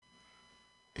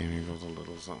And it goes a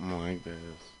little something like this.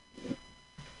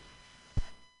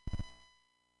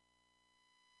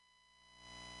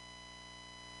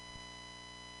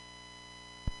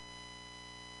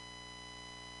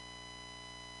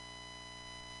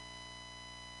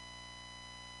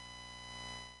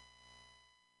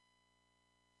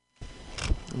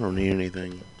 I don't need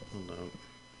anything. Hold up.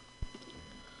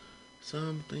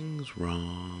 Something's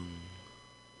wrong.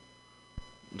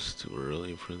 It's too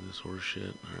early for this horse shit.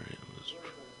 Alright, let's...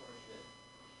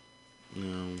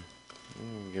 No.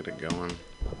 I'll get it going.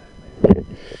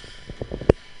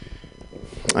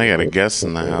 I got a guest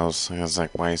in the house. I got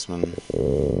Zach Weissman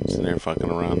sitting there fucking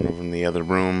around over in the other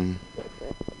room.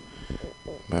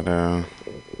 But,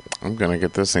 I'm gonna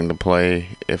get this thing to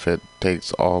play if it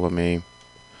takes all of me.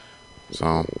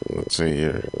 So, let's see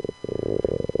here.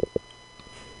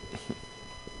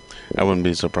 I wouldn't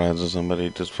be surprised if somebody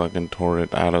just fucking tore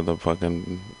it out of the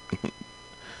fucking...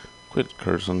 Quit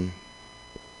cursing.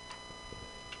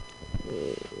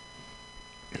 You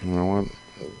know what?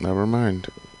 Never mind.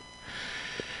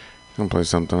 I'm gonna play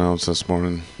something else this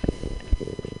morning.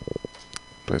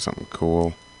 Play something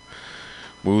cool.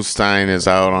 Woostein is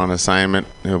out on assignment.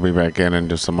 He'll be back in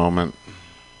just a moment.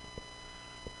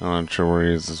 I'm not sure where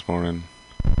he is this morning,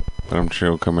 but I'm sure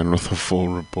he'll come in with a full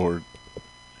report.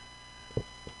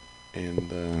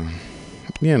 And,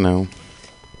 you know.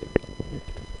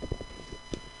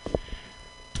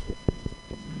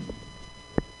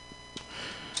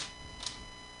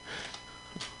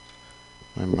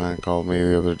 My mom called me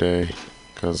the other day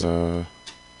because the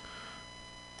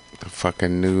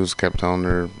fucking news kept telling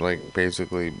her, like,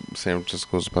 basically San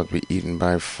Francisco's about to be eaten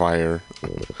by fire.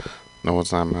 No,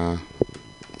 it's not, Ma.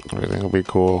 Everything will be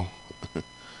cool.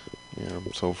 Yeah,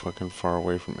 I'm so fucking far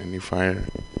away from any fire.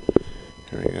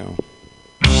 Here we go.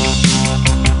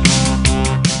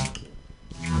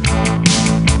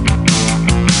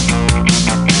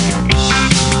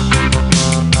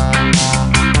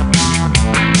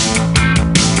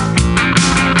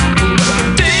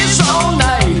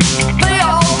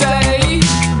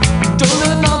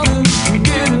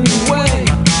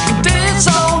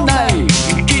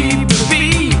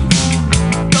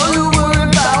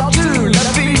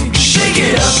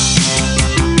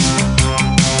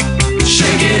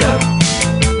 Shake it up.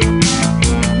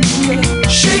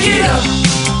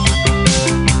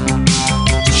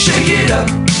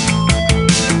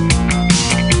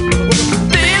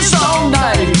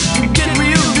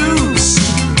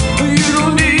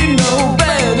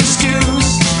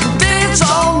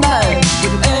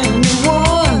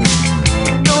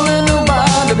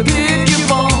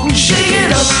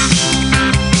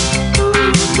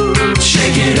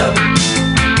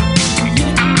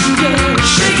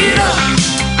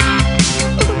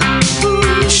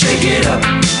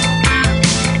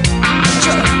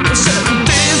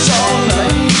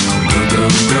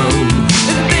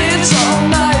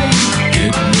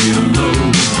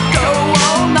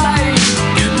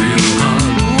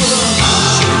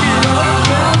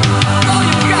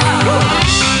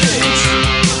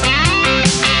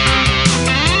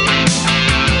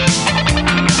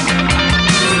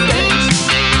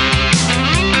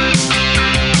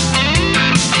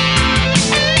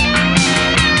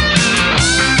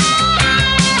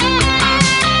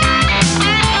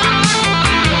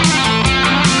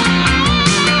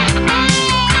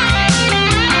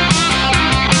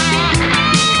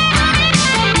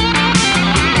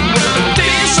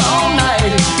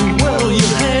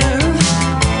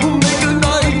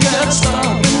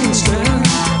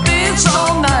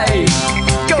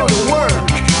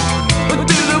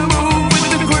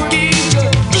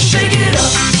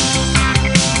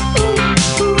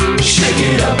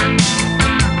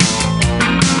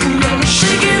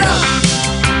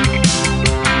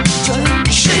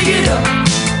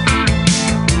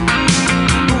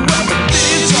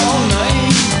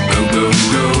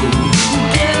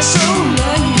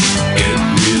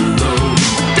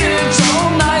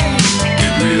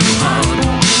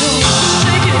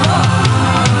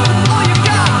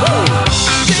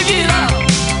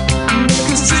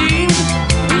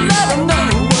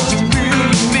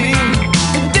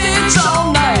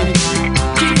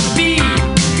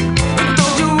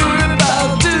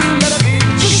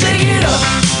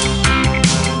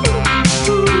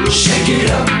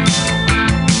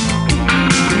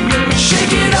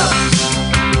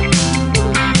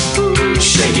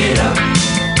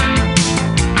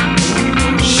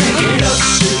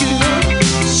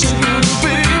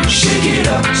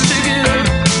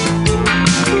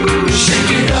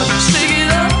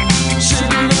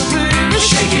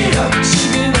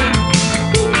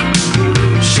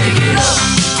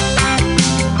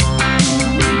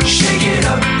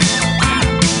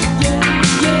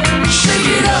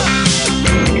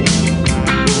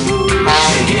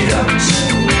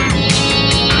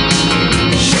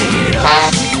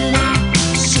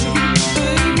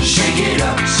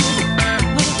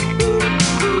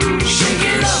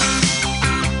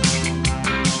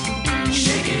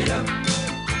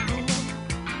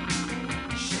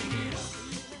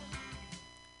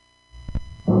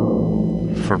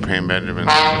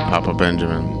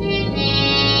 Benjamin.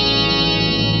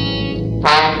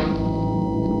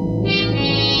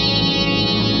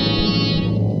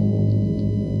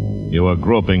 You are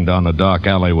groping down a dark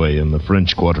alleyway in the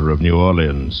French Quarter of New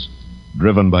Orleans,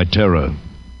 driven by terror,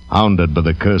 hounded by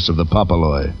the curse of the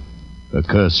Papaloy, a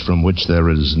curse from which there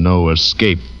is no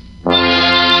escape.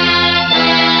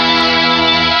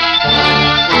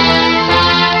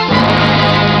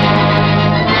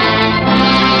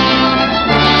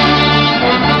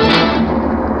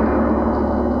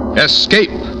 Escape,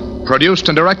 produced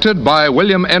and directed by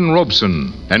William N.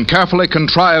 Robeson, and carefully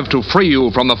contrived to free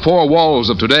you from the four walls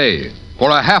of today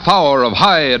for a half hour of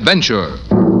high adventure.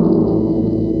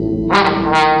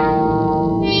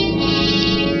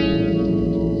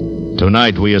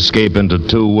 Tonight we escape into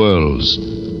two worlds,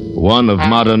 one of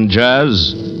modern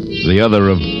jazz, the other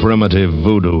of primitive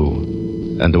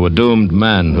voodoo, and to a doomed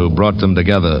man who brought them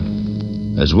together,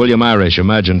 as William Irish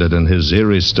imagined it in his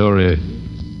eerie story,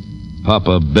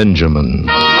 Papa Benjamin.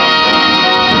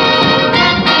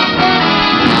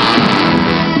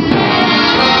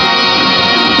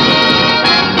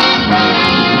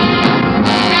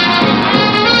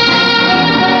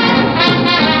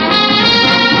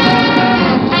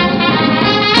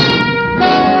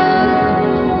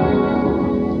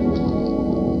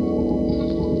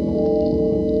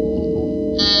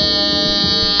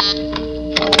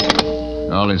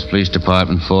 Orleans Police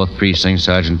Department, 4th Precinct,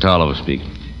 Sergeant Tolliver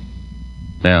speaking.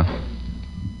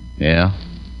 Yeah?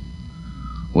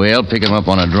 Well, pick him up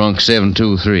on a drunk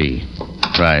 723.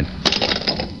 Right.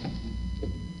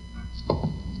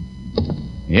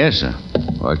 Yes, sir.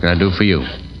 What can I do for you?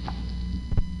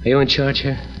 Are you in charge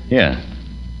here? Yeah.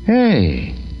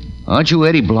 Hey, aren't you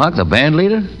Eddie Block, the band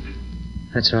leader?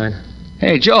 That's right.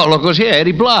 Hey, Joe, look who's here,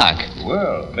 Eddie Block.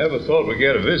 Well, never thought we'd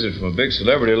get a visit from a big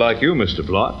celebrity like you, Mr.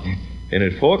 Block. And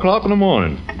at 4 o'clock in the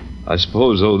morning. I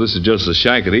suppose, though, this is just a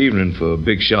shank of the evening for a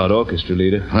big shot orchestra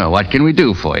leader. Well, what can we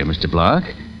do for you, Mr. Block?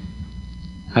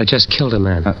 I've just killed a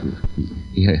man.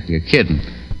 You're kidding.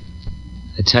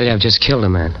 I tell you, I've just killed a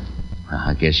man.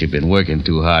 I guess you've been working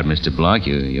too hard, Mr. Block.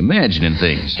 You're imagining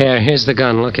things. Here's the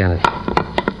gun. Look at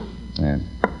it.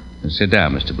 Sit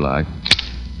down, Mr. Block.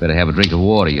 Better have a drink of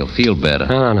water. You'll feel better.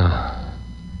 No.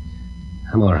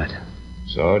 I'm all right.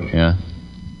 Sarge? Yeah?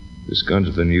 This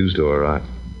gun's been used all right.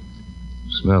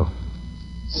 Smell.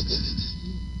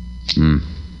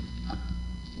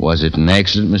 Was it an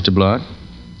accident, Mr. Block?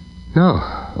 No.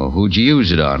 Well, who'd you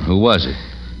use it on? Who was it?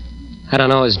 I don't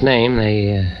know his name.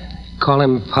 They call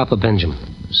him Papa Benjamin.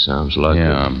 Sounds like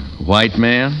White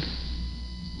man?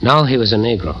 No, he was a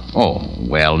Negro. Oh,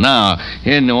 well, now,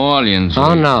 in New Orleans...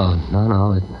 Oh, no.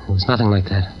 It was nothing like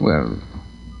that. Well,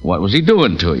 what was he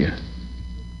doing to you?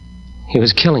 He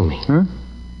was killing me. Huh?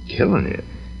 Killing you?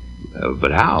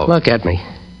 But how? Look at me.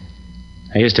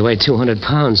 I used to weigh 200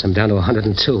 pounds. I'm down to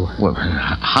 102. Well,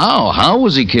 how? How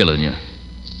was he killing you?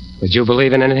 Would you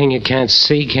believe in anything you can't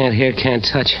see, can't hear, can't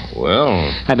touch? Well...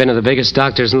 I've been to the biggest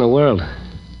doctors in the world.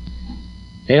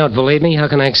 They don't believe me. How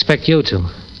can I expect you to?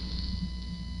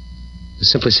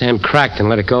 Just simply say I'm cracked and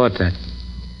let it go at that.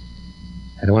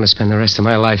 I don't want to spend the rest of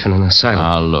my life in an asylum.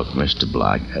 Now, look, Mr.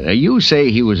 Block. You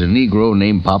say he was a Negro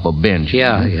named Papa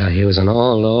Benjamin. Yeah. He was an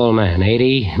old man.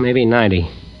 80, maybe 90.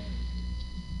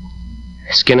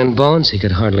 Skin and bones, he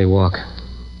could hardly walk.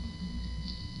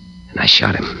 And I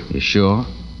shot him. You sure?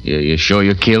 You sure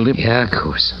you killed him? Yeah, of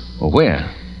course. Well, where?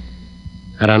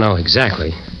 I don't know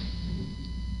exactly.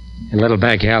 In a little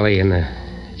back alley in the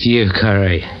Vieux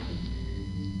Carré.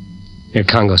 Near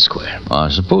Congo Square.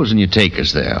 Supposing you take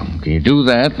us there. Can you do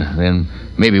that? Then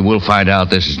maybe we'll find out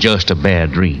this is just a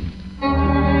bad dream.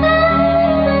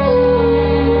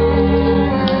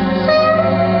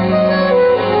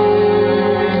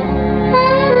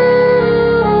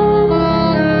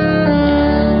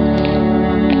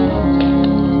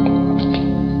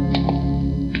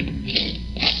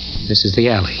 This is the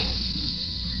alley.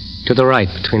 To the right,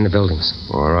 between the buildings.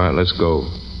 All right, let's go.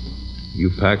 You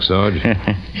pack, Sarge?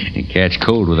 You catch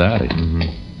cold without it.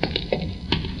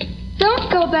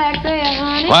 Don't go back there,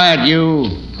 honey. Quiet, you.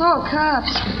 Oh,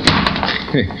 cops.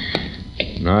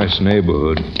 Nice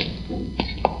neighborhood.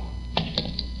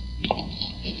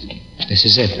 This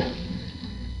is it.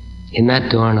 In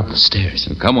that door and up the stairs.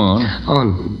 Come on. Oh,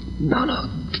 no.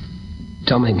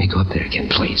 Don't make me go up there again,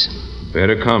 please.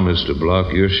 Better come, Mr.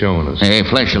 Block. You're showing us. Hey,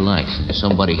 flash your light. There's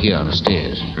somebody here on the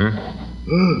stairs. Huh?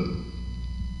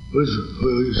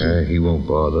 He won't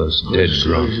bother us. Dead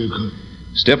drunk.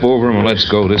 Step over him and let's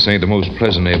go. This ain't the most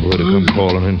pleasant neighborhood to come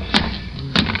calling in.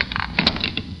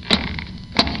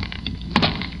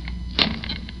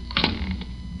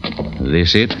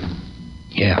 This it?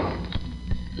 Yeah.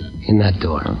 In that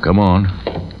door. Oh, come on.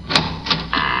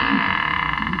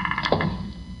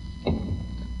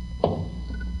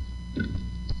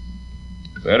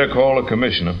 Better call the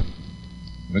commissioner.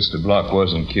 Mr. Block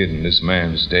wasn't kidding. This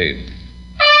man's dead.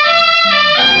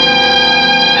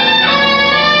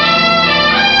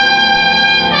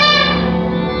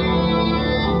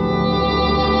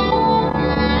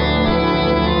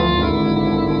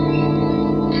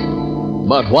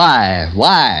 But why?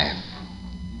 Why?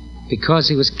 Because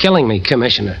he was killing me,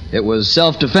 Commissioner. It was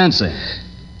self-defense.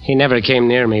 He never came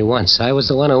near me once. I was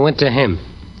the one who went to him.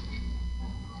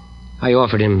 I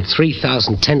offered him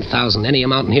 $3,000, $10,000, any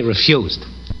amount, and he refused.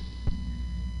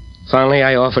 Finally,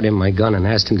 I offered him my gun and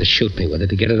asked him to shoot me with it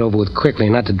to get it over with quickly,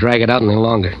 not to drag it out any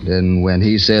longer. Then when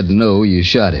he said no, you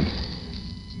shot him.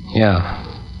 Yeah.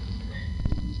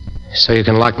 So you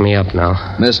can lock me up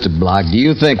now. Mr. Block, do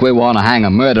you think we want to hang a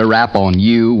murder rap on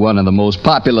you, one of the most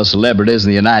popular celebrities in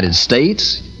the United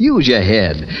States? Use your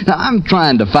head. Now, I'm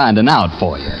trying to find an out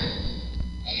for you.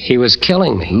 He was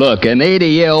killing me. Look, an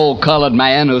 80-year-old colored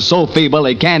man who's so feeble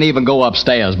he can't even go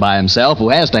upstairs by himself, who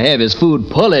has to have his food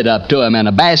pulled up to him in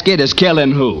a basket, is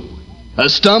killing who? A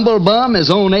stumble bum his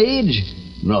own age?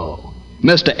 No.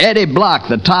 Mr. Eddie Block,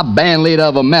 the top band leader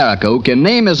of America, who can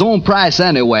name his own price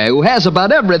anywhere, who has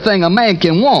about everything a man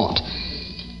can want.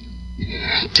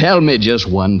 Tell me just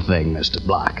one thing, Mr.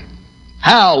 Block.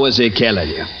 How was he killing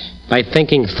you? By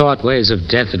thinking thought waves of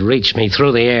death that reached me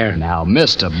through the air. Now,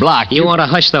 Mr. Block... You want to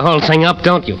hush the whole thing up,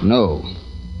 don't you? No.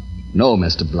 No,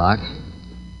 Mr. Block.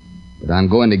 But I'm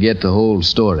going to get the whole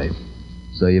story.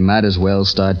 So you might as well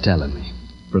start telling me.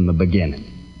 From the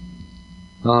beginning.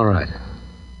 All right.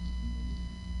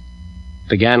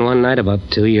 Began one night about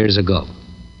 2 years ago.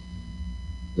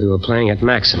 We were playing at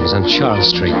Maxim's on Charles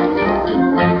Street.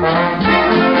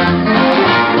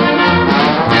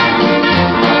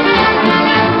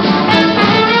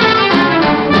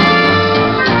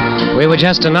 We were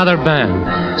just another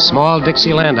band. Small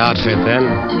Dixieland outfit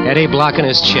then. Eddie Block and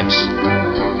his Chips.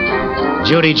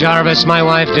 Judy Jarvis, my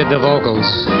wife, did the vocals.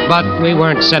 But we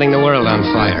weren't setting the world on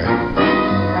fire.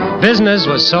 Business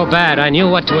was so bad I knew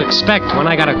what to expect when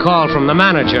I got a call from the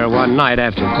manager one night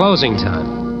after closing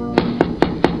time.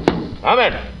 Come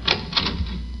in.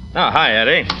 Oh, hi,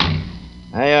 Eddie.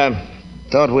 I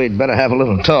thought we'd better have a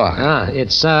little talk.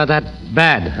 It's that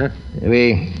bad, huh?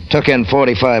 We took in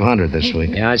 $4,500 this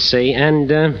week. Yeah, I see. And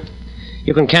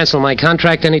you can cancel my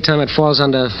contract anytime it falls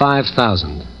under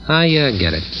 $5,000. I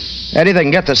get it. Eddie, they can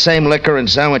get the same liquor and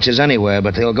sandwiches anywhere,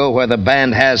 but they'll go where the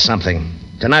band has something.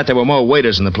 Tonight there were more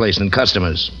waiters in the place than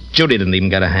customers. Judy didn't even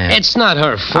get a hand. It's not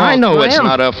her fault. I know it's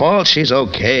not her fault. She's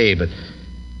okay, but...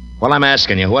 Well, I'm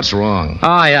asking you, what's wrong?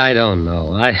 I don't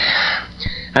know.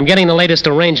 I'm getting the latest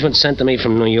arrangement sent to me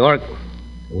from New York.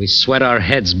 We sweat our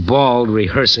heads bald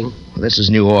rehearsing. Well, this is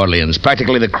New Orleans,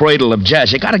 practically the cradle of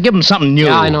jazz. You gotta give them something new.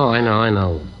 Yeah, I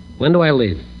know. When do I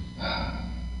leave?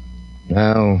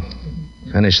 Well,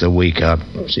 finish the week out.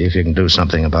 See if you can do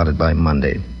something about it by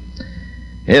Monday.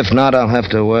 If not, I'll have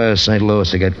to wire St.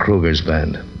 Louis to get Kruger's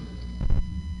band.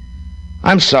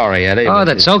 I'm sorry, Eddie. Oh,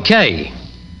 that's okay.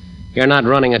 You're not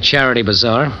running a charity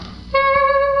bazaar.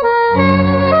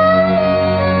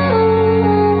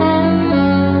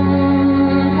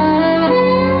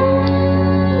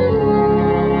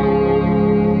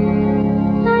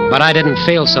 But I didn't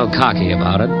feel so cocky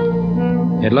about it.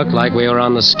 It looked like we were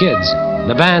on the skids.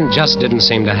 The band just didn't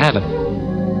seem to have it.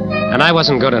 And I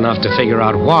wasn't good enough to figure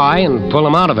out why and pull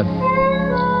them out of it.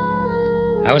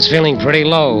 I was feeling pretty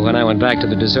low when I went back to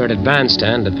the deserted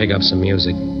bandstand to pick up some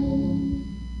music.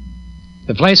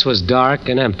 The place was dark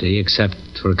and empty, except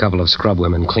for a couple of scrub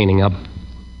women cleaning up.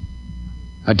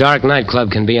 A dark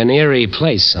nightclub can be an eerie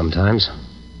place sometimes.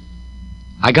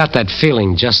 I got that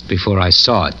feeling just before I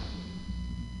saw it.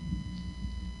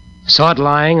 Saw it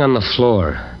lying on the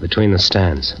floor between the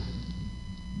stands.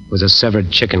 It was a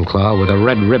severed chicken claw with a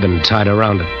red ribbon tied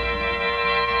around it.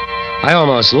 I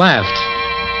almost laughed.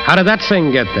 How did that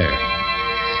thing get there?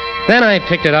 Then I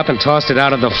picked it up and tossed it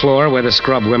out of the floor where the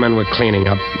scrub women were cleaning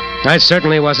up. I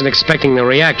certainly wasn't expecting the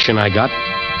reaction I got.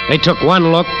 They took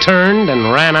one look, turned,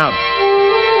 and ran out.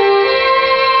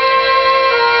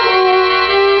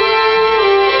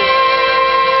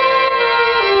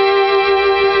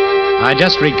 I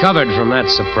just recovered from that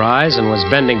surprise and was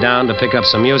bending down to pick up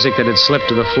some music that had slipped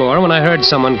to the floor when I heard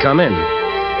someone come in.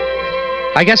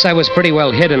 I guess I was pretty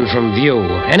well hidden from view.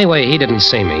 Anyway, he didn't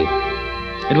see me.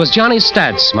 It was Johnny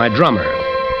Stats, my drummer,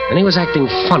 and he was acting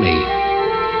funny,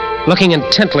 looking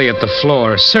intently at the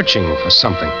floor, searching for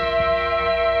something.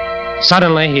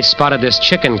 Suddenly, he spotted this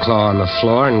chicken claw on the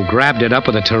floor and grabbed it up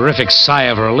with a terrific sigh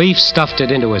of relief, stuffed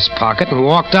it into his pocket, and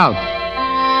walked out.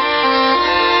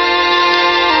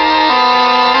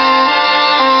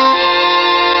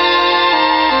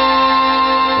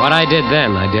 What I did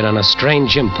then, I did on a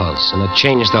strange impulse, and it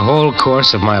changed the whole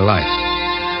course of my life.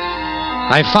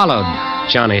 I followed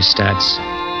Johnny Stats.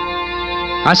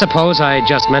 I suppose I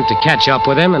just meant to catch up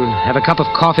with him and have a cup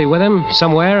of coffee with him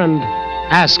somewhere and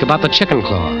ask about the chicken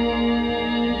claw.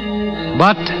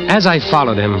 But as I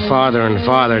followed him farther and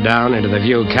farther down into the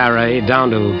Vieux Carré,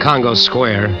 down to Congo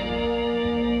Square,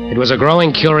 it was a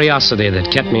growing curiosity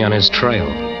that kept me on his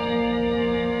trail.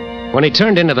 When he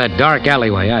turned into that dark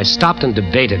alleyway, I stopped and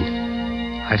debated.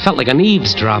 I felt like an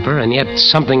eavesdropper, and yet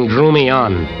something drew me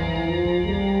on.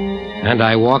 And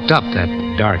I walked up that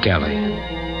dark alley.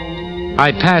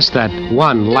 I passed that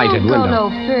one lighted window.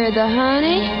 Don't go no further,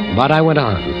 honey. But I went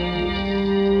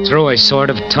on. Through a sort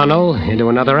of tunnel into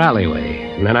another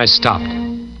alleyway, and then I stopped.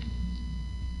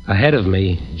 Ahead of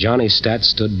me, Johnny Stats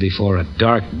stood before a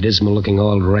dark, dismal-looking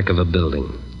old wreck of a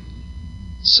building.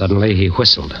 Suddenly, he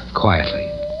whistled quietly.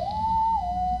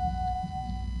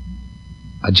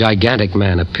 A gigantic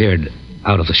man appeared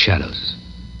out of the shadows.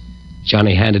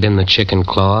 Johnny handed him the chicken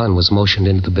claw and was motioned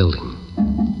into the building.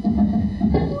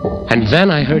 And then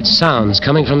I heard sounds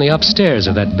coming from the upstairs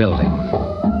of that building.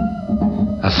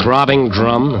 A throbbing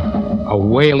drum, a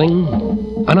wailing,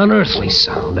 an unearthly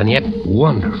sound, and yet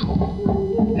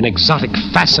wonderful. An exotic,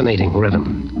 fascinating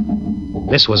rhythm.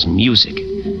 This was music.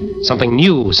 Something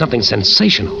new, something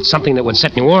sensational, something that would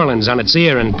set New Orleans on its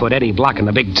ear and put Eddie Block in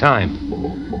the big time.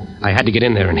 I had to get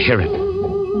in there and hear it.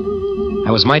 I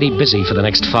was mighty busy for the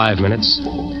next 5 minutes.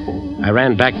 I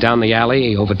ran back down the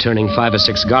alley, overturning 5 or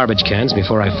 6 garbage cans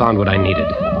before I found what I needed.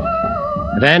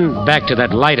 Then back to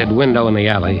that lighted window in the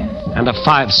alley, and a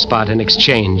 5-spot in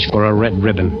exchange for a red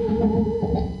ribbon.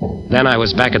 Then I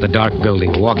was back at the dark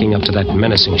building, walking up to that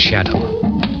menacing shadow.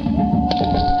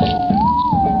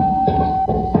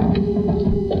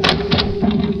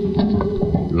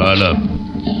 Light up.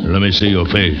 Let me see your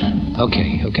face.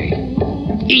 Okay.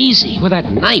 Easy with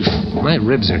that knife. My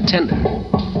ribs are tender.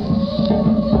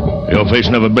 Your face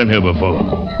never been here before.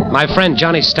 My friend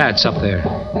Johnny Stats up there.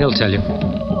 He'll tell you.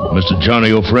 Mr. Johnny,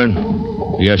 your friend?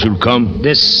 He asked you to come?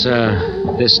 This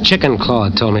chicken claw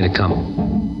told me to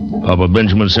come. Papa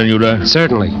Benjamin sent you there?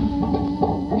 Certainly.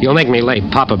 You'll make me late.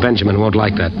 Papa Benjamin won't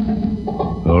like that.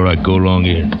 All right, go along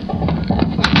in.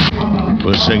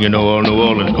 First thing you know, all New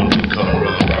Orleans going to be cut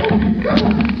around.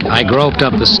 I groped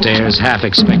up the stairs, half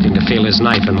expecting to feel his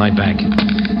knife in my back.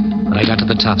 But I got to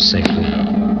the top safely.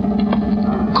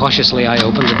 Cautiously, I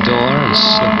opened the door and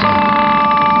slipped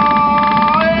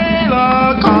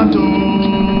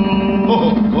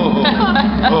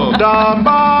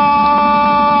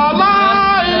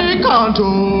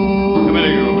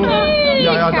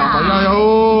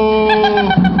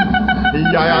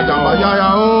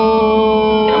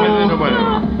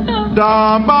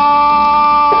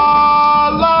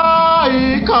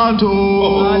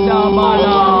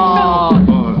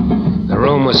The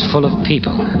room was full of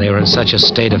people. They were in such a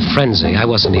state of frenzy, I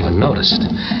wasn't even noticed.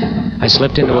 I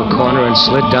slipped into a corner and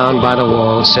slid down by the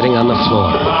wall, sitting on the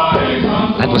floor.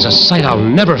 That was a sight I'll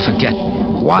never forget.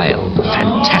 Wild,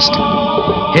 fantastic,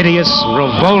 hideous,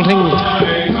 revolting,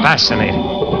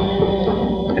 fascinating.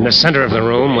 In the center of the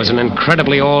room was an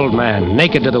incredibly old man,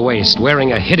 naked to the waist,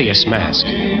 wearing a hideous mask,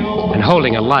 and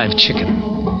holding a live chicken.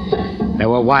 There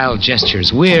were wild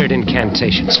gestures, weird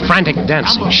incantations, frantic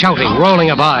dancing, shouting, rolling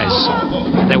of eyes.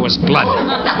 There was blood.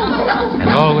 And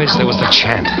always there was the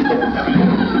chant.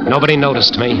 Nobody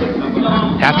noticed me.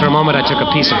 After a moment, I took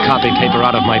a piece of copy paper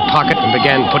out of my pocket and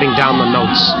began putting down the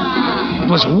notes. It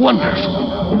was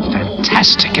wonderful,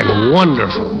 fantastic and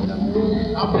wonderful.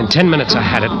 In 10 minutes, I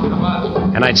had it,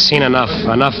 and I'd seen enough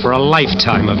for a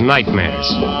lifetime of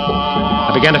nightmares.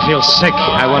 I began to feel sick.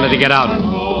 I wanted to get out.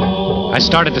 I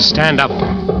started to stand up.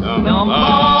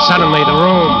 Suddenly, the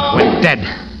room went dead.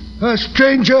 A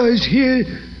stranger is here.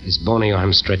 His bony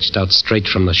arm stretched out straight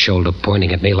from the shoulder,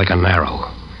 pointing at me like an arrow.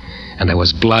 And there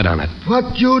was blood on it.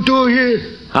 What you do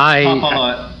here?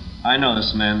 I know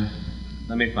this man.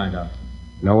 Let me find out.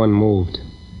 No one moved.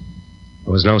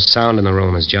 There was no sound in the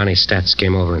room as Johnny Stats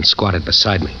came over and squatted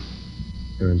beside me.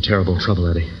 You're in terrible trouble,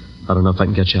 Eddie. I don't know if I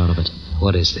can get you out of it.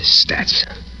 What is this, Stats?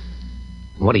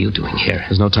 What are you doing here?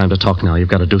 There's no time to talk now. You've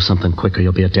got to do something quick or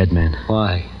you'll be a dead man.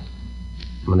 Why?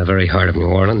 I'm in the very heart of New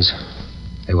Orleans.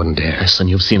 They wouldn't dare. Listen,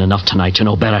 you've seen enough tonight. You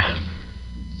know better.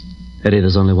 Eddie,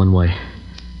 there's only one way.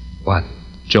 What?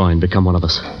 Join. Become one of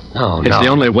us. No, It's the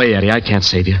only way, Eddie. I can't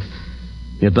save you.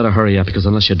 You'd better hurry up, because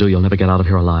unless you do, you'll never get out of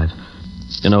here alive.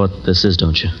 You know what this is,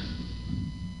 don't you?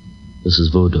 This is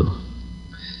voodoo.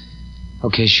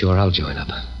 Okay, sure, I'll join up.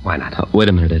 Why not? Wait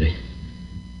a minute, Eddie.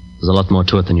 There's a lot more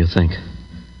to it than you think.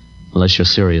 Unless you're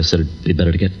serious, it'd be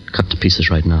better to get cut to pieces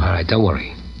right now. All right, don't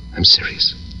worry. I'm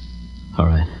serious. All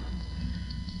right.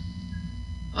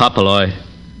 Hopaloi.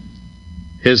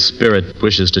 His spirit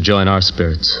wishes to join our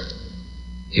spirits.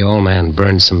 The old man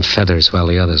burned some feathers while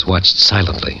the others watched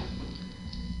silently.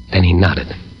 Then he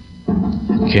nodded.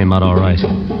 It came out all right.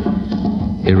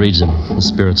 He reads them. The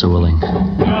spirits are willing.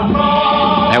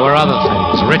 There were other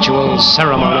things, rituals,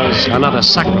 ceremonies, another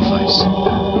sacrifice.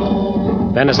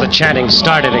 Then as the chanting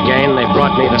started again, they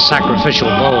brought me the sacrificial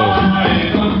bowl.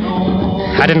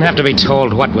 I didn't have to be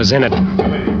told what was in it.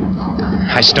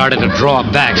 I started to draw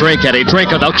back. Drink, Eddie,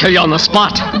 drink, or they'll kill you on the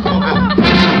spot.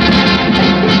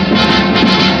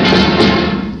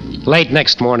 Late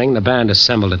next morning, the band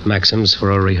assembled at Maxim's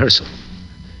for a rehearsal.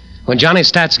 When Johnny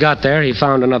Stats got there, he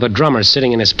found another drummer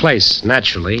sitting in his place.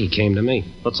 Naturally, he came to me.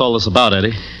 What's all this about,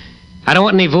 Eddie? I don't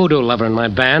want any voodoo lover in my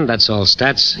band, that's all,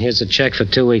 Stats. Here's a check for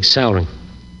 2 weeks' salary.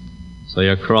 So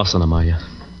you're crossing him, are you?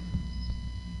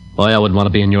 Boy, I wouldn't want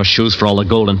to be in your shoes for all the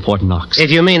gold in Fort Knox. If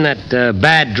you mean that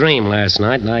bad dream last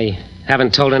night, I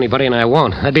haven't told anybody and I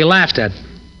won't. I'd be laughed at.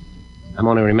 I'm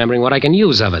only remembering what I can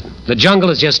use of it. The jungle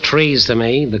is just trees to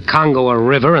me, the Congo a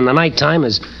river, and the nighttime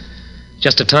is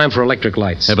just a time for electric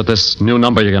lights. Hey, but this new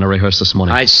number you're going to rehearse this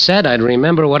morning. I said I'd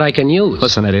remember what I can use.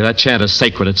 Listen, Eddie, that chant is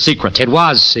sacred. It's secret. It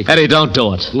was secret. Eddie, don't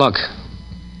do it. Look,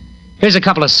 here's a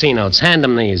couple of C notes. Hand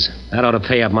them these. That ought to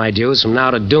pay up my dues from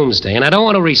now to doomsday. And I don't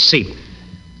want a receipt.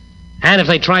 And if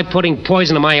they try putting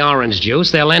poison in my orange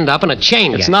juice, they'll end up in a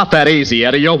chain gang. It's not that easy,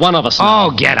 Eddie. You're one of us now.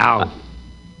 Oh, get out.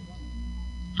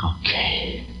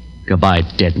 Okay. Goodbye,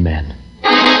 dead men.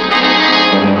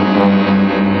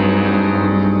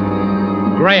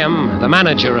 Graham, the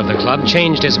manager of the club,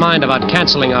 changed his mind about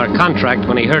canceling our contract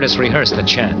when he heard us rehearse the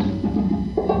chant.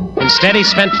 Instead, he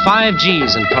spent 5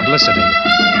 G's in publicity.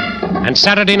 And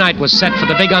Saturday night was set for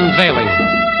the big unveiling.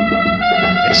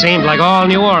 It seemed like all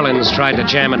New Orleans tried to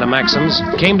jam into Maxim's,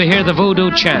 came to hear the voodoo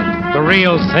chant, the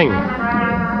real thing.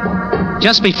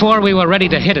 Just before we were ready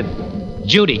to hit it,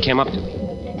 Judy came up to me.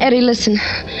 Eddie, listen.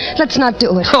 Let's not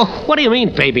do it. Oh, what do you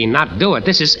mean, baby, not do it?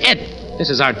 This is it. This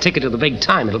is our ticket to the big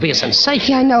time. It'll be a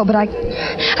sensation. Yeah, I know, but I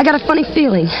got a funny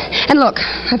feeling. And look,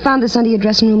 I found this under your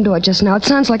dressing room door just now. It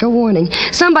sounds like a warning.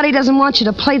 Somebody doesn't want you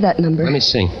to play that number. Let me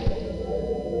see.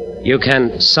 You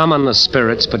can summon the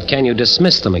spirits, but can you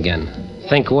dismiss them again?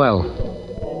 Think well.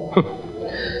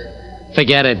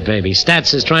 Forget it, baby.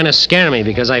 Stats is trying to scare me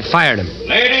because I fired him.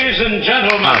 Ladies and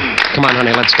gentlemen. Oh, come on,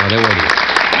 honey, let's go. They're waiting.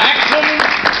 Maxim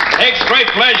takes great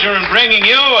pleasure in bringing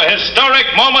you a historic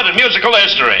moment in musical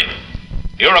history.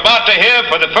 You're about to hear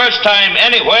for the first time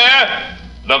anywhere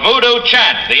the voodoo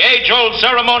chant, the age-old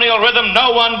ceremonial rhythm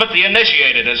no one but the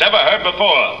initiated has ever heard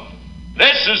before.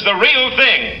 This is the real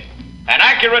thing, an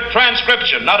accurate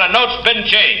transcription, not a note's been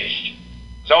changed.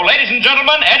 So, ladies and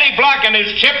gentlemen, Eddie Block and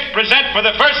his Chips present for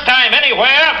the first time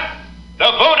anywhere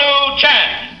the voodoo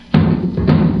chant.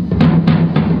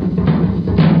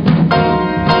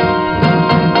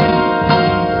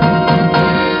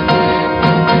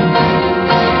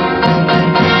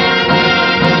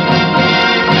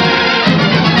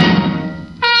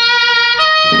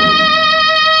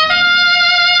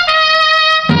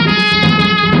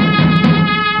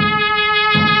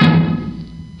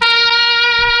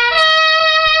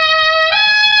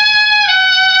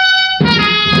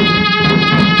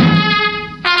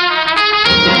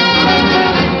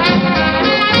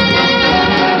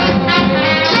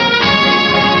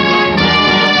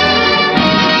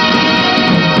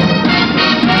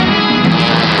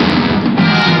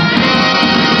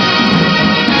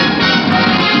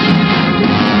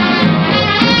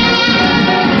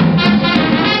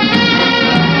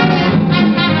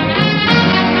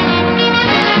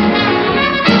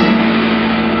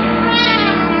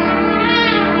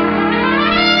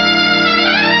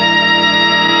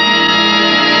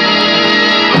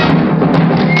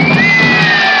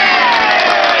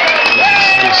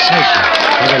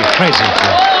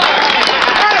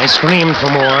 They screamed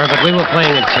for more, but we were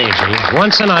playing it cagey.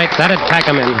 Once a night, that'd pack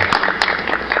 'em in.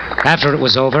 After it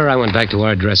was over, I went back to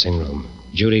our dressing room.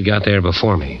 Judy got there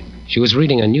before me. She was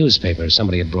reading a newspaper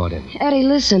somebody had brought in. Eddie,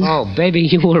 listen. Oh, baby,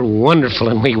 you were wonderful,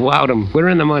 and we wowed 'em. We're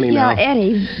in the money now. Yeah,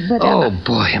 Eddie, but... Oh,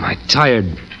 boy, am I tired.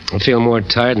 I feel more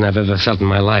tired than I've ever felt in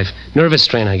my life. Nervous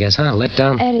strain, I guess, huh? Let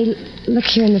down? Eddie, look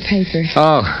here in the paper.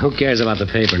 Oh, who cares about the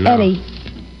paper now? Eddie,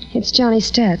 it's Johnny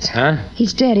Stats. Huh?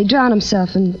 He's dead. He drowned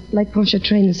himself in Lake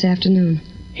Pontchartrain this afternoon.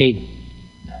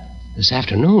 This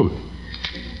afternoon?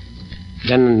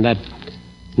 Then that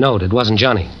note, it wasn't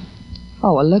Johnny.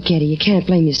 Oh, well, look, Eddie, you can't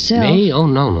blame yourself. Me? Oh,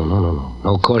 no. No,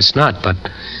 of course not, but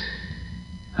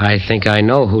I think I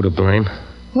know who to blame.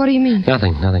 What do you mean?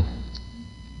 Nothing.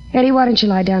 Eddie, why don't you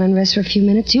lie down and rest for a few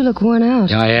minutes? You look worn out.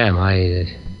 Yeah, I am. I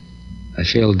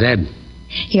feel dead.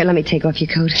 Here, let me take off your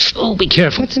coat. Oh, be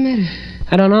careful. What's the matter?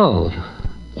 I don't know.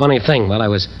 Funny thing, while I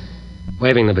was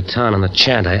waving the baton on the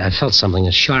chant, I felt something,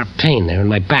 a sharp pain there in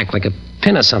my back, like a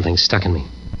pin or something stuck in me.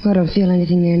 I don't feel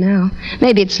anything there now.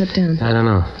 Maybe it slipped down. I don't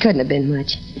know. Couldn't have been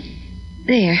much.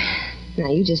 There. Now,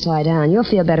 you just lie down. You'll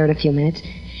feel better in a few minutes.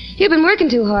 You've been working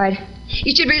too hard.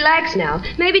 You should relax now.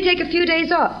 Maybe take a few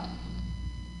days off.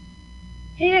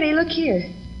 Hey, Eddie, look here.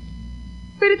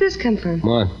 Where did this come from?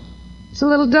 What? It's a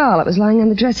little doll. It was lying on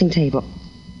the dressing table.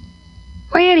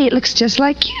 Why, Eddie, it looks just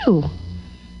like you.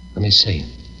 Let me see.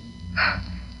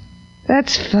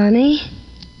 That's funny.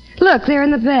 Look, there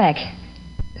in the back.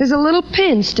 There's a little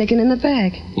pin sticking in the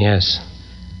back. Yes.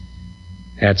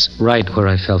 That's right where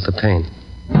I felt the pain.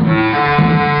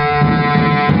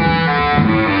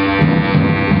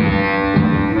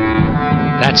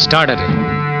 That started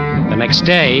it. The next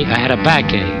day, I had a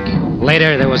backache.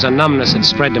 Later, there was a numbness that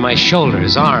spread to my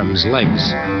shoulders, arms,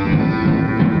 legs.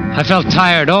 I felt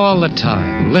tired all the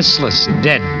time, listless,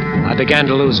 dead. I began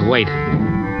to lose weight.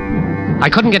 I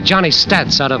couldn't get Johnny's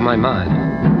stats out of my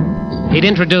mind. He'd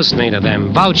introduced me to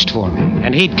them, vouched for me,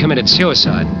 and he'd committed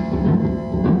suicide.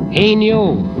 He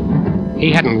knew.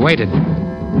 He hadn't waited.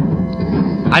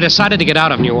 I decided to get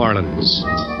out of New Orleans.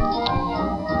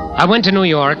 I went to New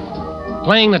York,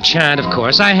 playing the chant, of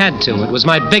course. I had to. It was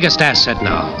my biggest asset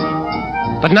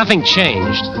now. But nothing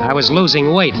changed. I was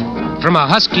losing weight, from a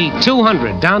husky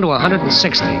 200 down to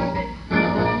 160.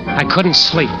 I couldn't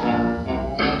sleep.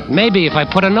 Maybe if I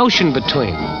put an ocean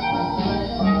between.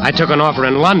 I took an offer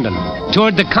in London,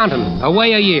 toured the continent,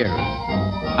 away a year.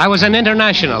 I was an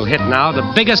international hit now,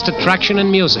 the biggest attraction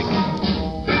in music.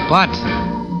 But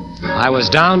I was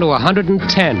down to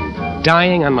 110,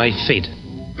 dying on my feet.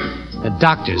 The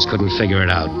doctors couldn't figure it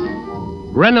out.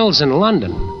 Reynolds in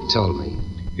London told me.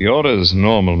 You're as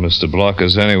normal, Mr. Block,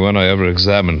 as anyone I ever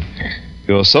examined.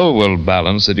 You're so well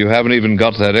balanced that you haven't even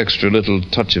got that extra little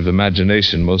touch of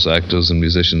imagination most actors and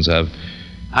musicians have.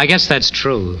 I guess that's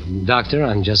true, Doctor.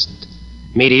 I'm just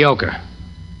mediocre.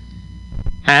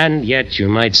 And yet, you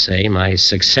might say, my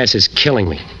success is killing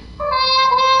me.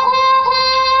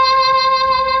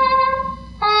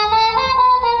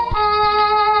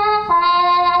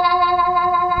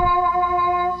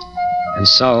 And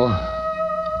so,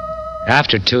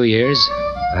 after 2 years,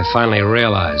 I finally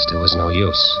realized it was no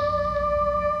use.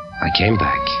 I came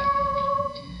back.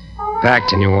 Back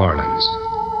to New Orleans.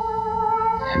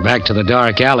 And back to the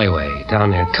dark alleyway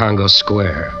down near Congo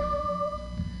Square.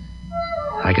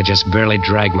 I could just barely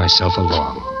drag myself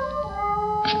along.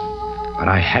 But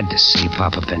I had to see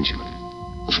Papa Benjamin.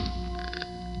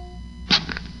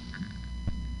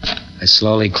 I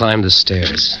slowly climbed the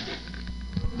stairs,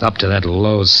 up to that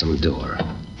loathsome door.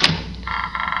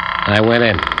 I went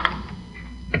in.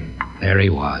 There he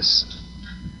was.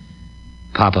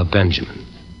 Papa Benjamin,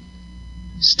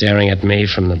 staring at me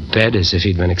from the bed as if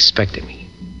he'd been expecting me.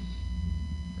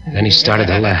 And then he started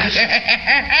to laugh.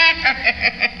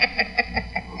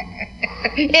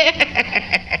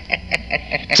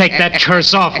 Take that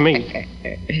curse off me.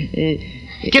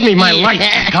 Give me my life.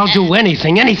 I'll do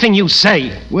anything you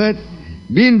say. What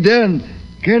been done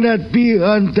cannot be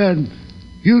undone.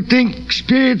 You think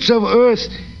spirits of earth,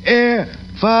 air,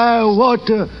 fire,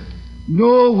 water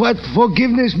know what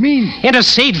forgiveness means?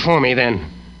 Intercede for me,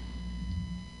 then.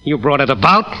 You brought it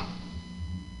about.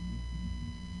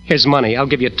 Here's money. I'll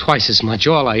give you twice as much.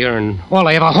 All I earn. All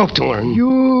I ever hope to earn.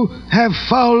 You have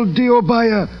fouled the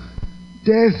Obaya.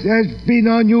 Death has been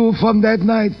on you from that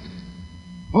night.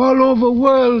 All over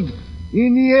world,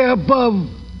 in the air above,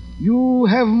 you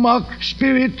have mocked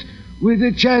spirit with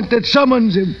the chant that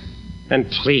summons him. Then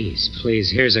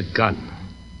please, here's a gun.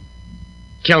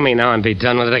 Kill me now and be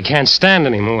done with it. I can't stand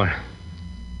anymore.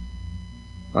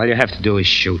 All you have to do is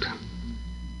shoot.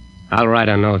 I'll write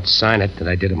a note, sign it, that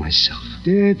I did it myself.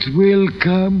 Death will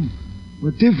come,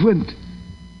 but different.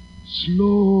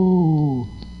 Slow.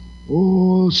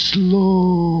 Oh,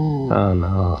 slow. Oh,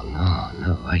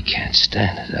 no. I can't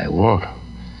stand it. I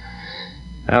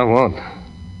won't.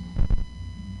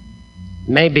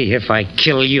 Maybe if I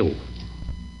kill you,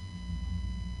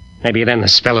 maybe then the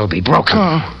spell will be broken.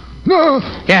 No.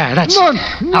 Yeah, that's... No.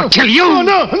 I'll kill you.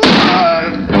 No.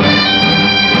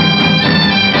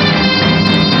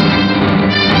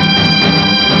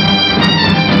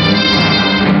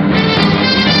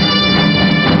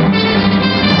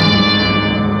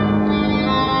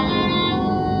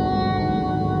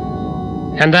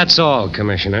 And that's all,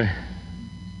 Commissioner.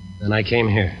 Then I came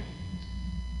here.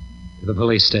 To the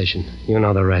police station. You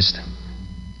know the rest.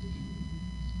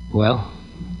 Well?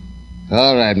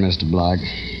 All right, Mr. Block.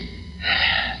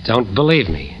 Don't believe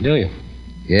me, do you?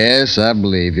 Yes, I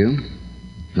believe you.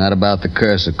 Not about the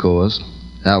curse, of course.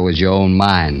 That was your own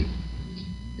mind.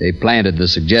 They planted the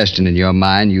suggestion in your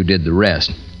mind, you did the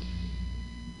rest.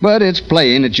 But it's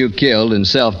plain that you killed in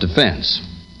self-defense.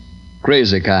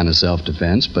 Crazy kind of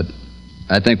self-defense, but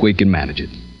I think we can manage it.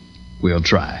 We'll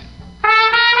try.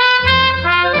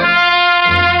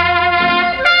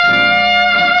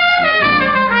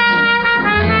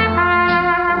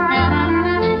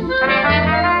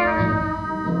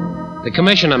 The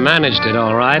commissioner managed it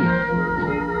all right.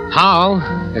 How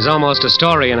is almost a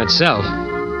story in itself.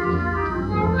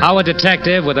 How a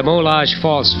detective with a moulage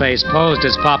false face posed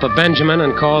as Papa Benjamin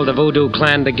and called the Voodoo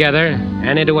clan together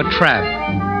and into a trap.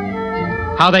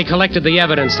 How they collected the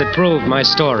evidence that proved my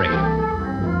story.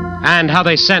 And how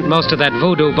they sent most of that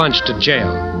Voodoo bunch to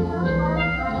jail.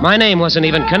 My name wasn't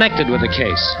even connected with the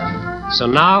case. So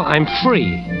now I'm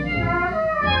free.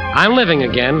 I'm living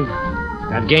again.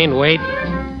 I've gained weight.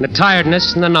 The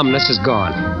tiredness and the numbness is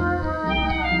gone.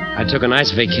 I took a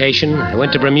nice vacation. I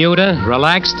went to Bermuda,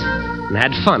 relaxed, and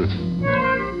had fun.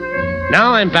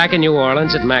 Now I'm back in New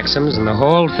Orleans at Maxim's, and the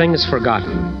whole thing is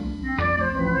forgotten.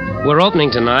 We're opening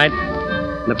tonight,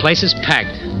 and the place is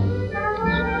packed.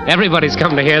 Everybody's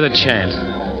come to hear the chant.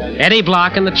 Eddie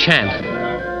Block and the chant.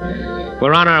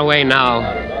 We're on our way now.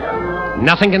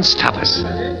 Nothing can stop us. And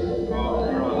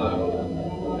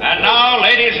now,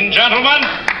 ladies and gentlemen,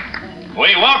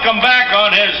 we welcome back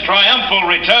on his triumphal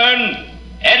return,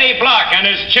 Eddie Block and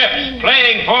his Chips,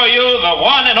 playing for you the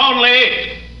one and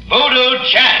only Voodoo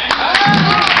Chant.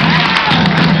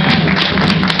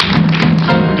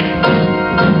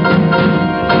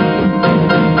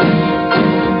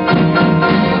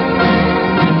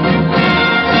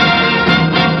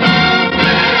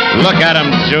 Look at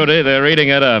them, Judy. They're eating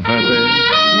it up, aren't they?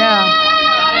 Yeah.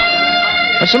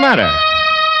 What's the matter?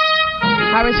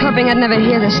 I was hoping I'd never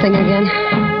hear this thing again.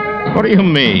 What do you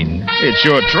mean? It's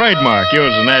your trademark,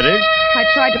 yours and Eddie's. I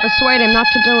tried to persuade him not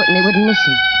to do it, and he wouldn't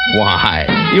listen. Why?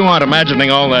 You aren't imagining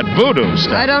all that voodoo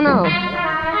stuff. I don't know.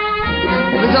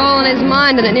 It was all in his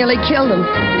mind, and it nearly killed him.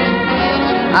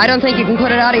 I don't think you can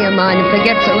put it out of your mind and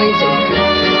forget so easy.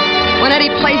 When Eddie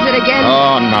plays it again...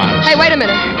 Oh, nonsense. Hey, wait a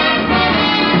minute.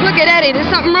 Look at Eddie. There's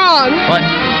something wrong. What?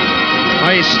 Oh,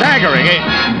 he's staggering. Eddie!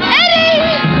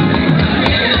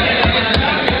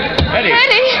 Eddie!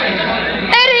 Eddie!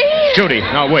 Judy,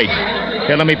 now wait.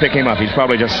 Here, let me pick him up. He's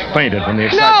probably just fainted from the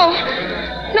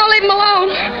excitement. No, leave him alone.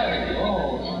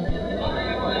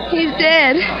 He's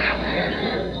dead.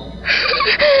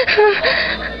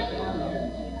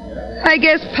 I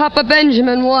guess Papa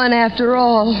Benjamin won after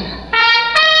all.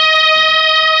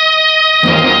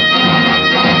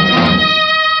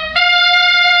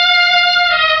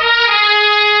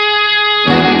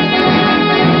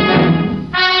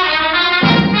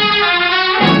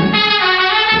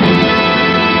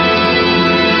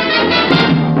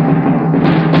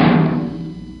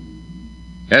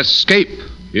 Escape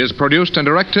is produced and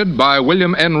directed by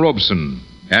William N. Robeson,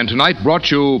 and tonight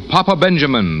brought you Papa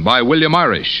Benjamin by William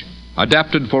Irish,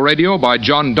 adapted for radio by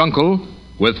John Dunkel,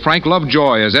 with Frank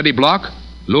Lovejoy as Eddie Block,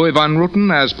 Louis Van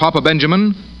Rooten as Papa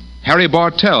Benjamin, Harry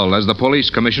Bartell as the police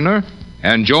commissioner,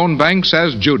 and Joan Banks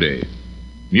as Judy.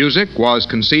 Music was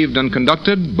conceived and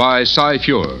conducted by Cy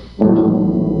Feuer.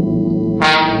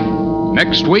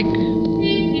 Next week...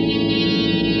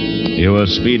 You are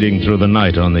speeding through the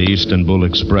night on the Eastern Bull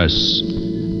Express.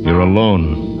 You're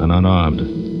alone and unarmed.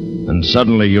 And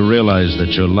suddenly you realize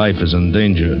that your life is in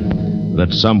danger.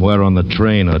 That somewhere on the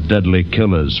train are deadly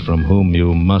killers from whom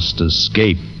you must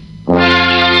escape.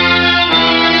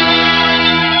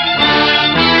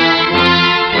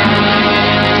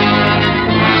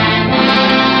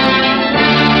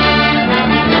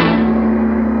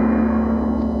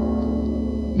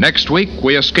 Next week,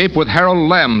 we escape with Harold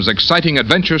Lamb's exciting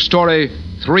adventure story,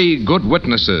 3 Good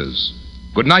Witnesses.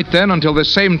 Good night, then, until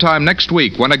this same time next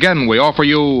week, when again we offer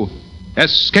you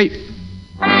Escape. This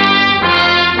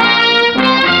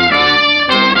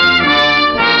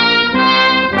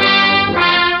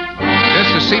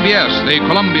is CBS, the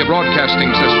Columbia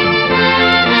Broadcasting System.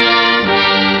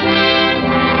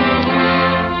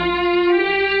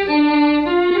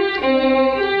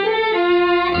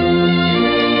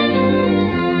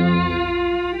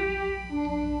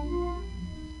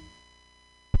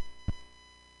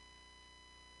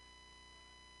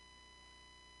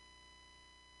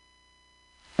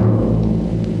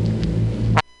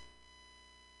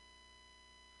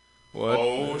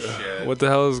 What the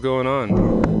hell is going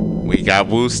on? We got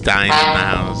Woostein in the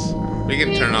house. We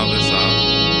can turn all this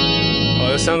off. Oh,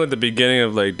 that sounds like the beginning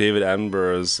of like David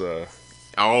Attenborough's.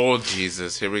 Oh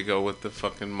Jesus! Here we go with the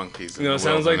fucking monkeys. It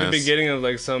sounds like the beginning of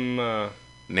like some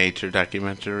nature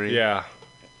documentary. Yeah.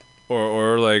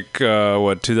 Or like,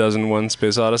 2001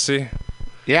 Space Odyssey?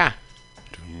 Yeah.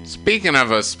 Speaking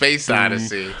of a Space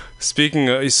Odyssey. Speaking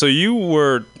of... So you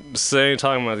were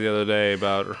talking about the other day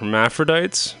about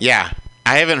hermaphrodites? Yeah.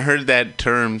 I haven't heard that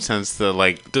term since the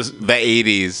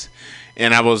 80s.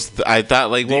 And I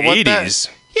thought, like, well, what the... 80s?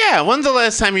 Yeah, when's the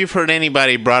last time you've heard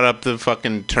anybody brought up the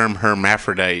fucking term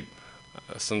hermaphrodite?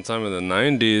 Sometime in the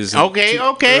 90s. Okay.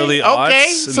 Early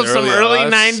aughts. So some early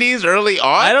 90s, early aughts?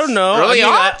 I don't know. Early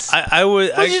aughts? I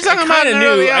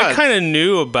kind of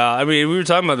knew about... I mean, we were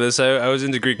talking about this. I was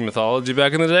into Greek mythology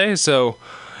back in the day, so...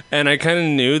 And I kind of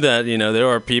knew that, there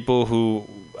are people who...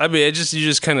 I mean, you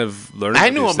just kind of learn. I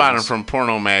knew about them from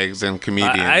porno mags and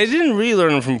comedians. I didn't really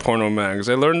learn them from porno mags.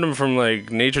 I learned them from,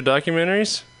 like, nature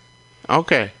documentaries.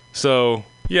 Okay. So,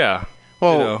 yeah.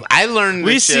 Well, I learned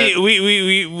we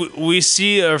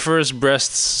see our first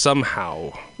breasts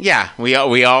somehow. Yeah, we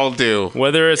all do.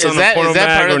 Whether it's on a porno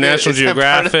mag or National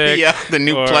Geographic. The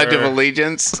new Pledge of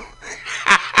Allegiance.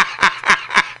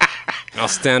 I'll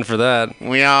stand for that.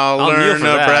 We all learn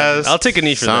our breasts. I'll take a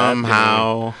knee for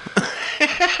somehow.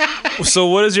 So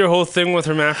what is your whole thing with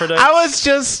hermaphrodites? I was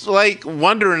just like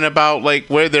wondering about like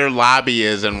where their lobby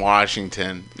is in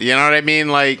Washington. You know what I mean?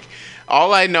 Like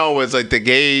all I know is like the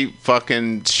gay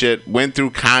fucking shit went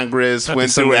through Congress,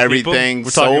 went through everything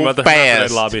so talking about the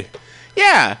fast. Lobby.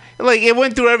 Yeah, like it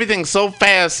went through everything so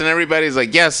fast, and everybody's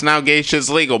like, "Yes, now gay shit's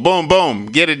legal." Boom, boom,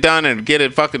 get it done and get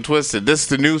it fucking twisted. This is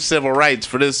the new civil rights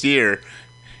for this year.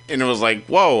 And it was like,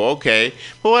 whoa, okay.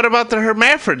 But what about the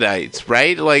hermaphrodites,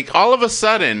 right? Like, all of a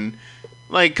sudden,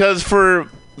 like, because for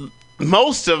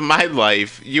most of my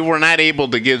life, you were not able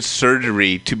to get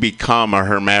surgery to become a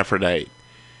hermaphrodite.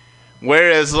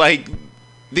 Whereas, like,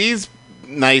 these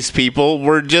nice people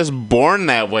were just born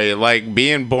that way. Like,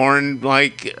 being born,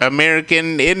 like,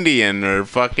 American Indian or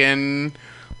fucking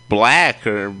black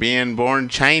or being born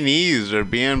Chinese or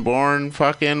being born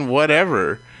fucking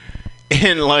whatever.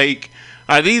 And, like...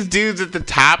 Are these dudes at the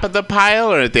top of the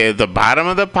pile or at the bottom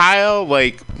of the pile?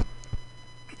 Like,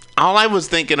 all I was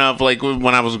thinking of, like,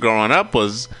 when I was growing up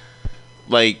was,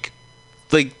 like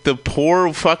the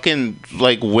poor fucking,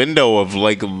 like, window of,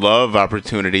 like, love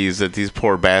opportunities that these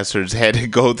poor bastards had to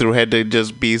go through had to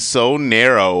just be so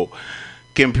narrow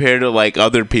compared to, like,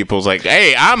 other people's. Like,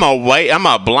 hey, I'm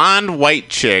a blonde white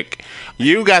chick.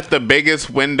 You got the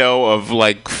biggest window of,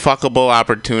 like, fuckable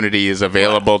opportunities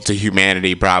available to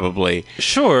humanity, probably.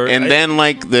 Sure. And then,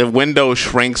 like, the window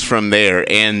shrinks from there,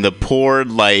 and the poor,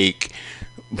 like,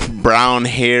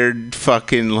 brown-haired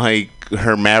fucking, like,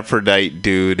 hermaphrodite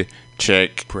dude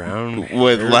chick. Brown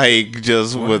with, like,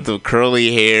 just with the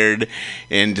curly-haired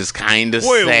and just kind of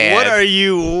sad. What are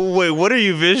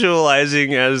you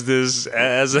visualizing as this,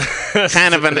 as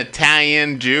kind of an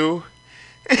Italian Jew?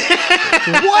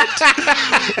 What?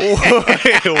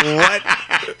 Wait, what?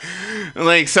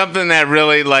 Like something that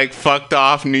really like fucked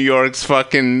off New York's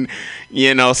fucking,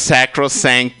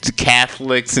 sacrosanct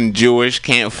Catholics and Jewish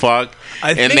can't fuck.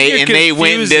 And they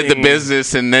went and did the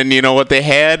business, and then you know what they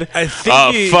had?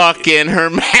 Fucking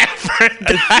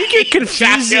hermaphrodite. I think you're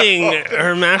confusing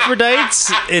hermaphrodites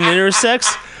and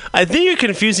intersex. I think you're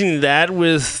confusing that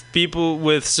with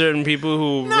certain people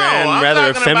who ran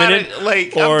rather effeminate,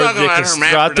 or the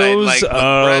castratos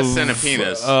of breasts and a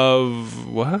penis. Of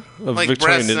what? Of like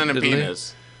Victorian, breasts and a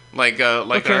penis. Like a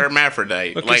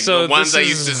hermaphrodite. Okay, like so the ones I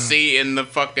used to see in the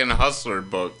fucking Hustler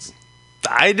books.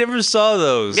 I never saw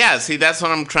those. Yeah, see, that's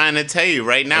what I'm trying to tell you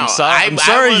right now. I'm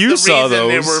sorry you saw those.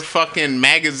 There were fucking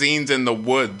magazines in the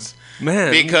woods.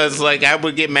 Man. Because, like, I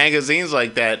would get magazines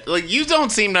like that. Like, you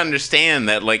don't seem to understand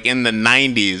that, like, in the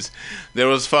 90s, there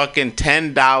was fucking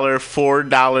 $10,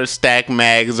 $4 stack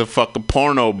mags of fucking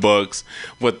porno books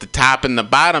with the top and the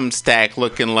bottom stack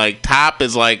looking like top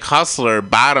is like Hustler,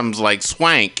 bottom's like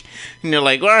Swank. And you're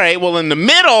like, all right, well, in the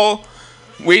middle,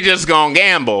 we just gonna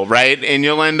gamble, right? And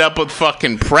you'll end up with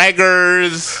fucking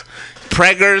Preggers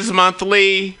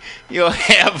Monthly. You'll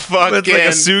have fucking... With like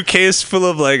a suitcase full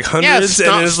of like hundreds,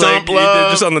 and it's like they're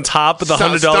just on the top of the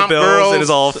 $100 bills, girls. and it's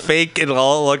all fake and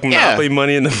all like Monopoly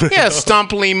money in the middle. Yeah,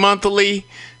 Stumply Monthly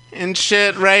and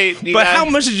shit, right? But how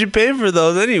much did you pay for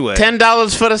those anyway? $10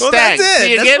 for the stack. That's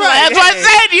it. So that's what I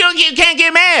said. You can't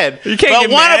get mad. You can't get mad.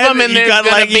 But one of them in there is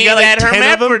going to be that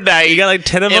hermaphrodite. You got like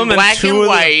 10 of them in black and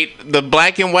white. The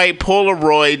black and white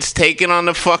Polaroids taken on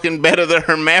the fucking bed of the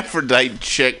hermaphrodite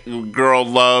chick, girl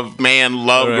love, man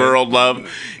love, right. Girl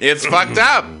love. It's fucked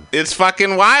up. It's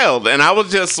fucking wild. And I was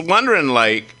just wondering,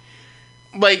 like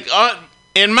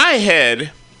in my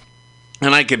head...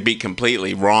 And I could be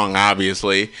completely wrong,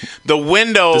 obviously. The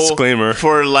window disclaimer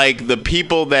for like the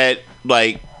people that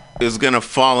like is gonna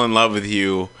fall in love with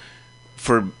you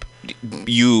for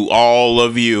all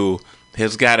of you,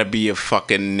 there's got to be a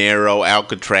fucking narrow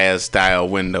Alcatraz style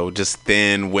window, just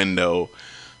thin window.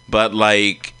 But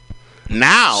like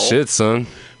now, shit, son.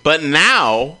 But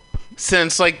now,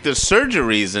 since like the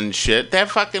surgeries and shit, that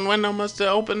fucking window must have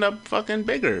opened up fucking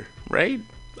bigger, right?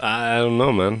 I don't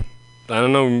know, man. I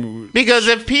don't know. Because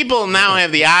if people now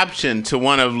have the option to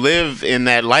want to live in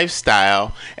that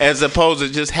lifestyle, as opposed to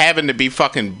just having to be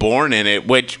fucking born in it,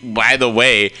 which, by the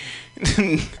way,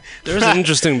 there's an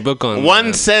interesting book on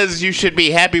one that. says you should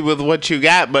be happy with what you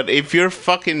got, but if you're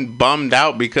fucking bummed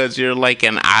out because you're like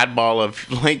an oddball of,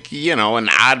 like, you know, an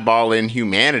oddball in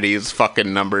humanity's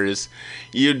fucking numbers,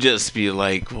 you'd just be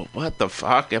like, well, what the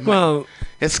fuck?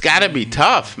 It's got to be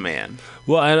tough, man.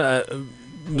 Well,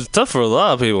 it's tough for a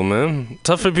lot of people, man.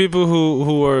 Tough for people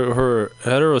who are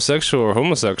heterosexual or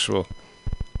homosexual.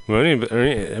 I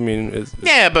mean,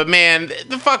 yeah, but man,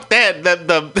 the fuck that.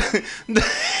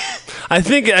 I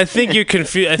think you're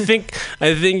confused. I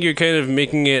think you're kind of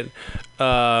making it.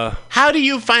 How do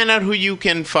you find out who you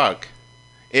can fuck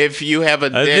if you have a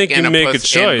dick and a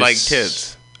pussy and like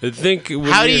tits? I think.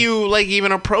 How do you like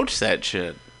even approach that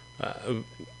shit? I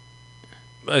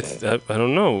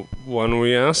don't know. Why don't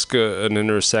we ask an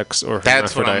intersex or hermaphrodite?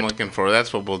 That's what I'm looking for.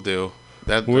 That's what we'll do.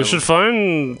 We should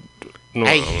find. No,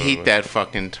 I hate that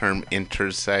fucking term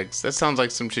intersex. That sounds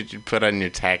like some shit you'd put on your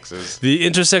taxes. The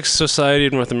Intersex Society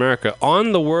of North America,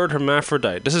 on the word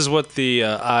hermaphrodite. This is what the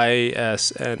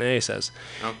ISNA says.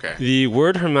 Okay. The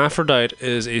word hermaphrodite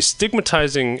is a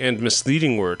stigmatizing and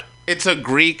misleading word. It's a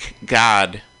Greek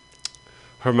god.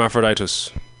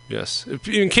 Hermaphroditus. Yes.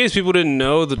 In case people didn't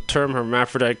know, the term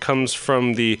hermaphrodite comes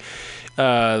from the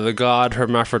god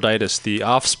Hermaphroditus, the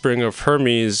offspring of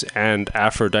Hermes and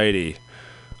Aphrodite.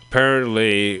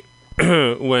 Apparently,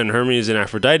 when Hermes and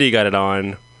Aphrodite got it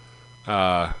on,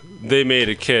 they made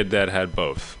a kid that had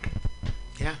both.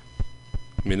 Yeah.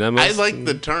 I mean, I like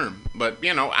the term, but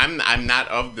you know, I'm not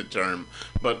of the term.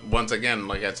 But once again,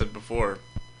 like I said before.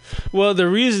 Well, the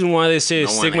reason why they say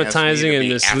it's stigmatizing and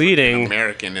misleading,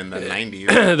 American in the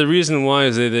 90s. The reason why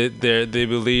is they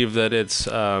believe that it's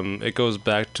it goes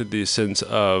back to the sense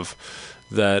of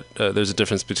that there's a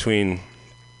difference between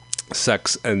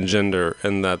sex and gender,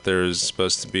 and that there is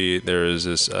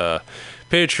this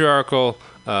patriarchal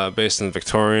based on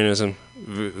Victorian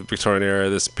era,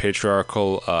 this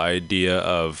patriarchal idea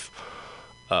of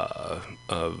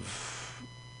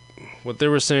what they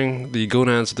were saying, the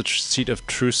gonads are the seat of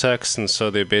true sex, and so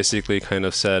they basically kind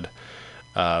of said,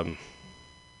 because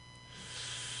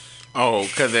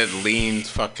it leans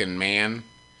fucking man,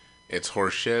 it's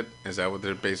horseshit. Is that what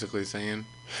they're basically saying?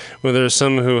 Well, there's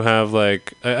some who have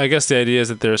like, I guess the idea is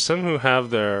that there's some who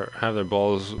have their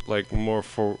balls like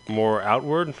more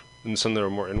outward, and some that are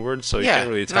more inward, so you can't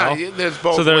really tell. No, there's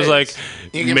both so there's ways.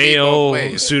 Like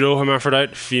male pseudo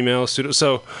hermaphrodite, female pseudo.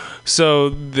 So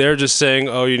they're just saying,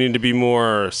 oh, you need to be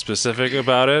more specific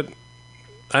about it.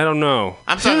 I don't know.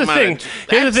 Here's the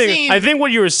thing. I think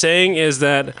what you were saying is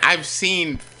that I've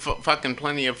seen fucking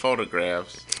plenty of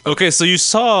photographs. Okay, so you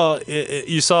saw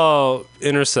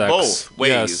intersex. Both ways.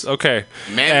 Yes. Okay.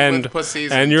 Men with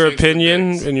pussies and your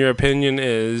opinion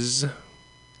is.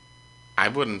 I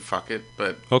wouldn't fuck it,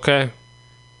 but okay.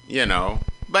 You know,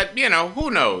 but you know, who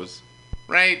knows,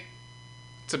 right?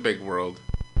 It's a big world,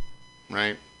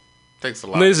 right? Takes a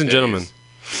lot. Ladies and gentlemen.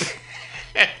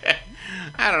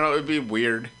 I don't know. It'd be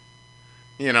weird.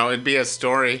 You know, it'd be a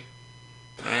story,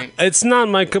 right? It's not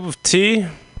my cup of tea.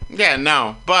 Yeah,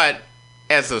 no, but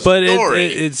as a story,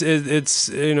 it's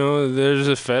you know, there's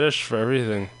a fetish for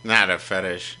everything. Not a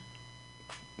fetish.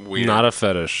 Weird. Not a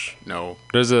fetish. No.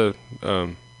 There's a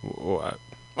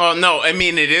Well, no, I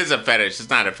mean it is a fetish.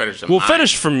 It's not a fetish of mine.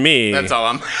 Fetish for me. That's all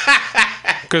I'm.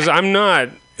 Because I'm not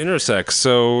intersex,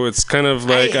 so it's kind of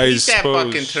like I suppose. That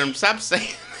fucking term. Stop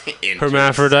saying.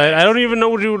 Hermaphrodite. I don't even know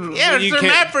what you. Yeah, it's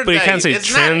hermaphrodite. But you can't say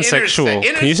transsexual.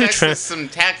 Can you say trans? Some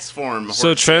tax form.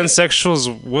 So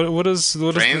transsexuals. What is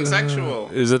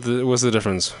transsexual? Is it what's the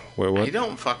difference? Wait, what? I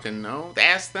don't fucking know.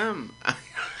 Ask them.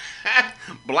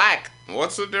 Black.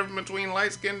 What's the difference between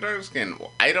light skin, dark skin?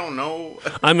 I don't know.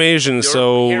 I'm Asian,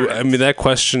 so appearance. I mean that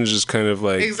question is just kind of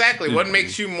like exactly what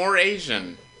makes you more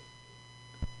Asian,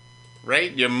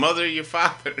 right? Your mother, your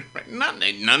father. Right?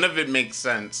 None of it makes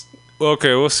sense.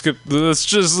 Okay, we'll skip. Let's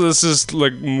just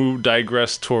like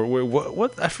digress toward. Wait,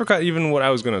 what? I forgot even what I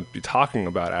was gonna be talking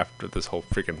about after this whole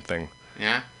freaking thing.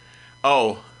 Yeah.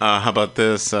 Oh, how about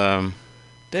this? Dang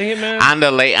it, man!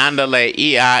 Andale,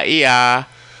 ia.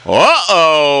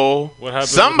 Uh-oh! What happened?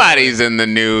 Somebody's in the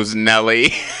news, Nelly.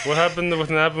 What happened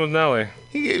with Nelly?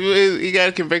 He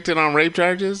got convicted on rape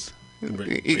charges.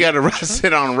 He got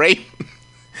arrested on rape.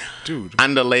 Dude.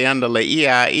 Andale,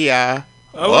 yeah.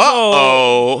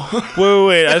 Oh.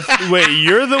 Wait.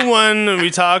 You're the one we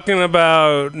talking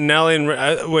about Nelly and...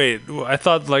 I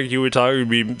thought like you'd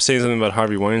be saying something about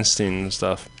Harvey Weinstein and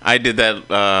stuff. I did that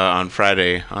on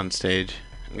Friday on stage.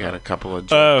 Got a couple of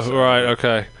jokes. Oh, right,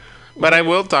 okay. But I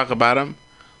will talk about him.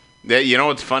 You know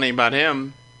what's funny about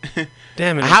him?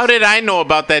 Damn it. How did I know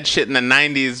about that shit in the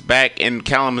 90s back in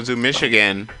Kalamazoo,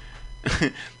 Michigan?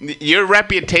 Your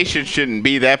reputation shouldn't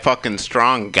be that fucking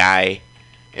strong, guy.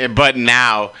 But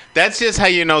now, that's just how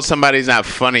you know somebody's not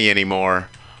funny anymore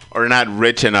or not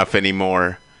rich enough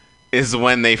anymore, is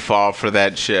when they fall for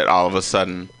that shit all of a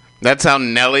sudden. That's how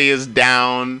Nelly is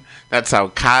down. That's how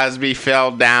Cosby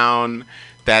fell down.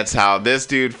 That's how this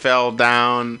dude fell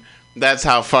down. That's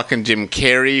how fucking Jim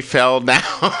Carrey fell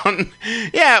down.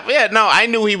 Yeah, no, I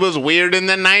knew he was weird in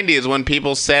the 90s when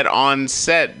people said on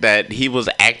set that he was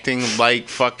acting like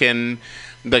fucking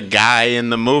the guy in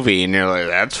the movie, and you're like,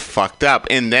 that's fucked up.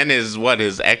 And then his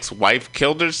ex-wife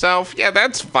killed herself? Yeah,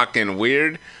 that's fucking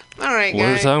weird. All right, What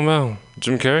are you talking about?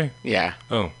 Jim Carrey? Yeah.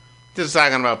 Oh. Just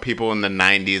talking about people in the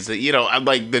 90s.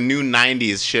 Like, the new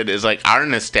 90s shit is like, our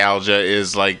nostalgia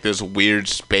is like this weird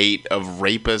spate of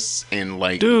rapists and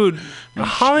like... Dude,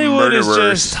 Hollywood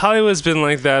murderers. Hollywood's been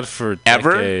like that for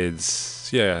Ever? decades.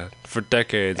 Yeah, for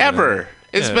decades. Ever. Man.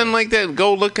 It's been like that.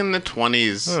 Go look in the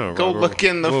 20s. Go look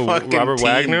in the fucking Robert teens.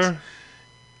 Wagner?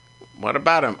 What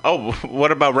about him? Oh,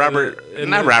 what about Robert?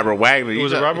 Not Robert Wagner.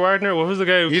 Was it Robert Wagner? What was the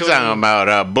guy who You're killed talking him?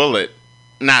 about Bullet.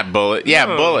 Not Bullet. Yeah,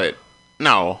 No. Bullet.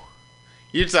 No.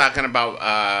 You're talking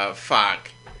about,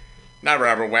 fuck. Not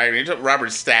Robert Wagner. You're talking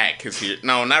Robert Stack.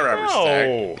 No, not Robert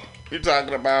Stack. You're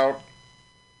talking about...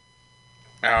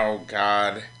 Oh,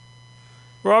 God.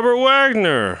 Robert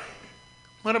Wagner.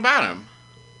 What about him?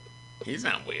 He's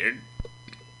not weird.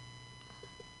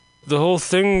 The whole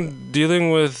thing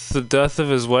dealing with the death of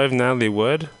his wife, Natalie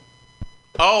Wood?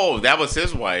 Oh, that was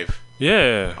his wife.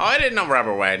 Yeah. Oh, I didn't know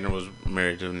Robert Wagner was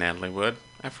married to Natalie Wood.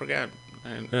 I forgot.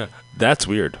 Yeah. That's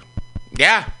weird.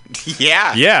 Yeah.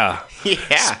 Yeah. Yeah.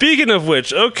 Yeah. Speaking of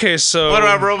which, okay, so... What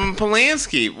about Roman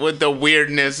Polanski with the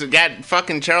weirdness? Got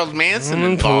fucking Charles Manson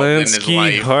involved in his Polanski,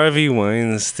 life. Harvey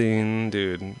Weinstein,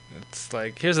 dude. It's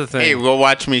like, here's the thing. Hey, go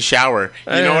watch me shower.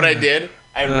 You know what I did?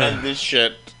 I read this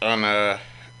shit on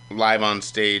live on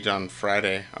stage on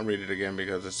Friday. I'll read it again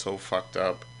because it's so fucked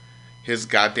up. His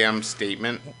goddamn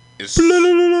statement is...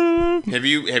 Have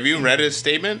you read his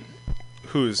statement?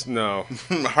 Whose? No.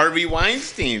 Harvey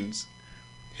Weinstein's.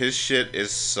 His shit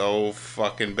is so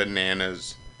fucking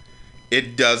bananas.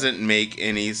 It doesn't make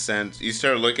any sense. You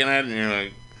start looking at it and you're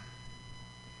like,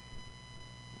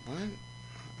 what?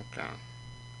 Okay.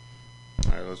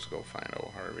 Alright, let's go find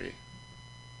old Harvey.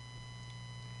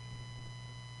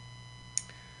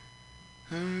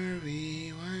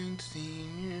 Harvey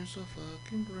Weinstein, you're so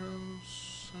fucking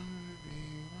gross.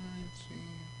 Harvey Weinstein.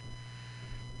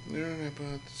 Learn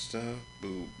about the stuff.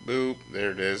 Boop, boop.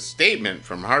 There it is. Statement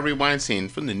from Harvey Weinstein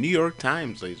from the New York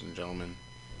Times, ladies and gentlemen.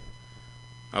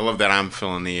 I love that I'm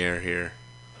filling the air here.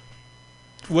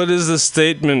 What is the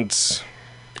statement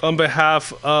on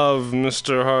behalf of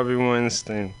Mr. Harvey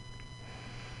Weinstein?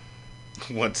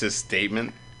 What's his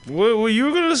statement? Well, you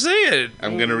were going to say it.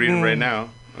 I'm going to read it right now.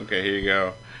 Okay, here you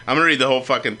go. I'm going to read the whole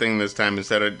fucking thing this time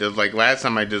instead of, like, last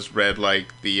time I just read,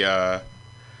 like, the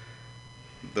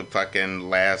fucking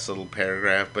last little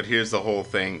paragraph. But here's the whole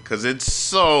thing, because it's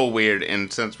so weird.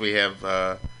 And since we have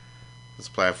this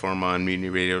platform on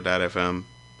MutinyRadio.fm,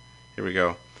 here we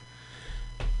go.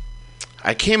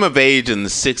 I came of age in the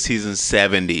 60s and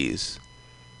 70s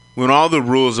when all the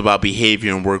rules about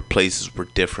behavior in workplaces were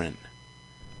different.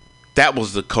 That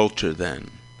was the culture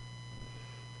then.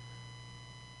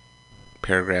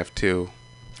 Paragraph 2.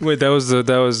 Wait, that was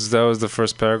the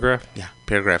first paragraph? Yeah,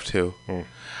 paragraph 2.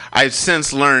 I've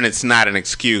since learned it's not an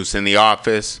excuse in the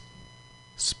office,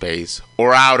 space,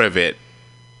 or out of it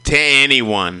to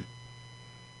anyone.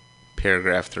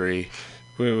 Paragraph 3.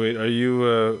 Wait, are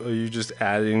you just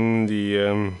adding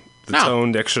the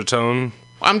tone, the extra tone?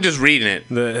 I'm just reading it.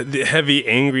 The heavy,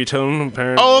 angry tone,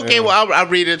 apparently. Oh, okay, well, I'll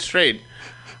read it straight.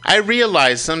 I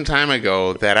realized some time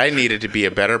ago that I needed to be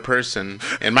a better person,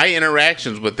 and my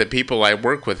interactions with the people I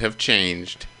work with have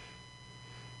changed.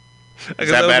 I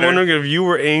was wondering if you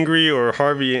were angry or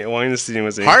Harvey Weinstein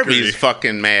was angry. Harvey's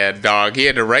fucking mad, dog. He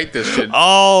had to write this shit.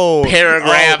 Oh!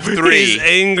 Paragraph 3. He's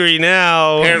angry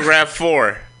now. Paragraph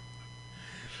 4.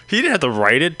 He didn't have to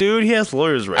write it, dude. He has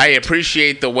lawyers write I it.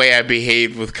 appreciate the way I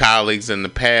behaved with colleagues in the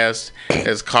past. It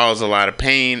has caused a lot of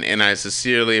pain, and I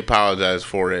sincerely apologize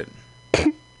for it.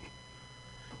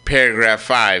 Paragraph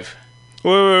 5.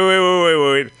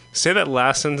 Wait. Say that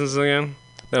last sentence again.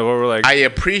 Yeah, what we're like. I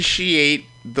appreciate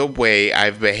the way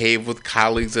I've behaved with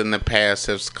colleagues in the past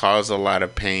has caused a lot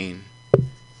of pain.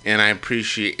 And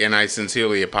I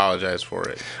sincerely apologize for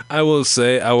it. I will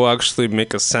say, I will actually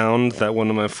make a sound that one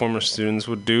of my former students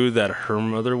would do, that her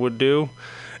mother would do,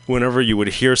 whenever you would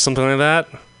hear something like that.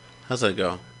 How's that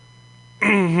go?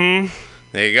 Mm-hmm.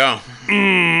 There you go.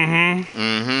 Mm-hmm.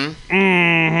 Mm-hmm.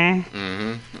 Mm-hmm.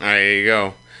 Mm-hmm. There you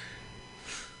go.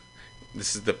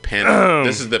 This is the penultimate.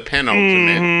 This is the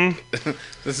penultimate.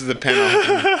 This is the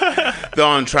penultimate. Though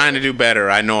I'm trying to do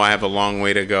better, I know I have a long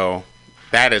way to go.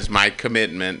 That is my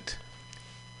commitment.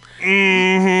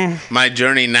 Mm-hmm. My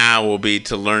journey now will be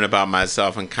to learn about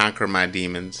myself and conquer my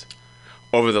demons.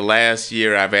 Over the last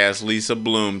year, I've asked Lisa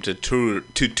Bloom to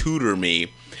tutor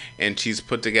me, and she's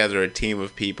put together a team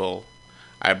of people.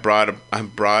 I brought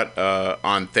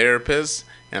on therapists,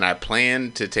 and I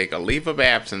plan to take a leave of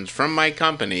absence from my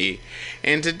company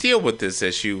and to deal with this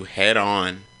issue head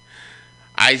on.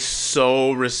 I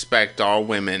so respect all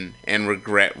women and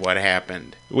regret what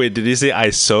happened. Wait, did he say I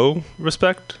so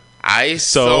respect? I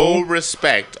so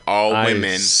respect all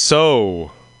women.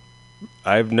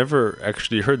 I've never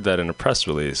actually heard that in a press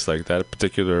release, like that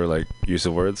particular use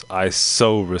of words. I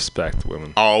so respect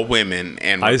women. All women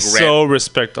and I so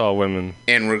respect all women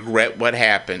and regret what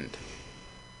happened.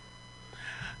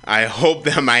 I hope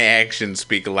that my actions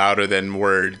speak louder than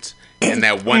words, and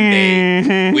that one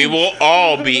day we will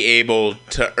all be able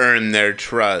to earn their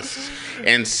trust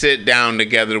and sit down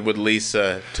together with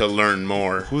Lisa to learn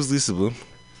more. Who's Lisa Bloom?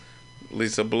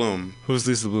 Lisa Bloom. Who's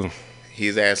Lisa Bloom?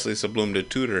 He's asked Lisa Bloom to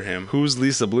tutor him. Who's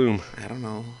Lisa Bloom? I don't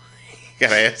know. You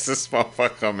gotta ask this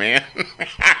motherfucker, man.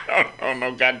 I don't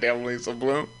know goddamn Lisa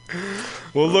Bloom.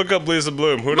 Well, look up Lisa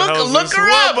Bloom. Who the hell is look Lisa? her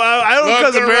up. I don't,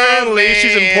 because apparently up,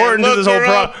 she's important to this whole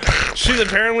process. She's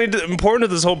apparently important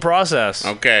to this whole process.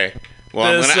 Okay. Well,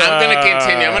 I'm gonna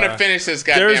continue. I'm gonna finish this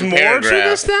goddamn There's more paragraph. to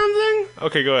this damn thing?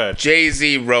 Okay, go ahead.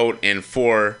 Jay-Z wrote in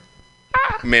 4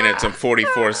 minutes and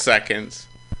 44 seconds,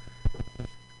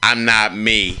 "I'm not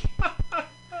me.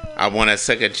 I want a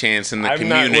second chance in the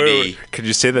community." Could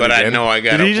you say that but again? I know I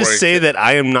got. Did he just say that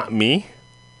I am not me?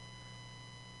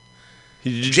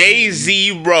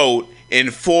 Jay-Z wrote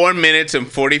in 4 minutes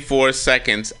and 44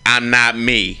 seconds, "I'm not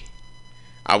me.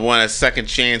 I want a second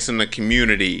chance in the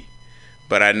community,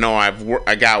 but I know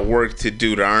I got work to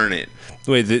do to earn it.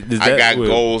 Wait, I got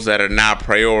goals that are not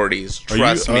priorities.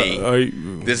 Trust me.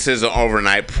 This is an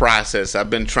overnight process. I've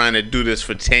been trying to do this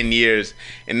for 10 years,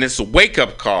 and this is a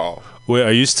wake-up call. Wait,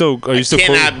 are you still? I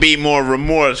cannot be more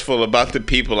remorseful about the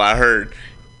people I hurt,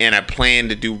 and I plan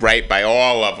to do right by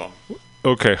all of them."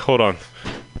 Okay, hold on.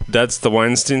 That's the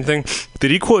Weinstein thing.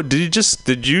 Did you quote?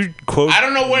 I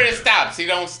don't know where it stops. He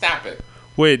don't stop it.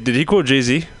 Wait, did he quote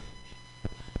Jay-Z?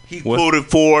 He quoted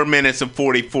 4 minutes and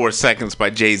 44 seconds by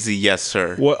Jay-Z. Yes,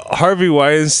 sir. What? Harvey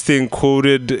Weinstein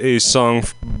quoted a song.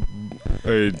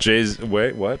 Jay-Z.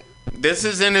 Wait, what? This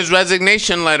is in his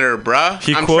resignation letter, bruh.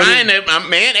 I'm trying to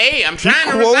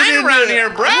resign around here,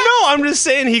 bruh. No, I'm just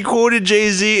saying he quoted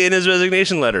Jay-Z in his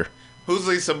resignation letter. Who's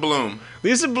Lisa Bloom?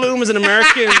 Lisa Bloom is an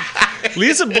American.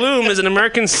 Lisa Bloom is an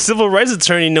American civil rights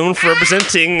attorney known for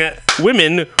representing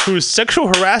women whose sexual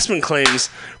harassment claims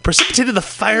precipitated the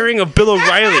firing of Bill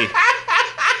O'Reilly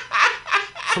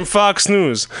from Fox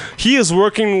News. He is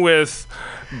working with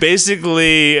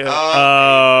basically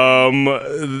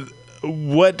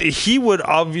what he would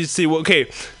obviously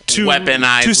to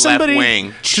weaponize to somebody, left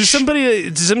wing. To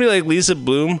somebody like Lisa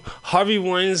Bloom, Harvey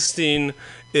Weinstein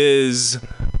is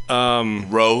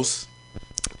Rose.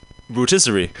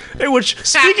 Rotisserie. Which,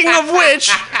 speaking of which,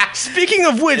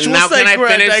 now can I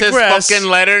finish this fucking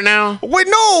letter now? Wait,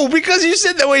 no, because you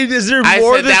said that. Wait, is there I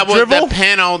more? I said that was the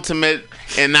penultimate,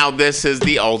 and now this is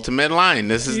the ultimate line.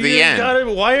 This is the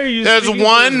end. Why are you? There's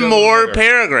one more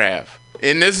paragraph,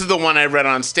 and this is the one I read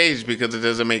on stage because it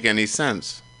doesn't make any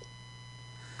sense.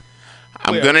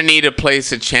 I'm gonna need a place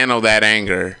to channel that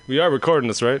anger. We are recording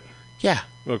this, right? Yeah.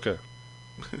 Okay.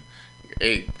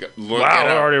 Hey, look wow,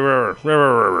 it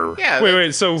already. Yeah.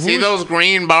 Wait. So see those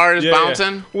green bars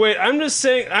bouncing? Yeah. Wait, I'm just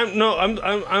saying. I'm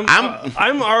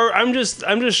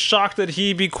just shocked that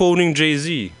he be quoting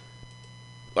Jay-Z.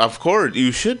 Of course,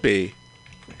 you should be.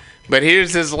 But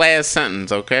here's his last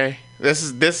sentence. Okay, this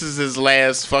is his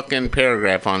last fucking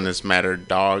paragraph on this matter,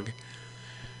 dog.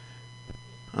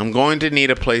 I'm going to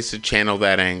need a place to channel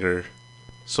that anger,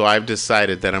 so I've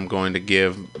decided that I'm going to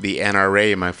give the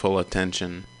NRA my full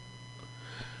attention.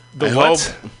 The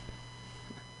what?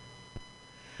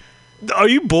 Are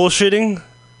you bullshitting?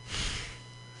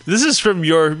 This is from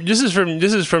your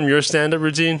stand-up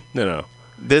routine? No.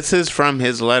 This is from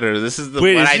his letter. This is what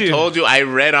I told you I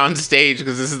read on stage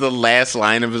because this is the last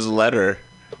line of his letter.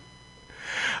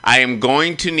 I am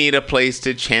going to need a place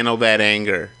to channel that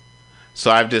anger. So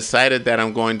I've decided that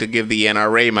I'm going to give the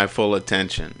NRA my full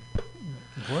attention.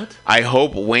 What? I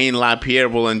hope Wayne LaPierre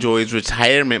will enjoy his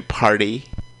retirement party.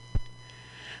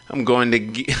 I'm going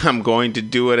to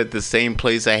do it at the same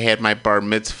place I had my bar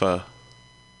mitzvah.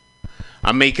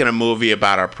 I'm making a movie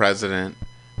about our president.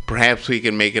 Perhaps we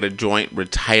can make it a joint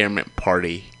retirement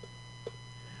party.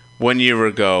 1 year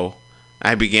ago,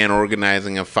 I began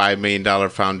organizing a $5 million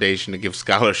foundation to give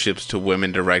scholarships to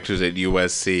women directors at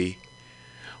USC.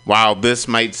 While this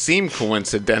might seem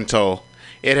coincidental,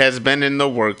 it has been in the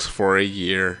works for a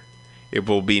year. It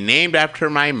will be named after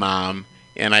my mom,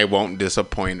 and I won't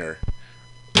disappoint her.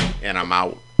 And I'm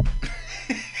out.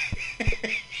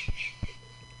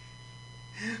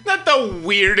 Not the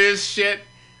weirdest shit.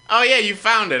 Oh yeah, you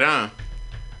found it, huh?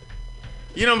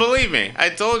 You don't believe me? I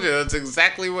told you that's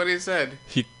exactly what he said.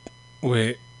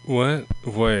 Wait, what?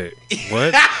 Wait,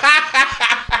 what?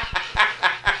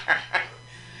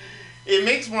 It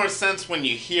makes more sense when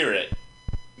you hear it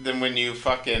than when you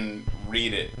fucking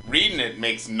read it. Reading it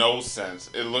makes no sense.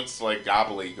 It looks like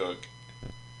gobbledygook.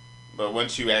 But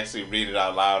once you actually read it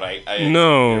out loud, I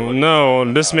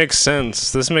No, this makes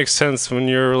sense. This makes sense when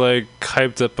you're like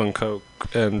hyped up on coke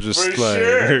and just For like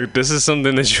sure. this is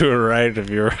something that you would write if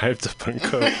you were hyped up on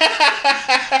coke.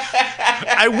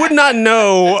 I would not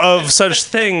know of such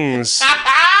things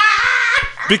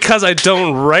because I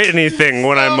don't write anything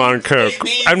when I'm on coke.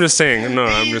 I'm just saying. No,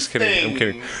 I'm just kidding. I'm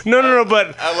kidding. No,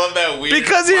 but I love that weird.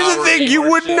 because here's the thing, you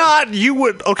would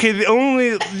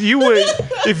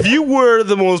if you were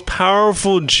the most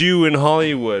powerful Jew in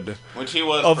Hollywood, Which he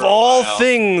was of for a all while.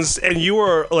 things, and you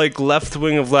were like left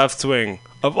wing of left wing,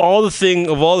 of all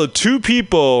the two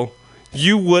people,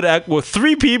 you would act with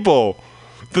three people.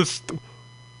 The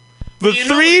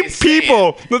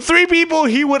three people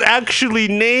he would actually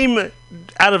name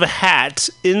out of a hat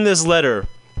in this letter.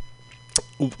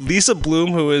 Lisa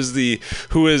Bloom, who is a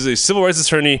civil rights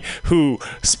attorney who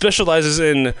specializes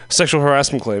in sexual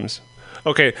harassment claims.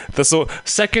 Okay, so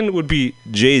second would be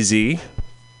Jay-Z.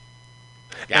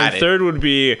 And third would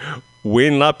be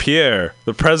Wayne LaPierre,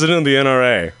 the president of the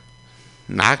NRA.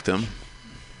 Knocked him.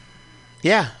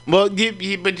 Yeah. Well,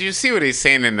 but you see what he's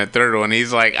saying in the third one.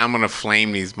 He's like, I'm going to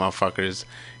flame these motherfuckers,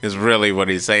 is really what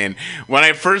he's saying. When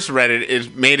I first read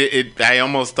it, I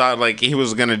almost thought like he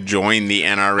was going to join the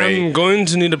NRA. I'm going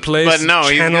to need a place but no,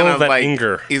 to channel that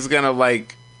anger. He's going to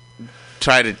like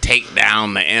try to take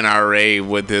down the NRA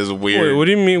with his weird... Wait, what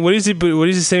do you mean? What is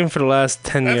he saying for the last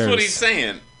 10 years? That's what he's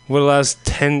saying. What, the last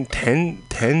 10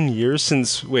 years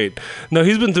since... Wait. No,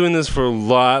 he's been doing this for a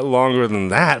lot longer than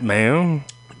that, man.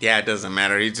 Yeah, it doesn't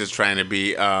matter. He's just trying to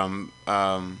be humble.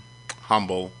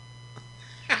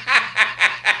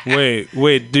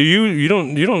 Wait. Do you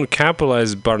don't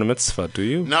capitalize bar mitzvah, do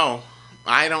you? No,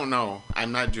 I don't know.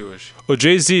 I'm not Jewish. Oh,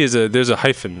 Jay-Z there's a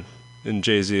hyphen in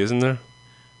Jay-Z, isn't there?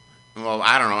 Well,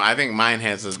 I don't know. I think mine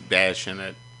has a dash in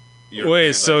it.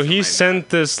 Wait, so he sent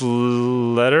this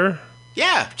letter?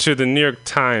 Yeah. To the New York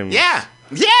Times. Yeah.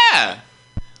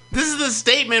 This is the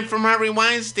statement from Harvey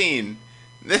Weinstein.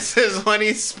 This is what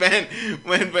he spent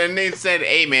when they said,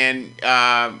 "Hey man,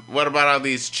 what about all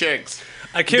these chicks?"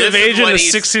 I came of age in the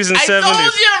 60s and 70s. I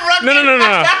told you, Rookie. No.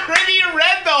 I already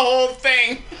read the whole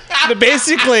thing.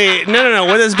 Basically, no.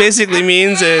 What this basically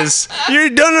means is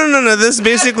no. This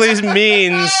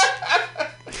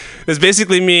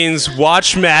basically means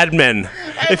watch Mad Men.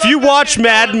 If you watch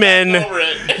Mad Men,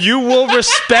 you will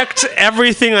respect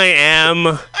everything I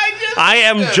am. I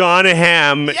am John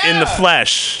Hamm in the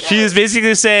flesh. He is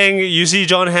basically saying, you see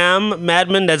John Hamm, Mad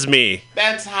Men, that's me.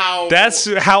 That's how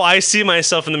I see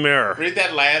myself in the mirror. Read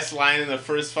that last line in the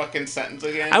first fucking sentence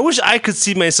again. I wish I could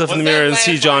see myself in the mirror and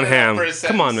see John Hamm.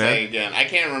 Come on, man. Again. I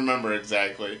can't remember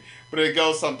exactly, but it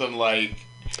goes something like...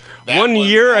 1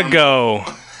 year ago,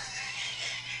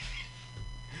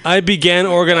 I began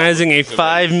organizing a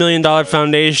 $5 million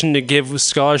foundation to give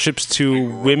scholarships to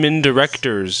women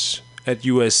directors at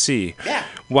USC. Yeah.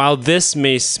 While this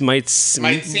might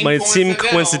seem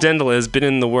coincidental, it has been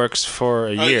in the works for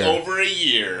a year. Over a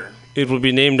year. It will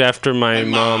be named after my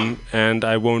mom, and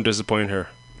I won't disappoint her.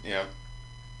 Yeah.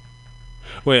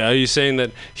 Wait, are you saying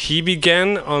that he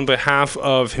began on behalf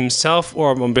of himself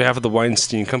or on behalf of the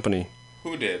Weinstein Company?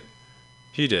 Who did?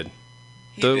 He did.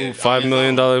 He the did. $5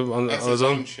 million on That's his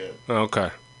own shit. Oh,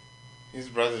 okay. His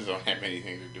brothers don't have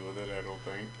anything to do with it, I don't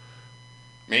think.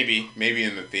 Maybe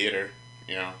in the theater,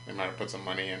 they might have put some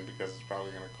money in because it's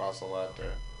probably going to cost a lot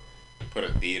to put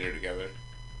a theater together.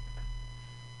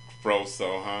 Gross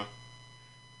though, huh?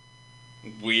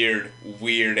 Weird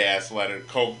ass letter.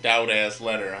 Coked out ass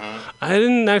letter, huh? I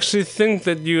didn't actually think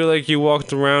that you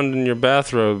walked around in your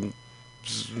bathrobe,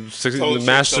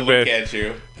 masturbate. Look at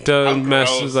you.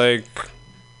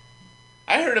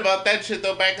 I heard about that shit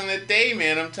though back in the day,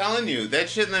 man. I'm telling you, that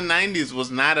shit in the '90s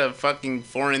was not a fucking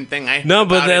foreign thing.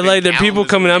 The people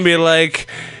coming out and be like,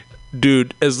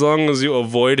 dude, as long as you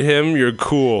avoid him, you're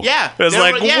cool. Yeah. It's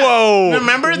whoa.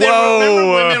 Remember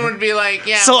women would be like,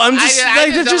 yeah. So I'm just I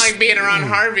just don't like being around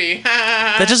Harvey.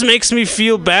 That just makes me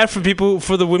feel bad for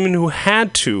the women who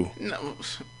had to. No,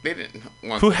 they didn't.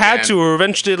 Or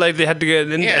eventually they had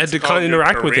to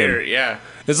interact with him. Yeah.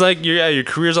 It's like your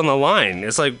career's on the line.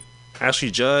 It's like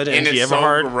Ashley Judd and Angie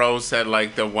Everhart. So gross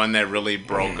that the one that really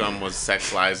broke him was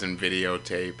Sex Lies and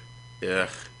Videotape. Ugh.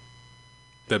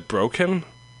 That broke him?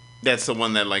 That's the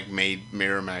one that made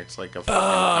Miramax a fucking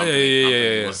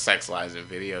company. It was Sex Lies and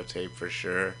Videotape for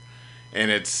sure, and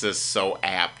it's just so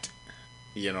apt.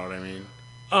 You know what I mean?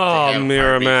 Oh,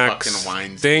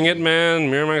 Miramax! Dang it, man!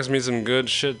 Miramax made some good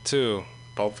shit too.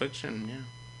 Pulp Fiction,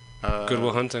 yeah. Good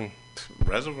Will Hunting.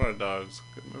 Reservoir Dogs,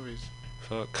 good movies.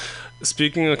 Fuck.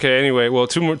 Speaking, okay. Anyway, well,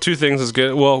 two things is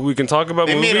good. Well, we can talk about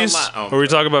movies, or we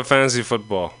talk about fantasy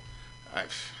football.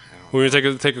 We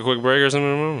gonna take a quick break or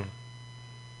something?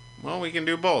 Well, we can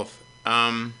do both.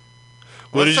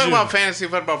 Let's talk about fantasy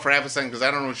football for half a second because I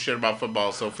don't know shit about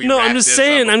football. So if we I'm just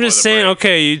saying.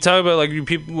 Okay, you talk about you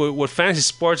people. What fantasy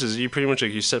sports is? You pretty much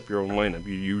you set up your own lineup.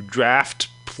 You draft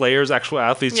players, actual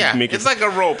athletes. Yeah, to make it's like a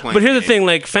role playing. But here's the thing: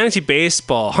 fantasy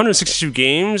baseball, 162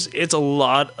 games. It's a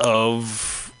lot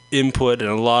of input and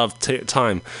a lot of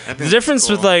time. The difference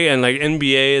with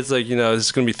NBA is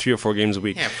it's going to be 3 or 4 games a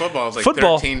week. Yeah, football is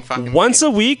 13 fucking once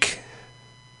a week.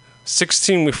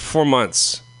 16 with 4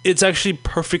 months. It's actually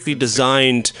perfectly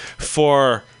designed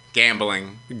for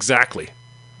gambling. Exactly.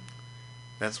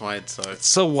 That's why it sucks.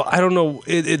 So I don't know.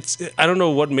 I don't know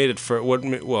what made it for what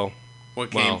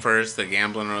came first, the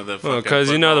gambling or the fucking because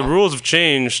the rules have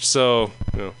changed. So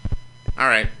all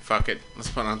right, fuck it. Let's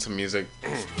put on some music.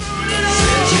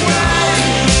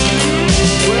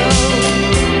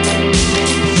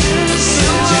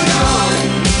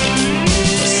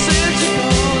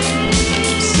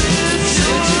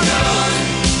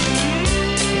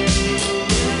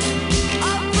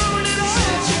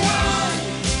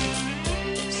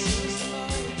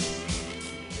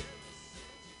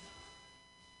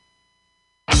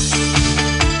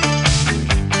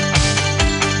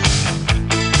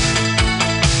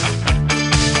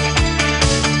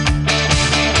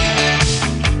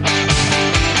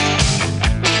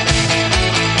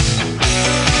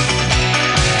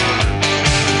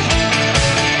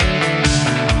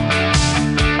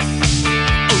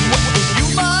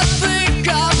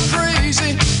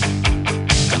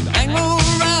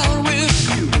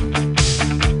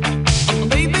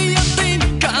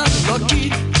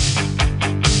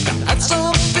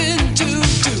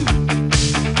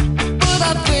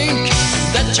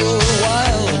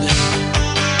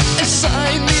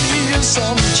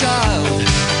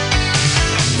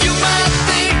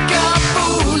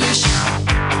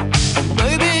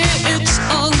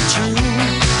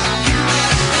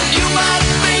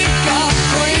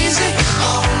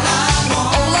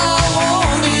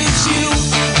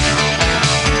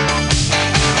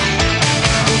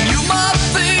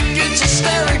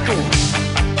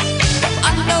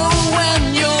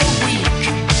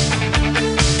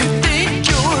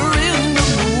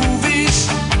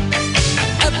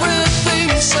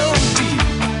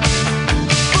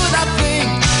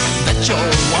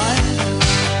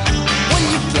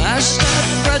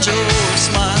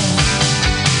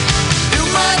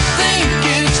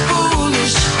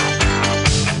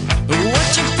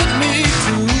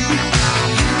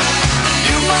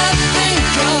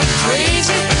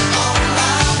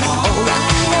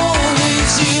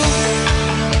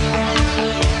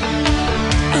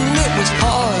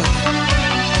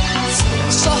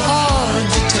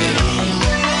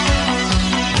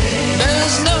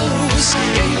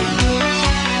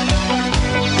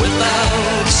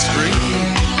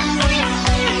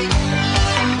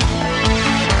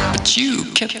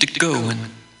 kept it going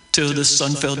till the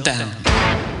sun fell down.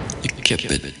 You kept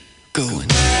it going.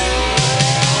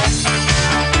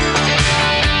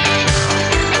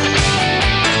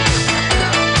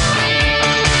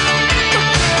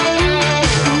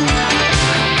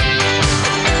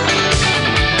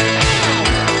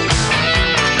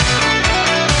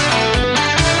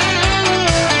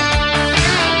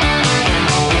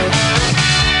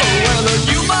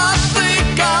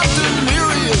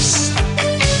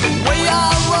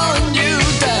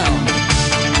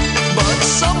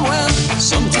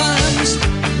 Sometimes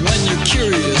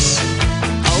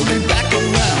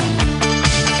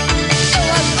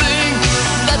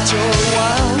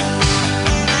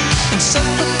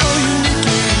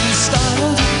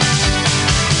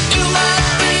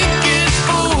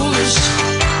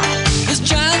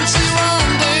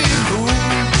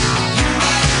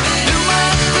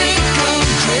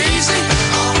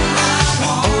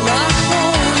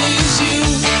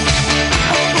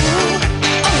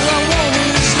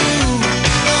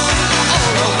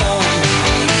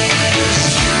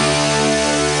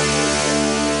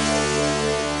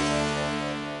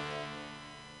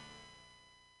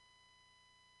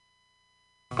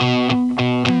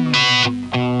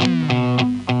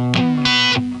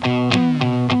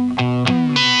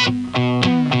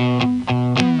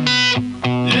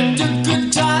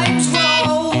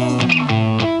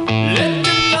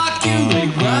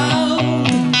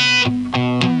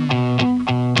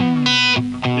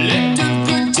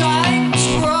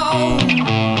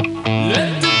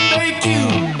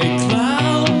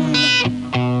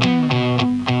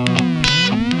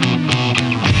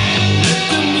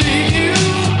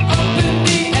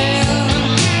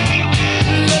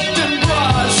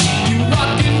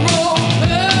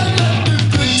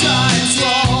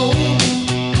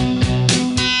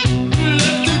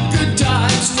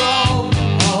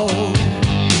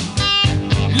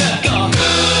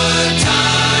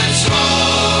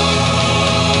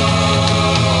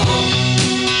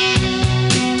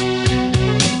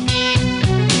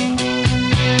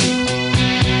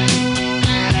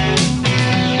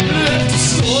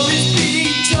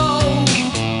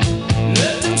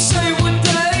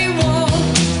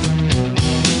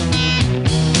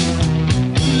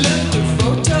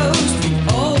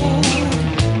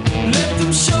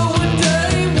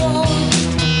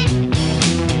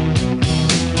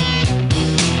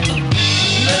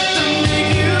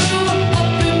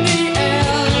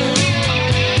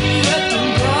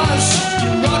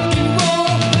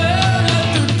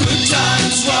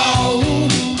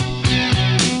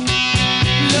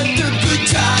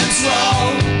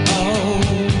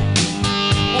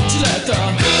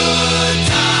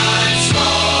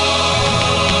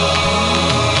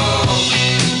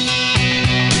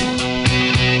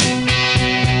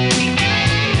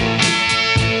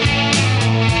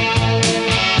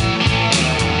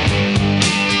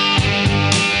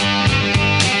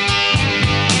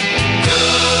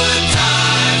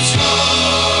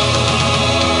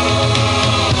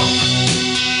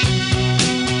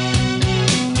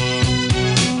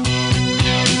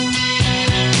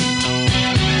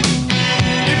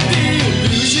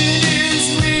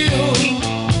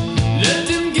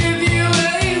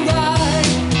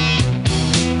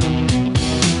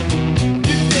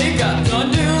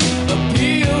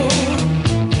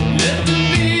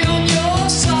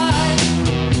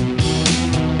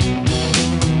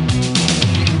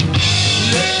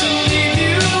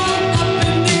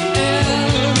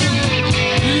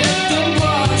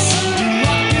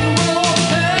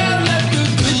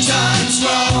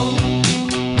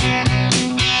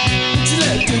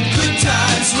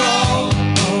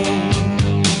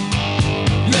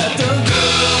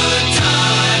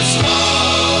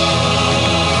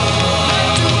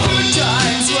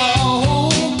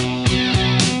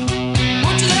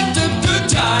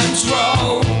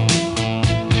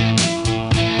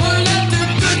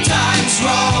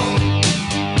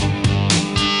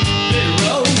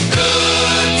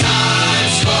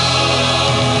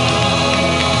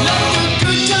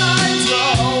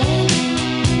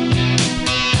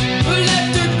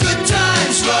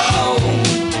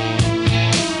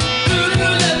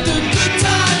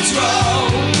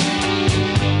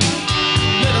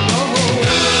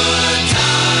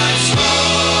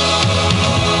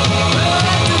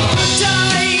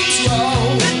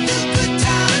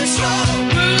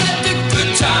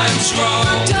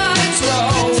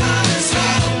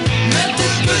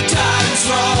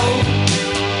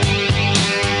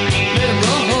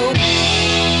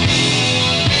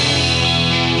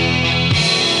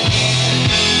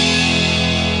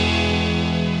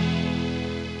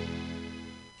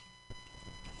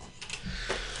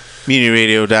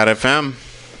MutinyRadio.fm.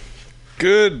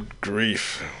 Good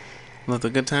grief. Let the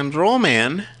good times roll,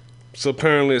 man. So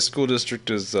apparently a school district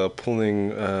is pulling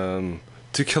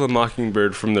To Kill a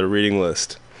Mockingbird from their reading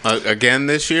list. Again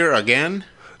this year? Again?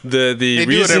 The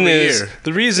reason is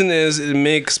the reason is it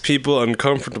makes people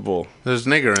uncomfortable. There's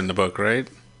nigger in the book, right?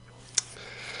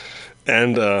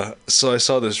 And so I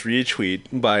saw this retweet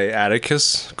by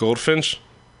Atticus Goldfinch.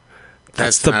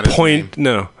 That's the point.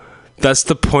 No, that's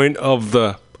the point of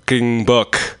the fucking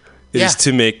book is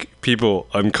to make people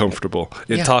uncomfortable.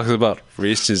 It talks about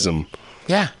racism.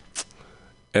 Yeah.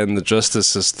 And the justice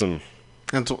system.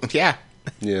 Yeah.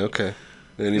 Yeah. Okay.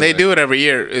 Anyway. They do it every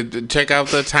year. Check out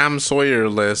the Tom Sawyer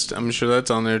list. I'm sure that's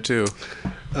on there too.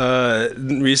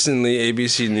 Recently,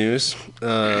 ABC News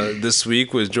this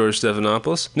week was George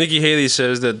Stephanopoulos. Nikki Haley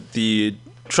says that the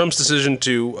Trump's decision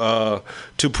to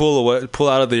pull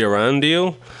out of the Iran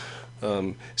deal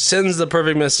sends the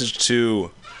perfect message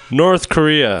to North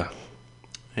Korea.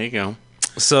 There you go.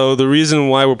 So the reason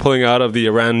why we're pulling out of the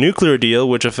Iran nuclear deal,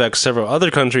 which affects several other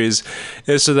countries,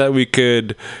 is so that we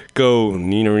could go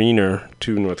neener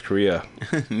to North Korea.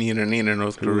 neener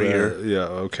North Korea. Yeah,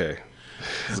 okay.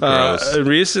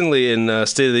 Recently in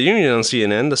State of the Union on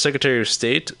CNN, the Secretary of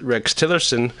State, Rex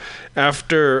Tillerson,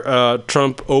 after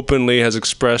Trump openly has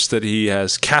expressed that he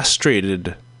has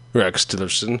castrated Rex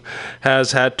Tillerson,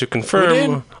 has had to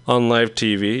confirm on live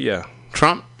TV. Yeah.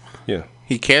 Trump? Yeah.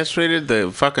 He castrated the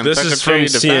fucking This Secretary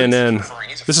is from of Defense?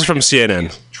 CNN. This is from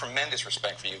CNN. Tremendous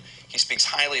respect for you. He speaks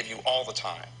highly of you all the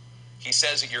time. He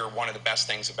says that you're one of the best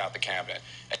things about the cabinet.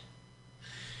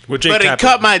 But he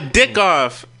cut my dick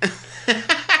off.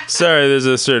 Sorry, there's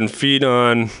a certain feed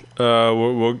on.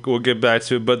 We'll get back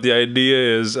to it. But the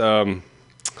idea is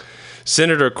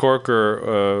Senator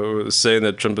Corker was saying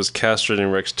that Trump is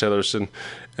castrating Rex Tillerson.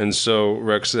 And so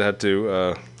Rex had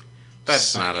to...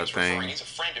 That's not a thing. He's a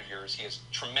friend of yours. He has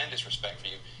tremendous respect for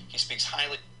you. He speaks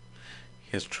highly...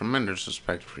 He has tremendous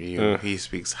respect for you. He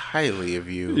speaks highly of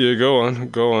you. Yeah,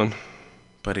 go on.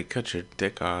 But he cut your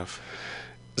dick off.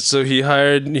 So he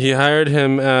hired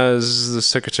him as the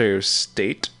Secretary of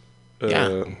State.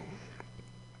 Yeah.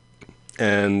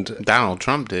 And Donald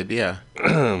Trump did, yeah.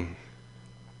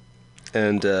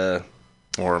 And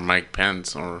or Mike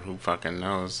Pence, or who fucking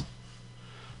knows.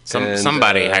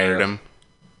 Somebody hired him.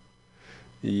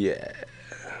 Yeah.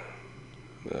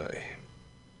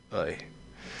 Aye.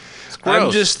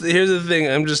 Gross. Here's the thing.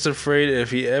 I'm just afraid if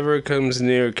he ever comes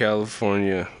near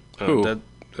California,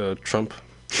 Trump.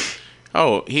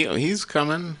 Oh, he's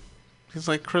coming. He's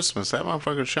like Christmas. That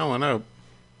motherfucker's showing up.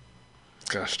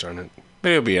 Gosh darn it.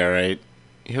 But he'll be all right.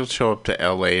 He'll show up to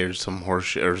L.A. or some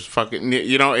horseshit or fucking.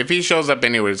 You know, if he shows up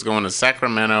anywhere, he's going to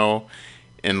Sacramento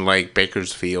and like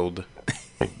Bakersfield,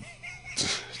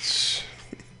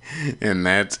 and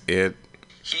that's it.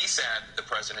 He said the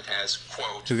president has,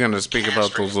 quote... He's going to speak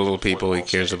about those little people he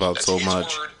cares about so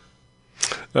much.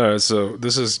 All right, so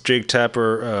this is Jake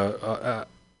Tapper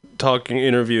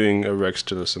interviewing Rex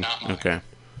Tillerson. Okay.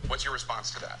 What's your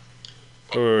response to that?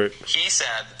 All right. He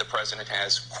said that the president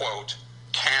has, quote,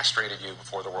 castrated you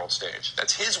before the world stage.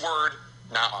 That's his word,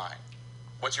 not mine.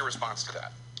 What's your response to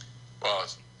that? Well,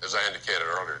 as I indicated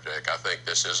earlier, Jake, I think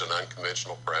this is an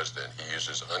unconventional president. He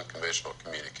uses unconventional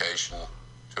communication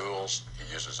tools.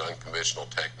 He uses unconventional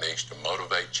techniques to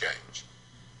motivate change.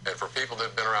 And for people that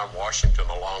have been around Washington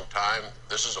a long time,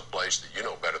 this is a place that you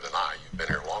know better than I. You've been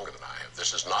here longer than I have.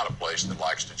 This is not a place that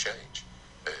likes to change.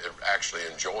 It actually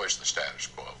enjoys the status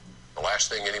quo. The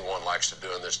last thing anyone likes to do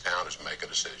in this town is make a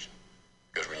decision.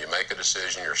 Because when you make a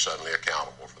decision, you're suddenly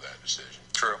accountable for that decision.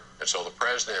 True. And so the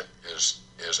president is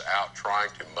out trying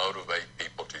to motivate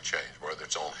people to change, whether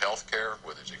it's on health care,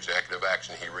 with his executive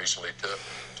action he recently took.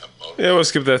 Yeah, we'll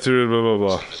skip that through. Blah,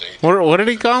 blah, blah. What did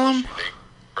he call him?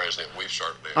 President, we've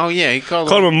certainly... Oh, yeah, he called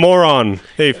him a moron.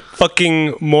 A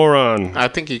fucking moron. I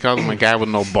think he called him a guy with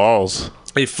no balls.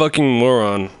 A fucking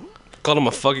moron. Called him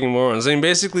a fucking moron. I mean,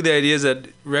 basically the idea is that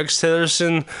Rex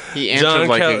Tillerson, he answered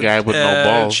like a guy with no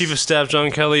balls. Chief of Staff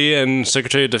John Kelly and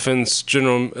Secretary of Defense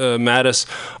General Mattis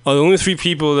are the only three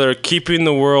people that are keeping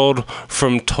the world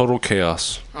from total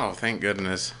chaos. Oh, thank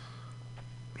goodness.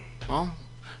 Well,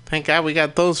 thank God we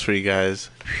got those three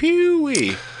guys.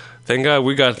 Phew-wee. Thank God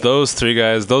we got those three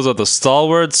guys. Those are the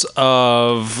stalwarts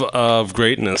of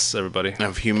greatness, everybody.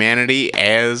 Of humanity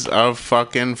as a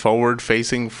fucking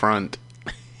forward-facing front.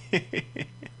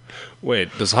 Wait,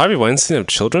 does Harvey Weinstein have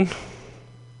children?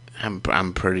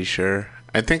 I'm pretty sure.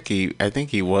 I think he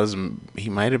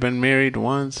might have been married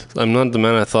once. I'm not the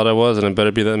man I thought I was, and I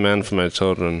better be that man for my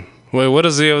children. Wait, what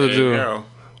does he have to do?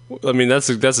 I mean, that's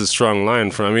a strong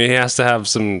line for him. I mean, he has to have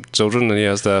some children, and he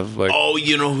has to have like. Oh,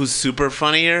 you know who's super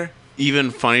funnier?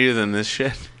 even funnier than this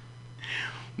shit?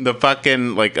 The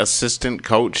fucking like assistant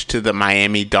coach to the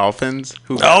Miami Dolphins.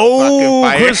 Who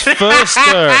Chris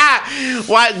Foster.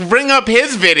 What? Bring up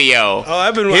his video. Oh,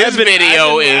 I've been learning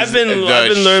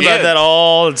about that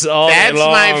all day long. That's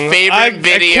my favorite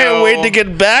video. I can't wait to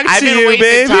get back to you, baby. I've been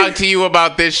waiting to talk to you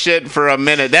about this shit for a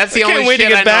minute. That's the only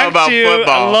shit I know about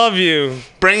football. I love you.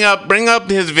 Bring up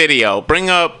his video.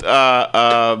 Bring up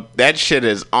that shit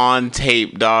is on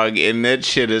tape, dog, and that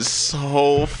shit is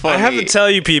so funny. I have to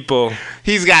tell you, people.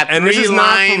 He's got three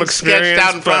lines sketched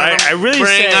out in front of him.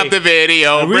 Bring up the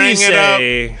video. Bring it up.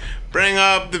 Bring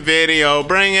up the video.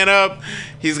 Bring it up.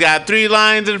 He's got 3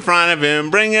 lines in front of him.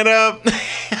 Bring it up.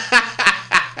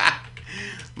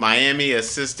 Miami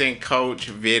assistant coach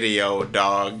video,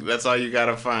 dog. That's all you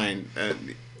gotta find.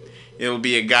 It'll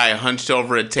be a guy hunched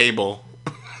over a table.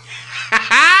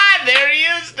 There he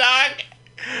is, dog.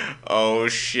 Oh,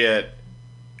 shit.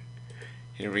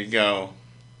 Here we go.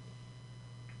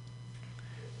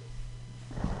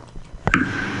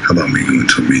 How about me going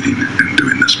to a meeting and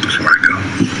doing this before I go?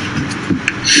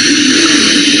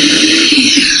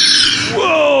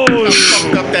 Whoa! I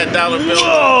fucked up that dollar bill.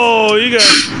 Whoa! You got.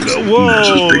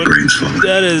 Whoa!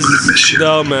 That is.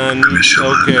 No, man.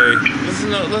 Okay.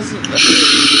 Listen. Yeah, listen.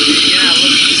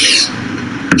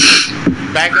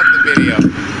 Back up the video.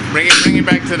 Bring it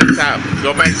back to the top.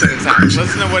 Go back to the top.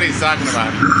 Listen to what he's talking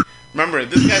about. Remember,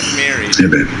 this guy's married. Hey,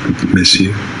 babe. Miss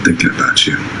you. Thinking about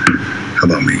you. How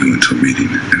about me going to a meeting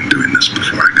and doing this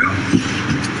before I go?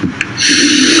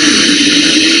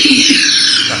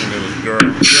 Talking to his girl.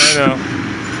 Yeah, I know.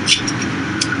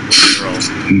 Girl.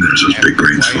 There's those big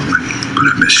rains falling, but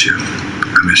I miss you.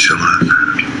 I miss you a lot.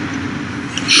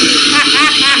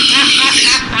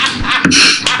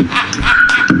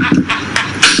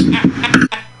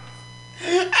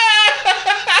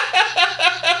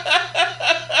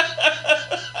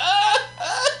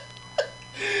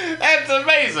 That's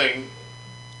amazing.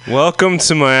 Welcome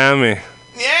to Miami.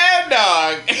 Yeah,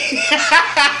 dog.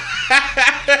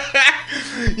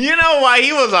 You know why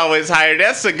he was always hired?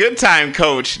 That's a good time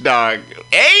coach, dog.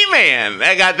 Amen.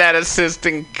 I got that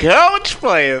assistant coach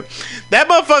playing. That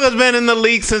motherfucker's been in the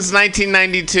league since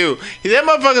 1992. That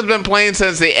motherfucker's been playing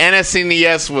since the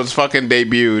NSNES was fucking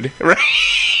debuted, right?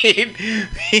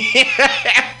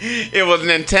 It was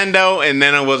Nintendo, and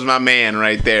then it was my man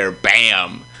right there.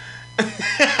 Bam.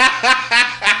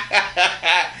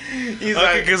 He's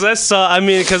okay, because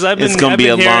I've been. It's gonna be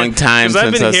a long time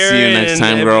since I see you next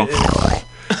time, bro.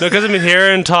 No, because I've been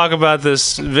hearing talk about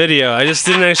this video. I just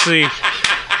didn't actually.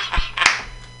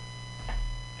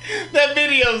 That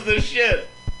video's the shit.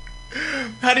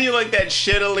 How do you like that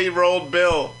shittily rolled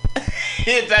bill?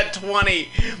 It's at 20.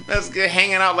 That's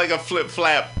hanging out like a flip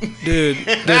flap. Dude,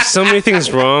 there's so many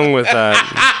things wrong with that.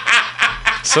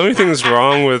 So many things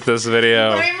wrong with this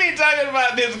video. What do you mean talking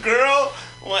about this girl?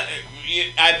 What?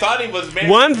 I thought he was married.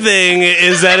 One thing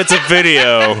is that it's a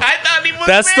video. I thought he was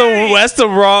married.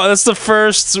 That's the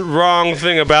first wrong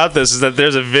thing about this is that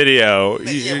there's a video.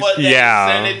 Yeah.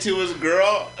 Send it to his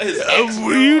girl, his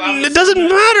ex-girl. It doesn't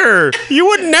matter. You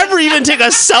would never even take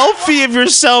a selfie of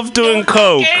yourself doing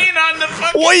coke.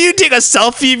 Why you take a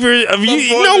selfie of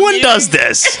you? No one does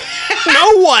this.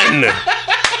 No one.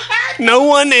 No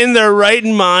one in their right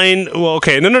mind. Well,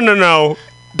 okay, no.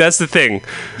 That's the thing.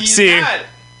 He's not.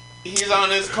 He's on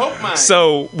his coke mind.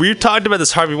 So we've talked about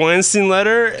this Harvey Weinstein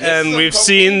letter, and we've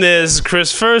seen this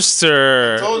Chris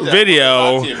Foster video.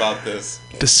 I talk to you about this.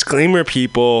 Disclaimer,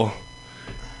 people.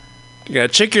 You gotta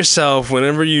check yourself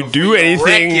whenever you do anything.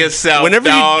 Wreck yourself,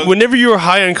 whenever you're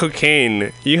high on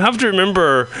cocaine, you have to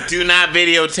remember. Do not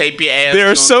videotape your ass.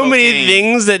 There are so many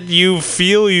things that you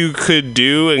feel you could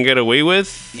do and get away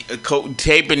with.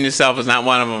 Taping yourself is not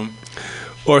one of them.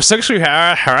 Or sexually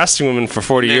harassing women for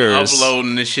 40 years.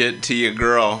 Uploading the shit to your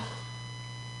girl.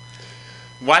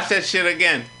 Watch that shit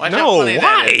again. Watch how funny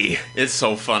that is. It's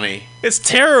so funny. It's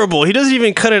terrible. He doesn't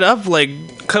even cut it up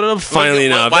finely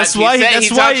enough. That's why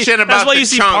you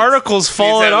see particles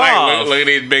falling off. Look at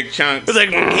these big chunks. It's like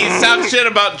he talks shit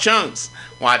about chunks.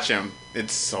 Watch him.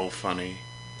 It's so funny.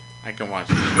 I can watch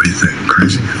it. What do you think?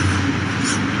 Crazy?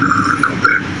 Go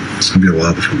back. It's gonna be a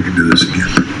while before we can do this again.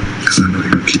 Because I know you're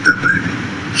gonna keep that baby.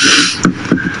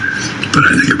 But I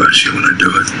think about you when I do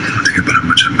it. I think about how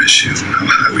much I miss you, how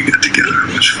high we got together, how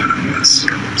much fun it was.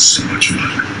 So much fun.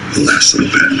 The last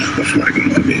little bit before I go to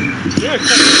my meeting. Yeah,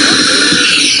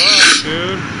 fuck,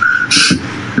 dude.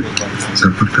 Is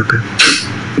that fucked up,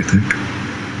 you think?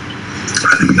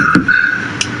 I think not.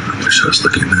 I wish I was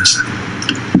looking at this.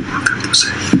 What that pussy.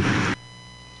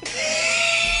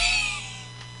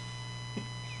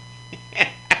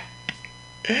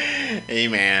 Hey,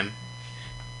 man.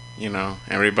 You know,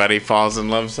 everybody falls in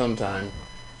love sometime.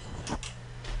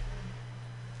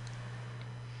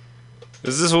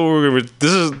 Is this what we're gonna be?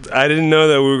 I didn't know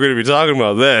that we were gonna be talking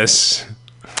about this.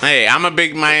 Hey, I'm a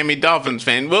big Miami Dolphins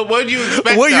fan. What do you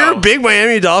expect? What, you're a big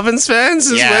Miami Dolphins fan?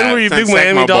 Since when were you a big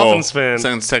Miami Dolphins fan?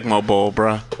 Since Tecmo Bowl,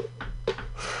 bro.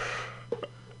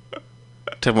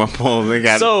 Tecmo Bowl, they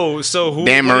got so who,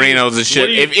 Dan Marino's the shit.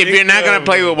 If you're not gonna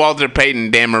play with Walter Payton,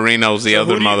 Dan Marino's the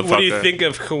other motherfucker. What do you think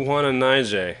of Kawana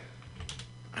Naije?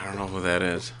 I don't know who that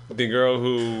is. The girl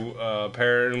who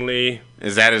apparently...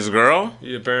 Is that his girl?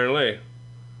 Yeah, apparently.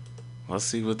 Let's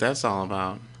see what that's all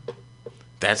about.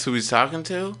 That's who he's talking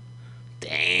to?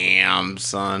 Damn,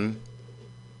 son.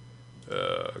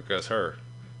 Guess her.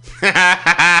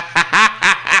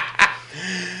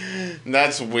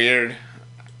 That's weird.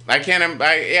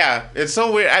 Yeah, it's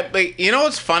so weird. You know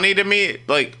what's funny to me?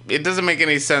 Like, it doesn't make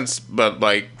any sense, but,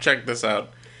 like, check this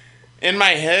out. In my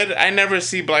head, I never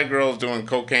see black girls doing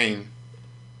cocaine.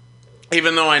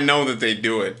 Even though I know that they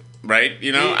do it, right?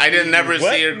 You know, I didn't never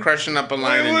see her crushing up a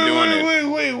line and doing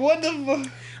it. Wait, what the fuck?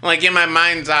 Like, in my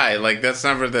mind's eye, like, that's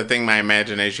never the thing my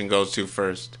imagination goes to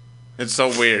first. It's so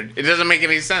weird. It doesn't make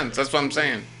any sense. That's what I'm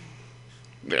saying.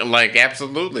 Like,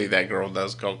 absolutely, that girl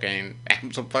does cocaine.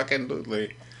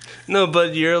 Absolutely. No,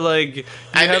 but you're like...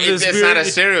 it's not a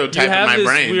stereotype in my brain. You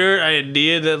have this weird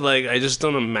idea that, like, I just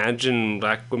don't imagine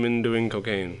black women doing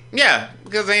cocaine. Yeah,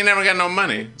 because they ain't never got no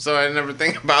money. So I never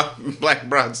think about black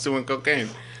broads doing cocaine.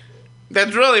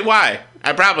 That's really why.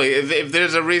 I probably, if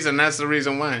there's a reason, that's the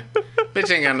reason why.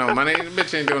 Bitch ain't got no money.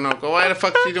 Bitch ain't doing no cocaine. Why the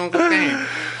fuck is she doing cocaine?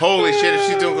 Holy shit, if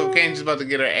she's doing cocaine, she's about to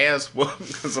get her ass whooped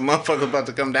because the motherfucker's about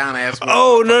to come down ass whooped.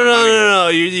 Oh, no.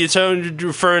 You're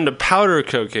referring to powder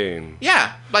cocaine.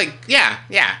 Yeah, like, yeah.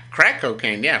 Crack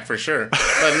cocaine, yeah, for sure.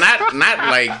 But not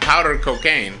like powder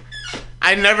cocaine.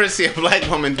 I never see a black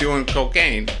woman doing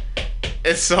cocaine.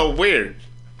 It's so weird.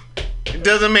 It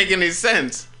doesn't make any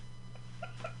sense.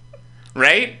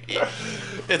 Right?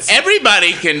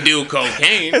 Everybody can do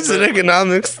cocaine. It's an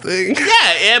economics thing.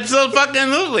 Yeah,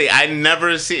 absolutely. I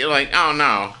never see, like, oh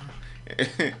no.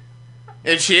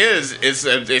 If she is,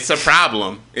 it's a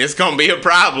problem. It's gonna be a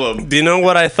problem. Do you know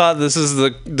what I thought? This is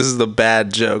the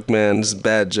bad joke, man. This is a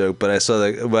bad joke. But I saw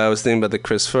when I was thinking about the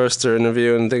Chris Forster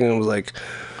interview and thinking, I was like,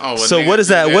 so what is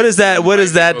that? What is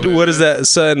that?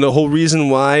 So, and the whole reason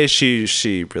why she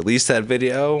released that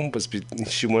video was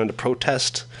she wanted to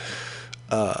protest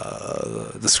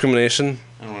discrimination.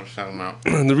 I don't know what you're talking about.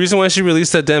 The reason why she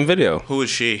released that damn video. Who is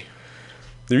she?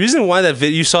 The reason why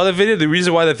you saw that video. The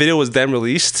reason why that video was then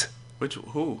released.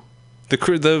 Who?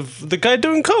 The guy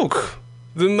doing coke.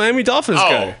 The Miami Dolphins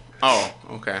guy. Oh,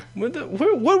 okay. What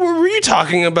were you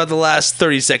talking about the last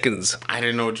 30 seconds? I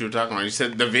didn't know what you were talking about. You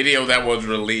said the video that was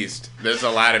released. There's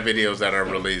a lot of videos that are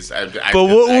released. But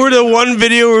what were the one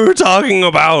video we were talking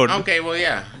about? Okay, well,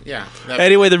 yeah.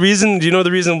 Anyway, do you know the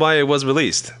reason why it was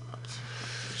released?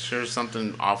 Sure,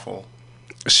 something awful.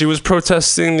 She was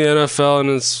protesting the NFL and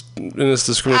its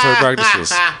discriminatory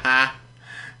practices.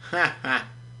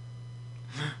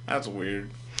 That's weird.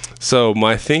 So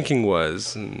my thinking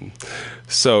was, the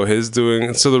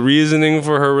reasoning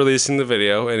for her releasing the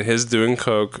video and his doing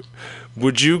coke,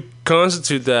 would you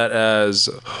constitute that as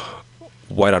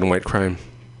white on white crime?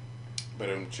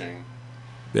 Ba-dum-ching.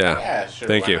 Yeah. Sure.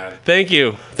 Thank you.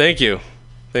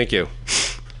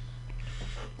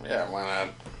 Yeah, why not?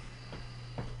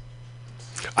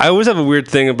 I always have a weird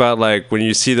thing about, like, when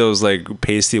you see those, like,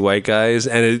 pasty white guys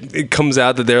and it comes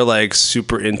out that they're, like,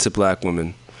 super into black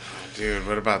women. Dude,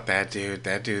 what about that dude?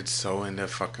 That dude's so into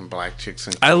fucking black chicks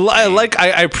and I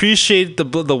appreciate the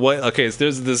white. Okay, so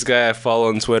there's this guy I follow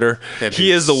on Twitter.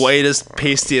 He is the whitest,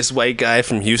 pastiest white guy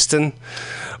from Houston.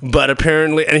 But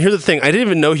apparently, and here's the thing, I didn't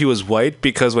even know he was white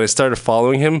because when I started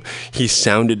following him, he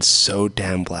sounded so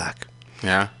damn black.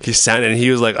 Yeah. He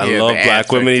was like, I love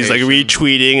black women. He's like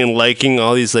retweeting and liking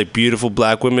all these like beautiful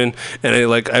black women. And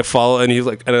I follow, and he's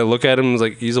like, and I look at him and he's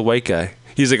like, he's a white guy.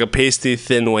 He's like a pasty,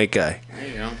 thin white guy. There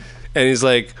you go. And he's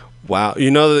like, wow.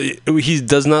 You know, he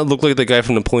does not look like the guy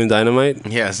from Napoleon Dynamite.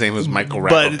 Yeah, his name was Michael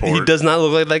Rappaport. But he does not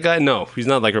look like that guy. No, he's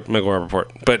not like Michael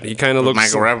Rappaport. But he kind of looks...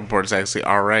 Michael Rappaport's actually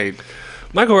all right.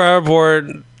 Michael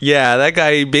Rappaport, yeah, that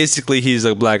guy, basically, he's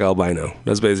a black albino.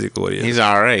 That's basically what he is. He's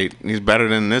all right. He's better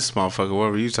than this motherfucker.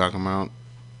 What were you talking about?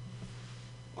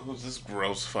 Who's this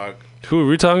gross fuck? Who are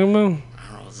we talking about?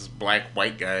 Black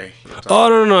white guy.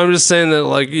 Oh no! I'm just saying that,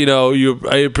 like, you know,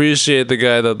 I appreciate the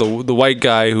guy the white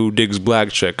guy who digs black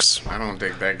chicks. I don't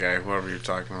dig that guy. Whoever you're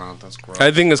talking about, that's gross.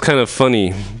 I think it's kind of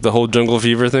funny, the whole jungle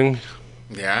fever thing.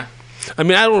 Yeah. I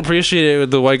mean, I don't appreciate it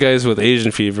with the white guys with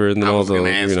Asian fever and then all the,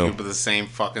 ask you the same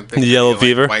fucking thing. The yellow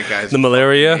fever, white guys the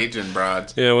malaria, Asian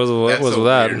broads. Yeah, what was with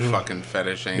that? Weird fucking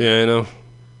fetish, ain't Yeah, it? I know.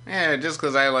 Yeah, just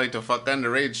because I like to fuck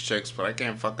underage chicks, but I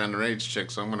can't fuck underage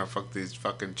chicks, so I'm gonna fuck these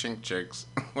fucking chink chicks.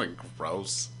 Like,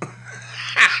 gross.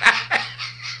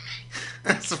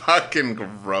 That's fucking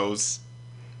gross.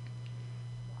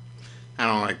 I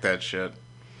don't like that shit.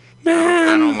 Man.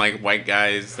 I don't like white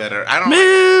guys that are.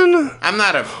 I'm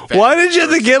not a. Why did you have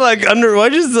to get like why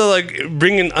just the like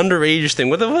bring an underage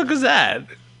thing? What the fuck is that?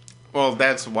 Well,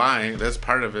 that's why. That's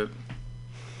part of it.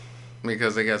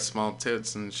 Because they got small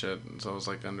tits and shit, so it's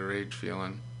like underage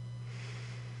feeling.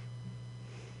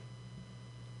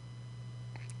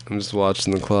 I'm just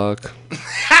watching the clock.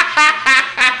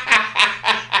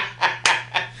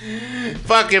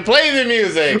 Fucking play the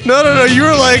music. No. You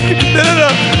were like,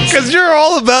 no. Because you're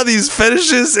all about these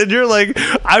fetishes, and you're like,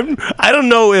 I don't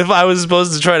know if I was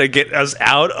supposed to try to get us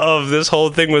out of this whole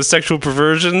thing with sexual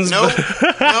perversions. Nope.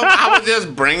 I was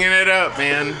just bringing it up,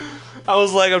 man. I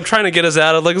was like, I'm trying to get us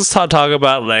out of, like, let's talk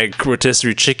about, like,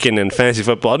 rotisserie chicken and fantasy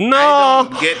football. No!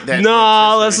 Get that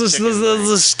let's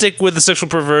just stick with the sexual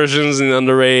perversions and the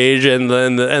underage and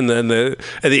the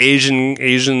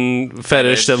Asian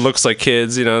fetish that looks like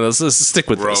kids, you know, let's stick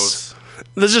with this.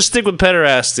 Let's just stick with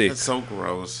pederasty. That's so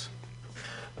gross.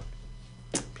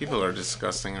 People are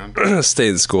disgusting, aren't they? Stay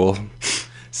in school.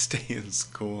 Stay in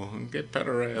school and get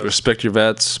pederast. Respect your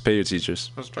vets, pay your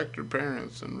teachers. Respect your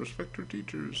parents and respect your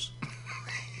teachers.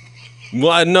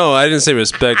 Well, I didn't say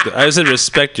respect. I said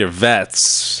respect your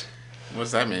vets.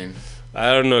 What's that mean?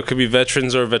 I don't know. It could be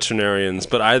veterans or veterinarians,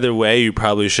 but either way, you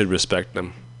probably should respect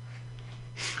them.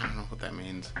 I don't know what that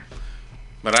means.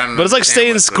 But I don't know. But it's like stay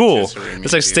in school.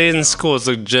 It's like stay in school. It's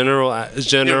like general.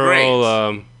 It's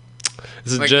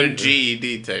like a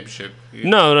GED type shit.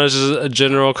 No, it's just a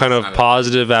general kind of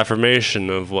positive affirmation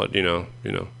of what you know.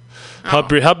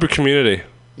 Help your community.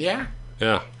 Yeah.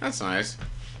 Yeah. That's nice.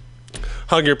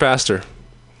 Hug your pastor.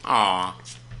 Aw.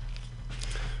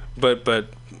 But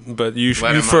you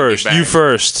first. You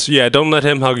first. Yeah, don't let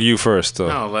him hug you first, though.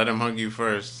 No, let him hug you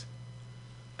first.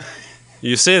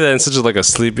 You say that in such a, like a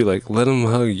sleepy, like, let him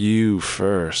hug you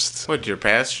first. What, your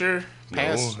pastor?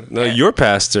 No, your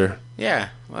pastor. Yeah,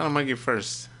 let him hug you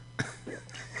first.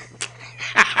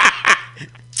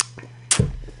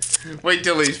 Wait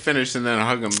till he's finished and then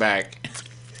hug him back.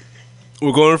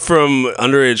 We're going from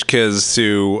underage kids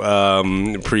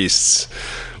to priests.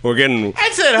 We're getting.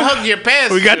 I said hug your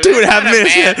pastor. We got 2.5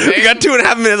 minutes. We got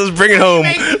 2.5 minutes. Let's bring it home.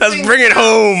 Let's bring it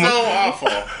home. So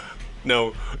awful.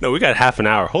 No, we got half an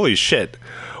hour. Holy shit.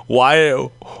 Why?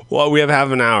 Well, we have half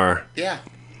an hour. Yeah.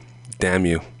 Damn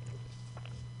you.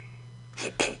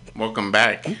 Welcome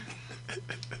back.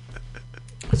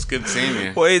 It's good seeing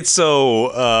you. Wait,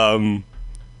 so,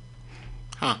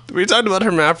 we talked about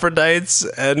hermaphrodites,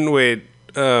 and wait,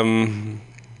 I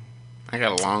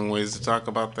got a long ways to talk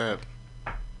about that.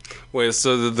 Wait,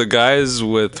 so the guys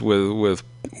with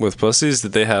pussies,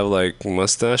 did they have, like,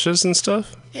 mustaches and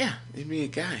stuff? Yeah, they'd be a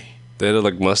guy. They had,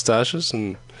 like, mustaches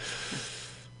and...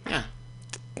 Yeah.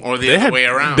 Or the other way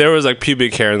around. There was, like,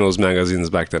 pubic hair in those magazines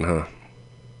back then, huh?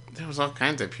 There was all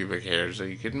kinds of pubic hairs. Are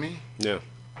you kidding me? Yeah.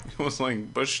 It was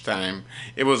like Bush time.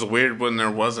 It was weird when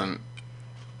there wasn't.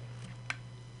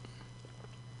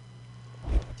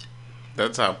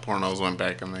 That's how pornos went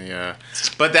back in the...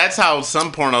 But that's how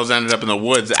some pornos ended up in the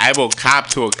woods. I will cop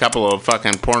to a couple of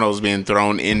fucking pornos being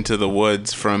thrown into the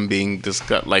woods from being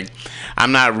discussed. Like,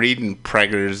 I'm not reading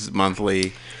Preggers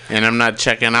Monthly, and I'm not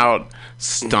checking out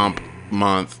Stump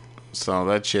Month. So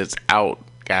that shit's out,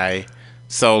 guy.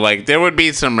 So, like, there would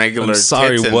be some regular I'm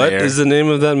sorry, tits in what there. is the name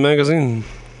of that magazine?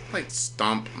 Like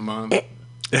Stump Month.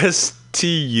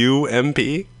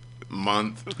 STUMP?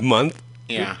 Month?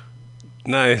 Yeah.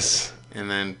 Nice.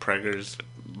 And then Preggers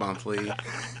Monthly.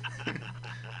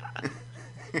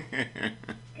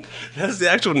 That's the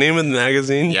actual name of the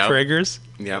magazine? Yep. Preggers?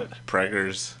 Yep,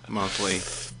 Preggers Monthly.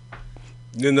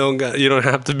 You don't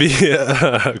have to be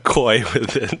coy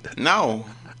with it. No.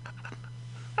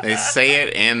 They say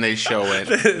it and they show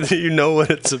it. You know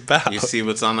what it's about. You see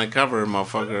what's on the cover,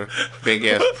 motherfucker. Big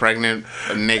ass pregnant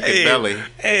naked belly.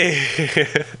 Hey.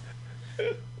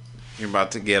 You're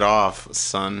about to get off,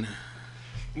 son.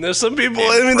 There's some people.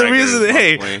 I mean, the reason.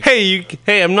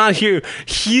 Hey, I'm not here.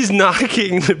 He's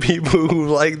knocking the people who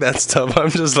like that stuff. I'm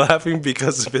just laughing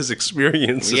because of his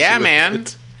experience. Yeah, man.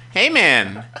 Hey,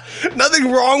 man.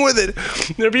 Nothing wrong with it.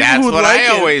 There are people That's who what like I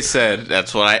it. always said.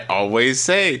 That's what I always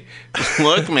say.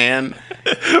 Look, man.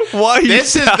 Why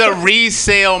this is the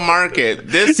resale market.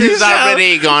 This is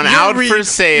already gone out for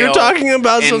sale. You're talking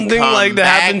about something like that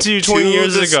happened to you 20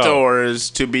 years ago.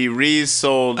 Stores to be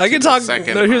resold. I can talk.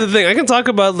 No, here's the thing. I can talk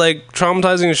about like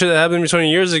traumatizing shit that happened to me 20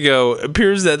 years ago. It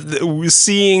appears that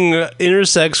seeing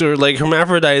intersex or like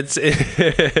hermaphrodites in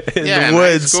the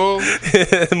woods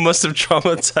must have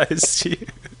traumatized you.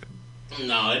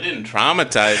 No, it didn't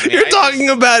traumatize me. You're talking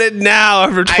about it now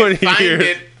after 20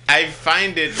 years. I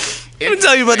find it. Let me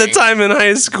tell you about the time in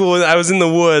high school I was in the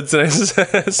woods and I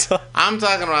saw. I'm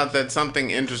talking about that something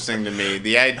interesting to me.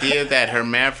 The idea that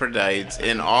hermaphrodites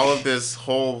in all of this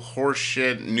whole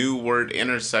horseshit, new word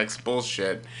intersex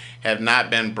bullshit have not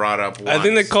been brought up once. I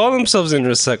think they call themselves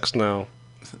intersex now.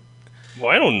 Well,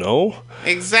 I don't know.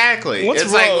 Exactly. What's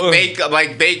it's wrong?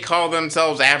 like they call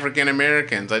themselves African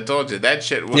Americans. I told you that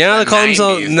shit was they call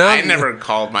themselves. I never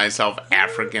called myself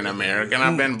African American.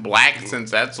 I've been black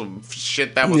since that's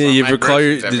shit that was on my birth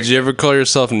certificate. Did you ever call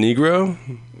yourself Negro?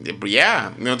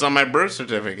 Yeah, it's on my birth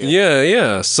certificate.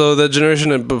 Yeah. So the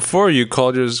generation before you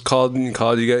called you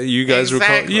guys were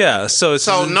called. Yeah.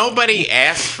 So nobody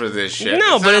asked for this shit.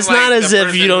 No, but it's not as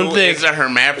if you don't think is a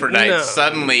hermaphrodite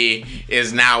suddenly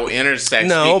is now intersex.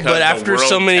 No, but after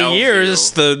so many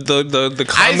years, the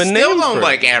common name. I still don't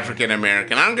like African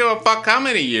American. I don't give a fuck how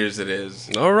many years it is.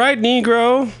 All right,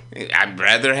 Negro. I'd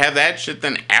rather have that shit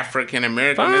than African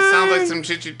American. It sounds like some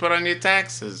shit you'd put on your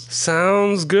taxes.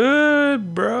 Sounds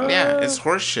good, bro. Yeah, it's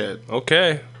horse shit.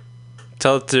 Okay.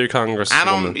 Tell it to your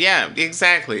congresswoman. Yeah,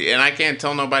 exactly. And I can't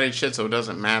tell nobody shit, so it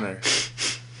doesn't matter.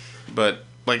 But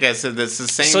like I said, that's the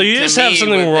same. So you just have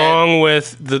something wrong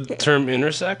with the term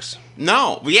intersex?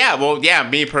 No. Yeah,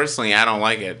 me personally, I don't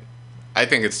like it. I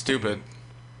think it's stupid.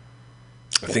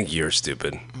 I think you're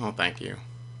stupid. Oh, thank you.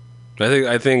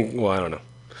 I think, well, I don't know.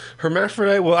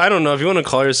 Hermaphrodite? Well, I don't know. If you want to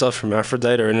call yourself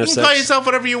hermaphrodite or intersex. You can call yourself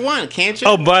whatever you want, can't you?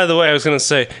 Oh, by the way, I was going to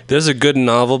say, there's a good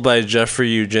novel by Jeffrey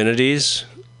Eugenides,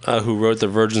 who wrote The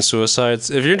Virgin Suicides.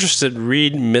 If you're interested,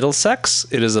 read Middlesex.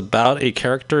 It is about a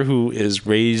character who is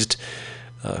raised,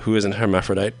 who is a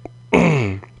hermaphrodite,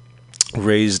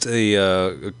 raised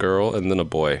a girl and then a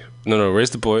boy. No,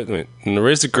 raised a boy.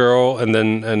 Raised a girl, and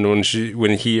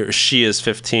when he or she is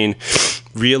 15,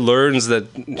 learns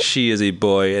that she is a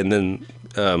boy, and then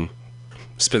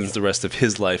spends the rest of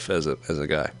his life as a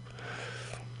guy.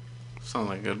 Sounds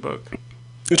like a good book.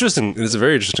 Interesting. It's a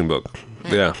very interesting book.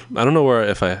 Yeah. I don't know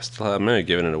I may have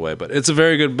given it away, but it's a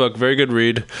very good book, very good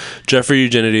read. Jeffrey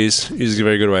Eugenides, he's a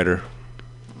very good writer.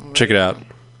 Check it out.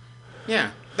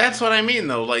 Yeah, that's what I mean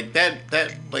though. Like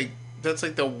that's like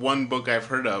the one book I've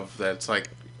heard of that's like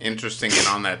interesting and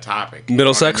on that topic.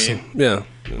 Middlesex? I mean? Yeah.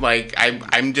 Like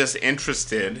I'm just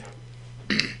interested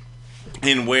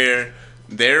in where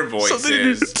their voice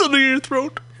is. Something in your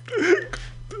throat.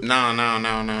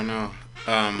 No.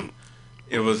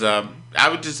 It was I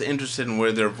was just interested in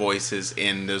where their voice is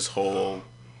in this whole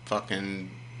fucking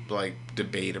like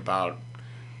debate about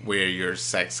where your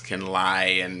sex can lie,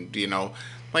 and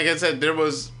like I said, there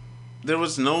was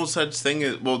no such thing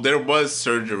as, well, there was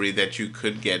surgery that you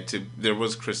could get to. There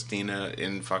was Christina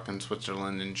in fucking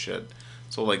Switzerland and shit.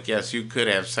 So like, yes, you could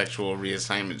have sexual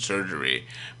reassignment surgery,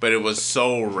 but it was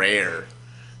so rare,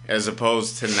 as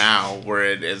opposed to now where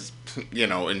it is,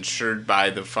 insured by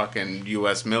the fucking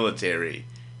U.S. military.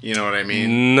 You know what I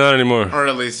mean? Not anymore. Or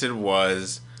at least it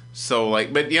was. So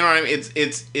like, but you know what I mean?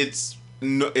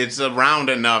 It's around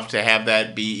enough to have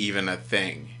that be even a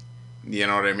thing. You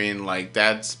know what I mean? Like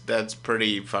that's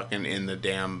pretty fucking in the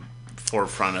damn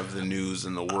forefront of the news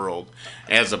in the world,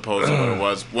 as opposed to what it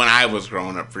was when I was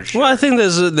growing up, for sure. Well, I think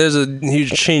there's a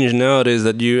huge change nowadays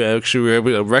that you actually were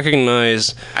able to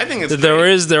recognize. I think it's that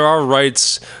there are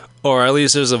rights, or at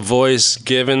least there's a voice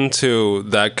given to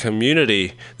that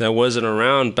community that wasn't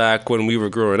around back when we were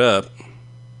growing up.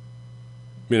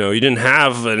 You didn't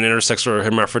have an intersex or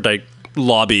hermaphrodite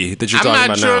lobby that you're talking about now. I'm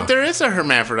not sure if there is a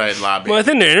hermaphrodite lobby. Well, I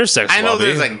think they're intersex lobby. I know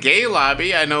there's a gay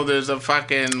lobby. I know there's a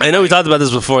fucking... I know we talked about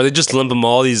this before. They just lump them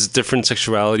all these different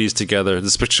sexualities together. The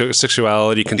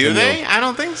sexuality continuum. Do they? I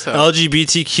don't think so.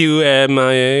 LGBTQ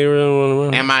MIA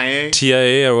or MIA?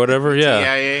 TIA or whatever, yeah.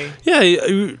 TIA? Yeah.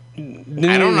 I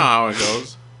don't know how it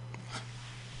goes.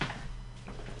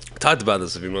 Talked about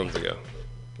this a few months ago.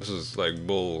 This is like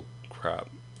bull crap.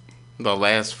 The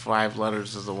last 5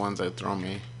 letters is the ones that throw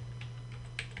me.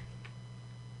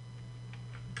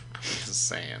 Just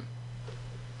saying.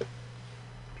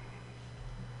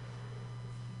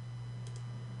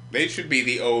 They should be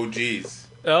the OGs.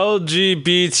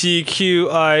 LGBTQIAPK.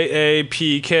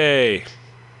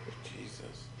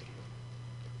 Jesus.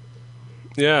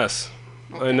 Yes,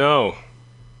 okay. I know.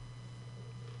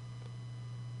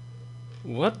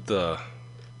 What the?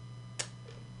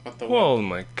 Oh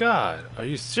my God! Are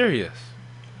you serious?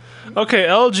 Okay,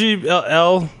 L,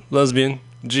 lesbian,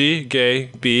 G,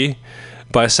 gay, B,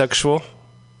 bisexual,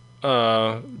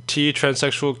 T,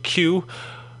 transsexual, Q,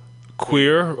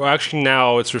 queer. Well, actually,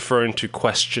 now it's referring to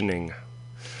questioning.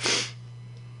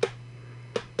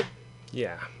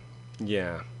 Yeah.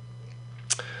 What's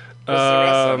the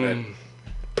rest of it?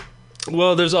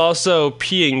 Well, there's also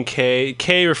P and K.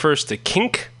 K refers to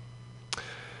kink.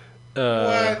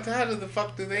 What? How the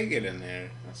fuck do they get in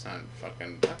there? That's not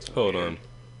fucking. Hold on.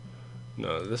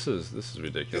 No, this is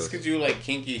ridiculous. Just because you like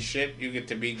kinky shit, you get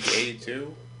to be gay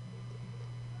too?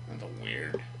 That's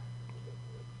weird.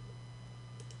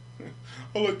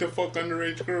 I like to fuck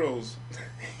underage girls.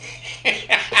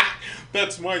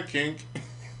 That's my kink.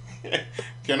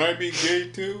 Can I be gay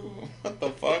too? What the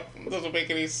fuck? It doesn't make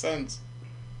any sense.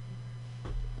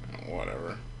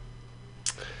 Whatever.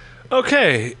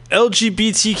 Okay,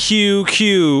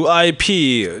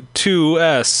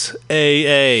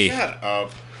 LGBTQIP2SAA. Shut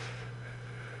up.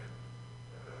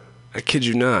 I kid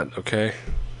you not, okay?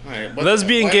 Right,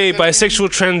 lesbian, gay, bisexual,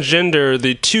 transgender,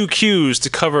 the 2 Qs to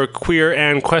cover queer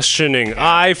and questioning.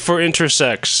 I for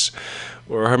intersex,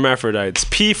 or hermaphrodites.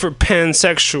 P for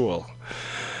pansexual.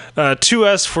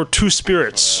 2S for two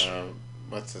spirits.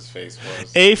 What's his face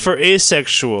was? A for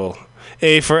asexual.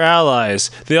 A for allies.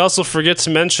 They also forget to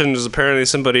mention there's apparently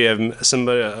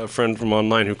a friend from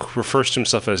online who refers to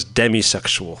himself as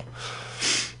demisexual.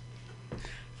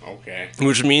 Okay.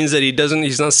 Which means that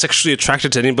he's not sexually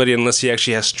attracted to anybody unless he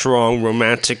actually has strong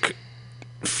romantic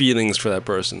feelings for that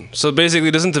person. So basically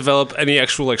he doesn't develop any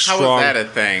actual strong... How is that a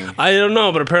thing? I don't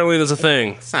know, but apparently there's a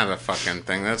thing. It's not a fucking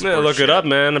thing. That's yeah, look it up,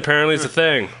 man. Apparently it's a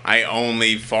thing. I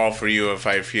only fall for you if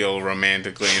I feel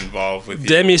romantically involved with you.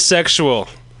 Demisexual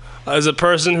is a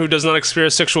person who does not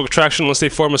experience sexual attraction unless they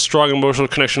form a strong emotional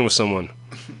connection with someone.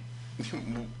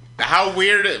 How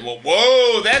weird it...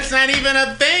 Whoa, that's not even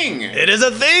a thing. It is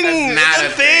a thing. That's not a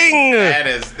thing.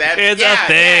 It's a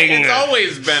thing. Yeah, it's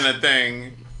always been a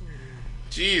thing.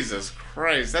 Jesus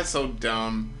Christ, that's so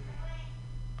dumb.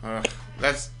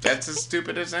 That's as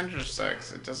stupid as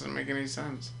intersex. It doesn't make any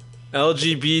sense.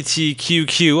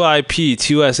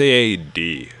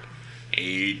 LGBTQIP2SAAD.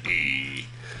 AD.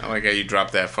 I like how you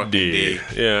dropped that fucking D.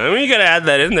 Yeah, I mean, you gotta add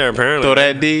that in there, apparently. Throw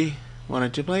that D. Why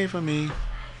don't you play for me?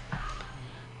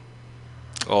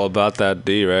 All about that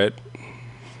D, right?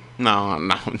 No.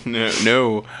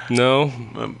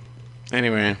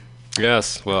 Anyway.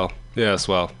 Yes, well.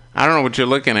 I don't know what you're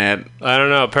looking at. I don't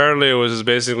know. Apparently it was just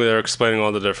basically they're explaining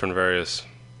all the different various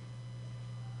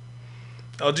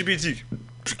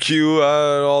LGBTQ,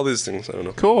 all these things. I don't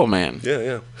know. Cool, man.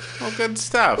 Yeah. Well, good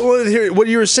stuff. Well, here, what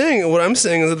you were saying, what I'm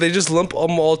saying is that they just lump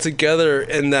them all together,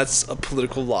 and that's a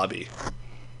political lobby.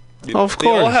 Of course. They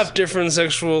all have different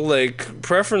sexual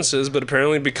preferences, but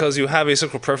apparently because you have a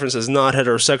sexual preference as not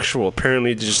heterosexual,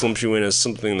 apparently it just lumps you in as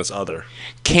something that's other.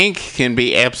 Kink can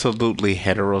be absolutely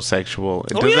heterosexual.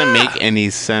 It doesn't make any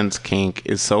sense, kink.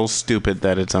 It's so stupid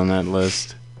that it's on that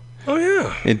list. Oh,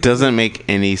 yeah. It doesn't make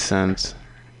any sense.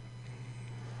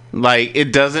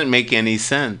 It doesn't make any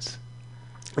sense.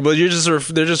 But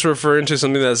they're just referring to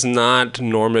something that's not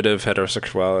normative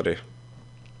heterosexuality.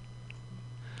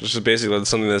 This is basically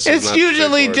something that's... It's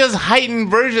usually just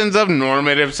heightened versions of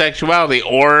normative sexuality,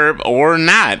 or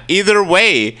not. Either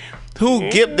way,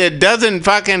 that doesn't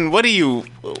fucking... What do you...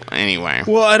 Anyway.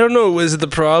 Well, I don't know. Is it the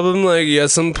problem?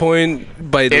 At some point,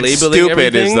 by labeling stupid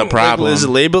everything... is the problem. Is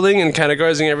labeling and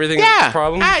categorizing everything the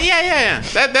problem? Yeah.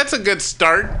 That's a good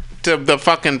start to the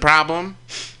fucking problem.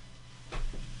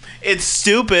 It's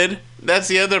stupid. That's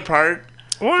the other part.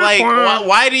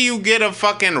 Why do you get a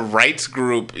fucking rights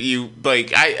group?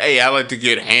 I like to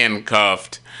get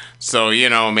handcuffed. So,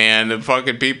 man, the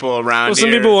fucking people around here... Some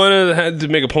people wanted to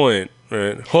make a point,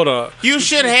 right? Hold on. You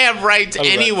should have rights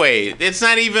anyway. It's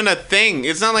not even a thing.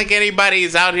 It's not like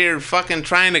anybody's out here fucking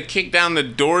trying to kick down the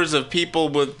doors of people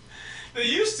with... They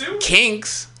used to.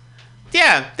 Kinks.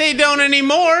 Yeah, they don't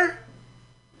anymore.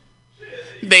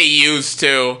 They used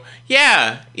to.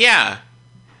 Yeah,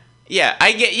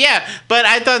 but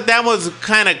I thought that was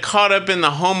kind of caught up in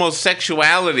the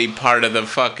homosexuality part of the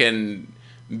fucking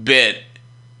bit.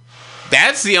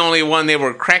 That's the only one they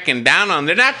were cracking down on.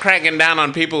 They're not cracking down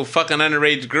on people fucking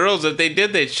underage girls. If they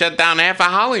did, they'd shut down half of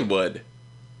Hollywood.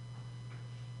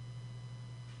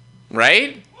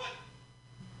 Right?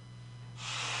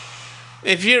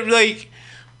 If you're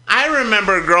I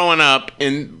remember growing up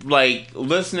and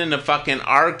listening to fucking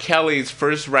R. Kelly's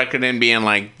first record and being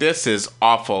like, this is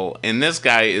awful and this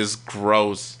guy is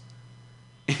gross.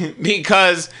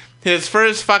 Because his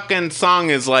first fucking song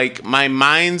is like, my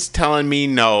mind's telling me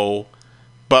no,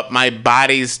 but my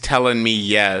body's telling me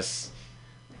yes.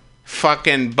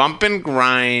 Fucking bump and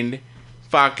grind,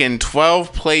 fucking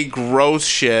 12 play gross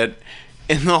shit,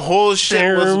 and the whole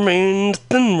shit was...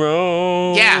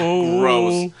 Yeah,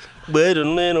 gross.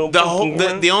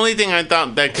 The only thing I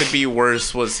thought that could be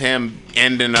worse was him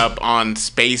ending up on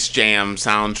Space Jam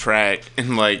soundtrack,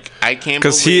 and like, I can't believe...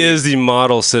 Because he is the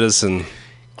model citizen.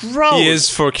 Gross. He is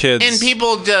for kids. And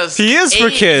people just he is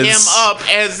for kids. Him up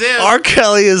as if R.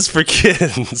 Kelly is for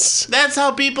kids. That's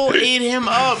how people ate him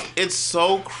up. It's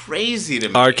so crazy to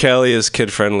me. R. Kelly is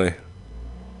kid friendly.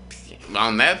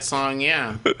 On that song,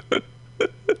 yeah.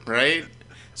 Right?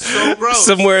 So gross.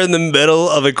 Somewhere in the middle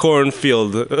of a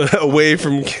cornfield, away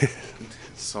from kids.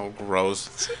 So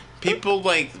gross. People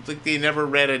like they never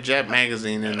read a Jet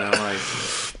magazine in their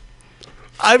life.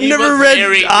 I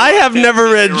have never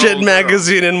read Jet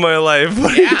magazine in my life.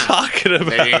 What are you talking about?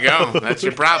 There you go. That's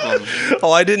your problem.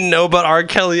 Oh, I didn't know about R.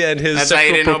 Kelly and his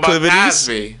sexual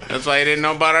proclivities. That's why I didn't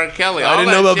know about R. Kelly. I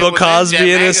didn't know about Bill Cosby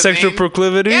and his sexual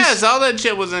proclivities. Yes, all that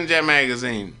shit was in Jet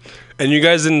magazine. And you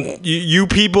guys didn't. You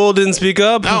people didn't speak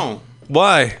up. No.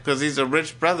 Why? Because he's a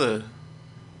rich brother.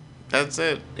 That's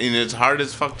it. And it's hard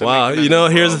as fuck to wow, make you know,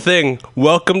 here's the thing.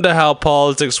 Welcome to how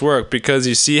politics work, because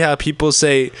you see how people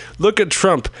say, look at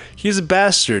Trump. He's a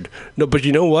bastard. No, but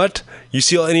you know what? You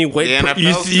see any white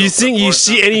you think you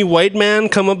see any white man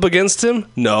come up against him?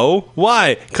 No.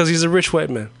 Why? Because he's a rich white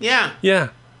man. Yeah.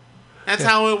 Yeah. That's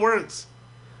how it works.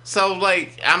 So,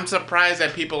 like, I'm surprised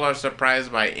that people are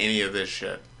surprised by any of this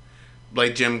shit.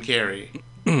 Like Jim Carrey.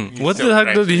 What the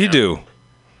heck did he do?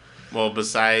 Well,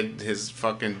 beside his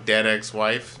fucking dead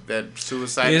ex-wife that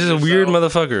suicided He's a herself. weird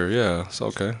motherfucker. Yeah, it's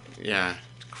okay. Yeah,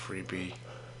 creepy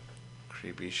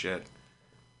shit.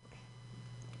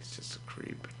 He's just a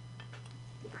creep.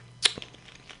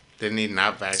 Didn't he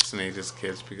not vaccinate his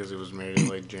kids because he was married to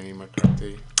like Jenny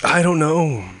McCarthy? I don't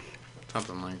know.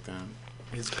 Something like that.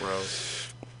 He's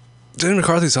gross. Jenny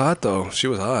McCarthy's hot though. She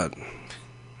was hot.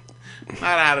 Not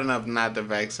hot enough not to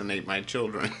vaccinate my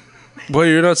children. Well,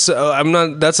 you're not. I'm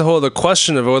not. That's a whole other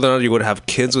question of whether or not you would have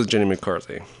kids with Jenny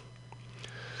McCarthy.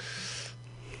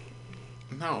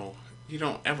 No, you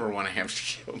don't ever want to have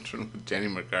children with Jenny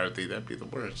McCarthy. That'd be the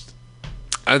worst.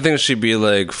 I think she'd be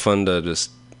like fun to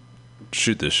just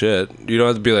shoot the shit. You don't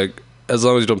have to be like, as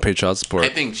long as you don't pay child support. I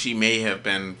think she may have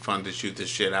been fun to shoot the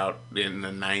shit out in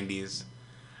the 90s.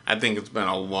 I think it's been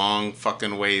a long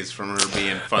fucking ways from her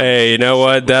being fun. Hey, you know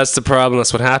what? That's the problem.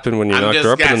 That's what happened when you knocked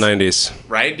her up in the 90s.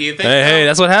 Right? Do you think? Hey,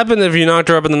 that's what happened if you knocked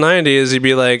her up in the 90s. You'd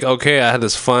be like, okay, I had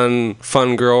this fun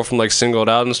girl from like Singled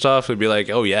Out and stuff. It'd be like,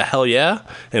 oh yeah, hell yeah,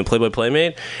 and Playboy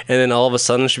Playmate. And then all of a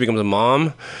sudden she becomes a mom.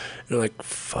 And you're like,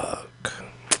 fuck.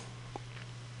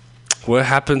 What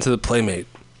happened to the Playmate?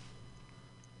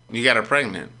 You got her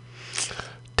pregnant.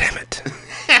 Damn it.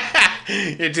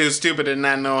 You're too stupid to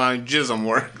not know how jism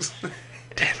works.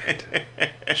 Damn it.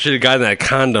 Should have gotten that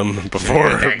condom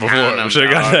before. Should have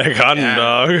gotten that condom,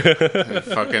 dog.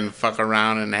 Fucking fuck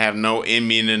around and have no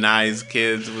immunized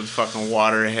kids with fucking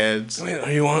water heads. Wait,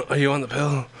 are you on the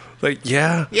pill? Like,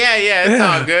 yeah. Yeah, it's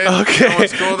all good. Okay. You know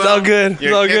what's cool, it's all good.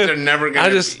 Your kids are never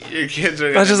gonna. Your kids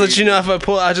are. I just let you know if I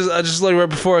pull. I just like right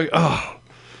before.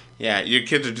 Yeah, your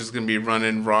kids are just gonna be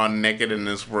running raw naked in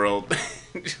this world.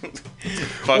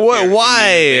 What?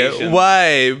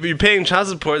 Why? You're paying child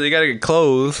support. They gotta get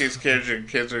clothes. These kids, your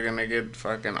kids are gonna get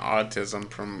fucking autism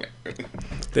from.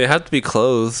 They have to be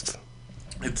clothed.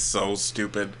 It's so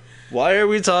stupid. Why are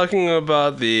we talking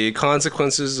about the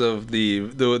consequences of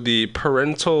the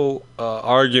parental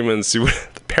arguments the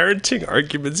parenting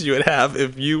arguments you would have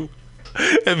if you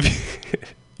and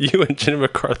Jenny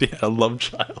McCarthy had a love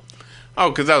child? Oh,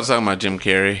 because I was talking about Jim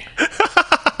Carrey.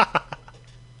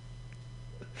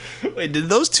 Wait, did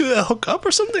those two hook up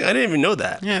or something? I didn't even know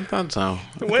that. Yeah, I thought so.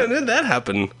 When did that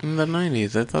happen? In the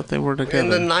 90s. I thought they were together. In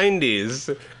the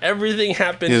 90s. Everything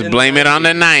happened Just blame it on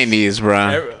the 90s,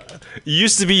 bro.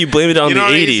 Used to be you blame it on the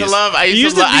 80s. I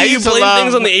used to you blame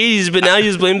things on the 80s, but now you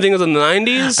just blame things on the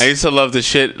 90s? I used to love the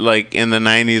shit, like, in the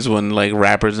 90s when, like,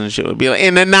 rappers and shit would be like,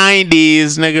 in the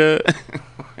 90s, nigga.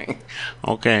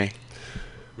 Okay.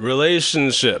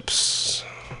 Relationships.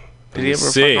 Did he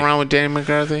ever fuck around with Jenny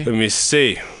McCarthy? Let me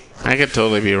see. I could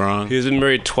totally be wrong. He's been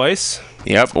married twice?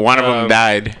 Yep, one of them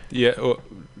died. Yeah. Well,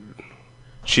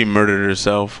 she murdered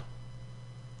herself.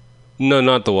 No,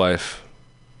 not the wife.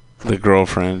 The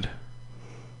girlfriend.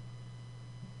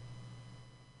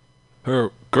 Her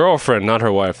girlfriend, not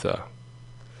her wife, though.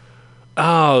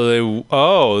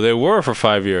 They were for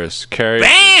 5 years. Carrie.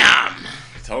 Bam!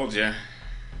 I told you.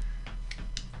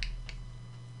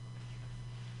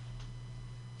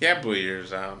 Yeah, blew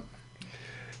yours out.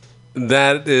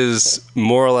 That is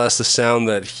more or less the sound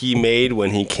that he made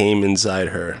when he came inside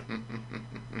her.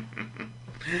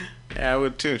 Yeah, I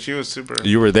would too. She was super.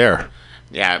 You were there.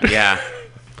 Yeah.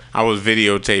 I was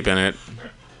videotaping it.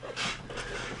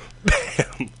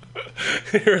 Bam.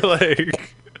 You're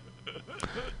like...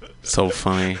 So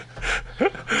funny.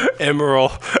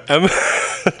 Emerald.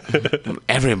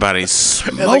 Everybody's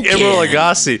smoking. Like Emerald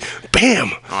Lagasse.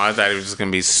 Bam! Oh, I thought he was just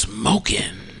going to be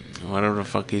smoking. Whatever the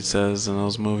fuck he says in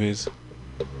those movies.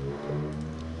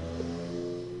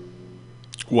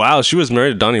 Wow, she was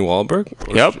married to Donnie Wahlberg?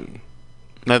 Yep.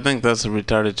 I think that's a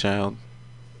retarded child.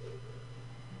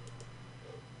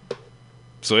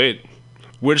 Sweet.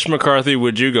 Which McCarthy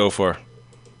would you go for?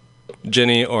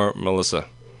 Jenny or Melissa?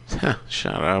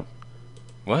 Shut up.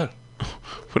 What?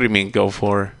 What do you mean go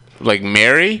for? Like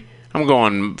Mary? I'm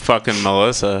going fucking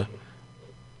Melissa.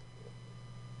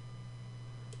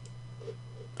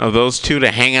 Of those two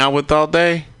to hang out with all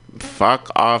day?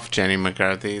 Fuck off, Jenny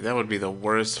McCarthy. That would be the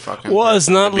worst fucking... Well, it's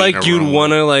not like you'd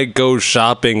want to like go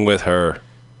shopping with her.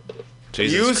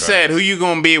 Jesus you Christ. said who you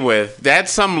gonna be with.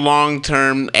 That's some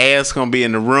long-term ass gonna be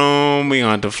in the room. We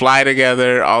gonna have to fly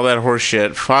together. All that horse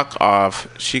shit. Fuck off.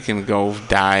 She can go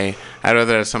die. I'd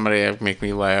rather have somebody that make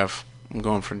me laugh. I'm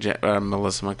going for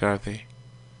Melissa McCarthy.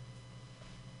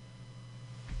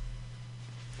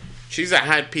 She's a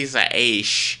hot piece of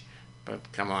ash. But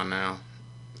come on now.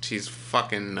 She's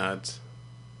fucking nuts.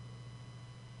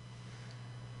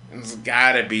 It's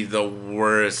gotta be the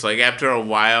worst. Like, after a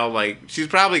while, like, she's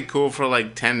probably cool for,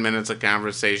 like, 10 minutes of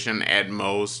conversation at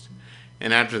most.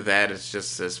 And after that, it's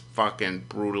just this fucking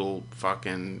brutal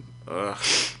fucking, ugh.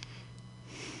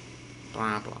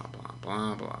 Blah, blah, blah,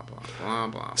 blah, blah, blah, blah,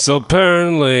 blah. So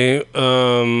apparently,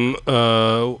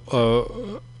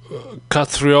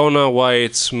 Catriona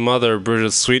White's mother,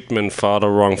 Bridget Sweetman, filed a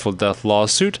wrongful death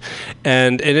lawsuit,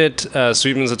 and in it,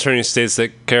 Sweetman's attorney states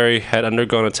that Carrie had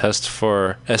undergone a test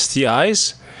for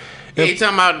STIs. Hey, you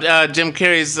talking about Jim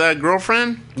Carrey's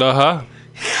girlfriend? Uh-huh.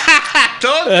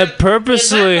 Is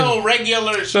Purposely. that no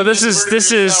regular? No, this is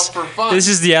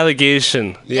the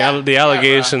allegation. The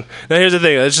allegation. Now here's the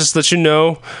thing. Let's just let you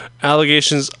know,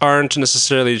 allegations aren't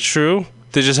necessarily true.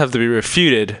 They just have to be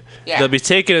refuted. Yeah. They'll be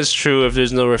taken as true if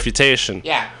there's no refutation.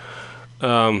 Yeah.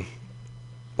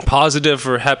 Positive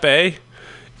for Hep A,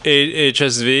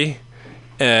 HSV,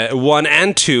 1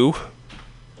 and 2.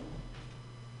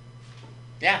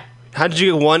 Yeah. How did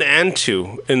you get 1 and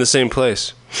 2 in the same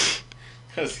place?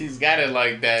 Because he's got it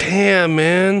like that. Damn,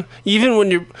 man. Even when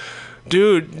you're...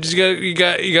 Dude, you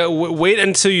got wait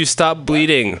until you stop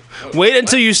bleeding. Wait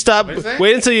until you stop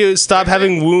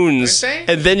having wounds,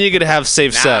 and then you're gonna have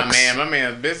safe sex. Nah, man, my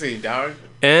man's busy, dog.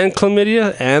 And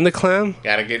chlamydia, and the clam,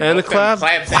 Gotta get and the both them clap.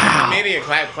 claps. Wow. And chlamydia,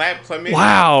 clap, chlamydia.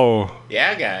 Wow.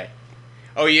 Yeah, guy.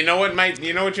 Oh, you know what you might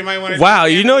want to Wow,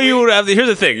 do? you know you would have. Here's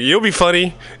the thing. You'll be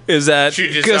funny. Is that shoot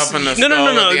yourself in the skull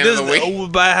no. at the end of the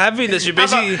week? By having this, you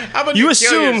basically how about you you kill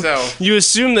assume yourself? you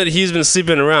assume that he's been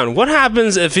sleeping around. What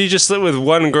happens if he just slept with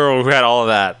one girl who had all of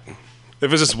that?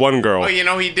 If it's just one girl. Oh, you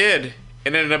know he did.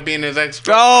 It ended up being his ex.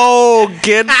 Oh,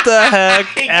 get the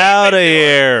heck out of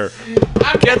here!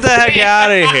 Get the heck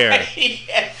out of here!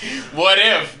 What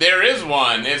if there is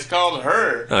one? It's called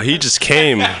her. Oh, he just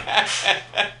came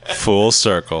full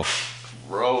circle.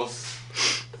 Gross.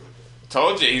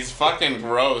 Told you, he's fucking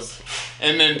gross.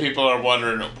 And then people are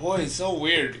wondering, boy, he's so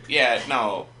weird. Yeah,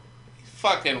 no. He's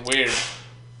fucking weird.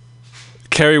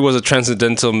 Carrie was a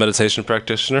transcendental meditation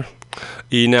practitioner.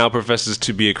 He now professes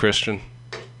to be a Christian.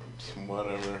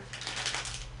 Whatever.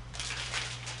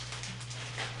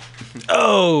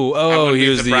 Oh, he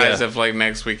was the... surprised if, like,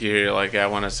 next week you hear, like, I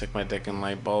want to stick my dick in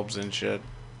light bulbs and shit.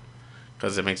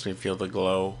 Because it makes me feel the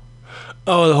glow.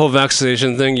 Oh, the whole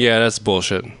vaccination thing? Yeah, that's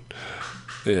bullshit.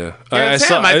 Yeah. I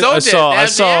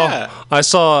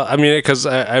mean, because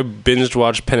I binged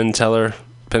watched Penn and Teller's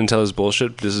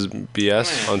bullshit. This is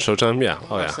BS on Showtime. Yeah.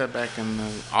 Oh, yeah. That back in the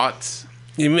aughts.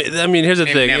 I mean, here's the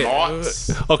thing.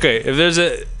 Okay, if there's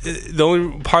the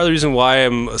only part of the reason why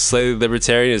I'm slightly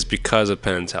libertarian is because of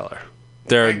Penn and Teller.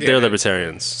 They're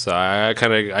libertarians, so I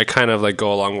kind of like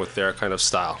go along with their kind of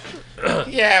style.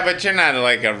 Yeah, but you're not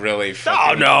like a really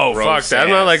fucking no, fuck that. I'm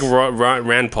not like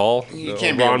Rand Paul. You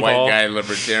can't be a white guy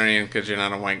libertarian because you're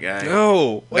not a white guy.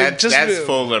 No, that's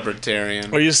full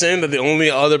libertarian. Are you saying that the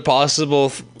only other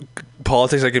possible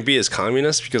politics I can be is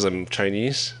communist because I'm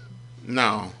Chinese?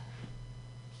 No.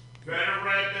 Better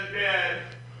red than dead.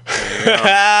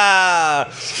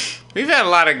 We've had a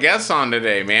lot of guests on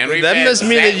today, man. That must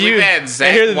mean that you. We've had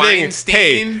Zach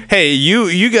Weinstein. Hey,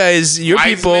 you guys, your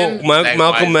Weisman, people,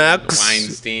 Malcolm X,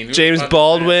 Weinstein. James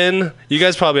Baldwin. You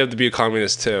guys probably have to be a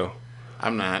communist too.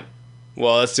 I'm not.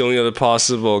 Well, that's the only other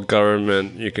possible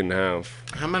government you can have.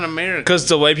 I'm an American. Because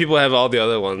the white people have all the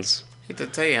other ones. I hate to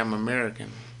tell you, I'm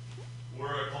American. We're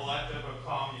a collective of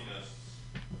communists.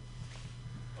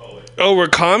 Oh, we're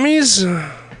commies?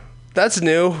 That's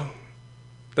new.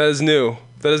 That is new.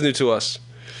 That is new to us.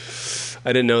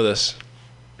 I didn't know this.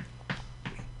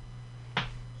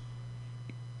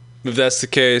 If that's the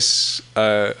case,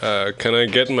 can I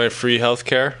get my free health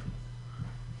care?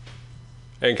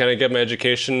 And can I get my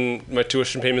education, my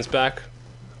tuition payments back?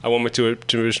 I want my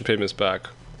tuition payments back.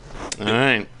 All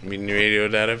right.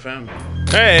 MutinyRadio.fm.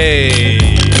 Hey!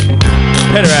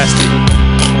 Pederasty.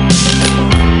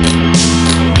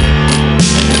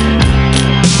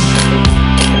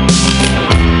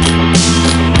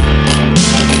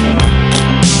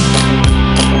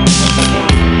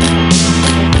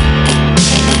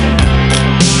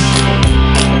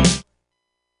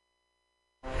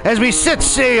 As we set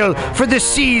sail for the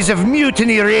seas of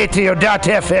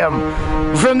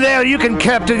MutinyRadio.fm. From there, you can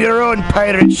captain your own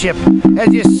pirate ship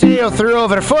as you sail through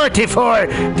over 44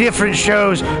 different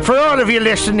shows for all of your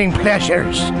listening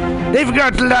pleasures. They've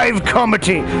got live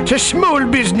comedy to small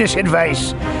business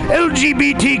advice,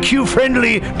 LGBTQ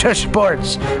friendly to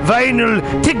sports, vinyl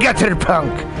to gutter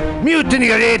punk.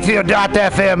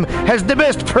 MutinyRadio.fm has the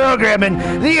best programming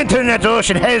the internet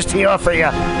ocean has to offer you.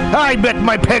 I bet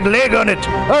my peg leg on it,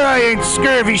 or I ain't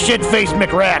scurvy shit-faced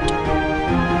McRat.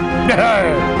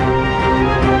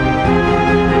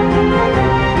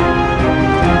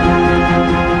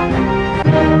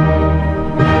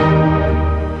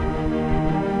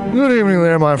 Good evening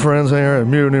there, my friends here at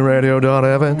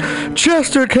MutinyRadio.fm.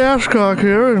 Chester Cashcock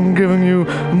here, and giving you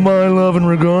my love and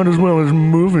regard as well as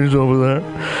movies over there.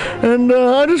 And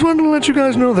I just wanted to let you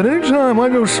guys know that anytime I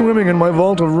go swimming in my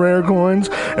vault of rare coins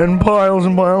and piles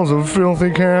of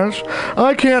filthy cash,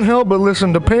 I can't help but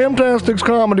listen to Pamtastic's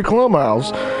Comedy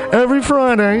Clubhouse every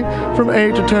Friday from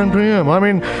 8 to 10 p.m. I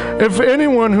mean, if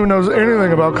anyone who knows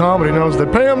anything about comedy knows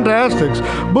that Pamtastics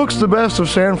books the best of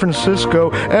San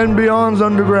Francisco and beyond's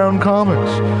underground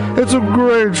comics. It's a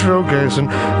great showcase, and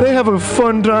they have a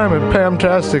fun time at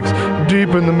Pamtastics deep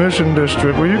in the Mission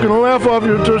District, where you can laugh off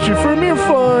your tushy for a mere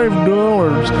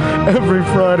 $5 every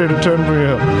Friday to 10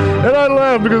 p.m. And I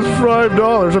laugh because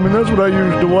 $5, I mean, that's what I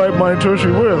use to wipe my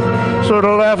tushy with. So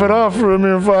to laugh it off for a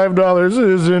mere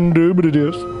 $5 is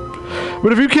indubitious.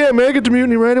 But if you can't make it to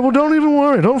Mutiny Radio, well, don't even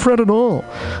worry. Don't fret at all.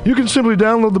 You can simply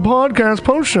download the podcast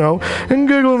post-show and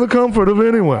giggle in the comfort of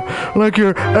anywhere, like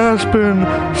your Aspen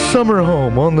summer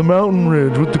home on the mountain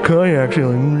ridge with the kayak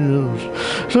feeling.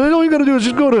 So all you got to do is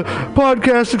just go to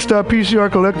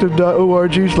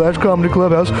podcastics.pcrcollective.org/comedy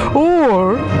clubhouse,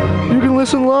 or you can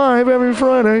listen live every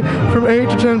Friday from 8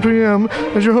 to 10 p.m.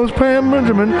 as your host Pam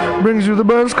Benjamin brings you the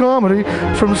best comedy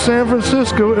from San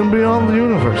Francisco and beyond the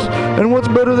universe. And what's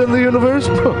better than the universe?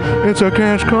 It's a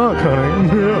cash cock, honey.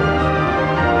 Yeah.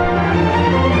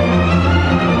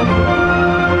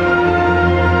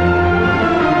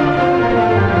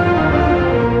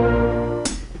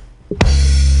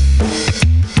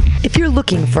 If you're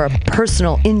looking for a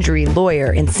personal injury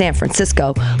lawyer in San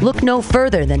Francisco, look no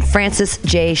further than Francis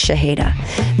J. Shaheda.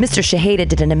 Mr. Shaheda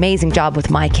did an amazing job with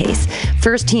my case.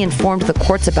 First, he informed the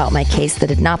courts about my case that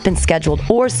had not been scheduled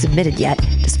or submitted yet,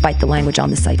 despite the language on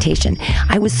the citation.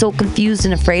 I was so confused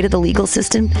and afraid of the legal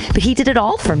system, but he did it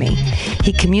all for me.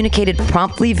 He communicated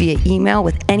promptly via email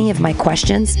with any of my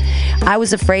questions. I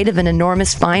was afraid of an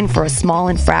enormous fine for a small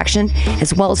infraction,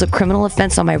 as well as a criminal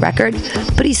offense on my record,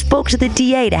 but he spoke to the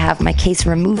DA to have my case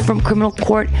removed from criminal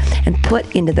court and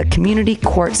put into the community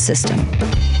court system.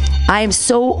 I am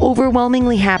so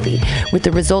overwhelmingly happy with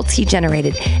the results he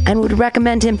generated and would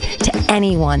recommend him to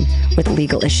anyone with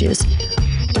legal issues.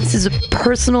 This is a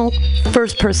personal,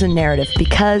 first-person narrative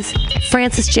because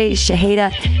Francis J.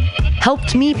 Shaheda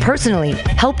helped me personally,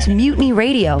 helped Mutiny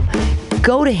Radio.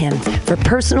 Go to him for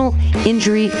personal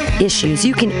injury issues.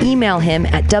 You can email him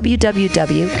at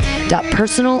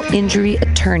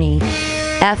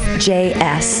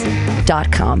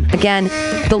www.personalinjuryattorneyfjs.com. Again,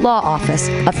 the law office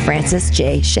of Francis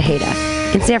J. Shaheda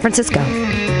in San Francisco.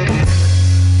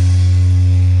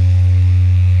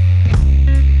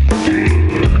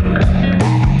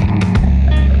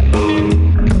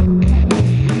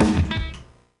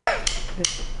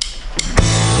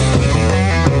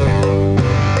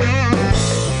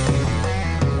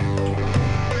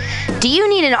 Do you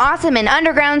need an awesome and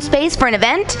underground space for an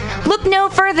event? Look no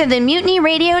further than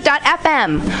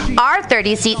MutinyRadio.fm. Our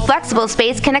 30-seat flexible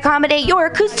space can accommodate your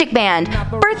acoustic band,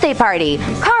 birthday party,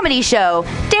 comedy show,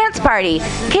 dance party,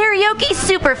 karaoke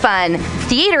super fun,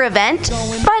 theater event,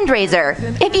 fundraiser.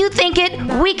 If you think it,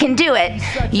 we can do it.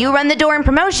 You run the door and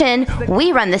promotion,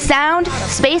 we run the sound,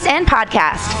 space, and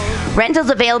podcast. Rentals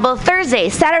available Thursday,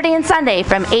 Saturday, and Sunday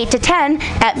from 8 to 10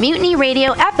 at Mutiny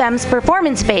Radio FM's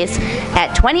performance space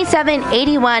at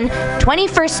 2781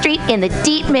 21st Street in the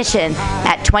Deep Mission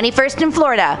at 21st in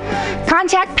Florida.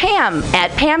 Contact Pam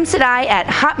at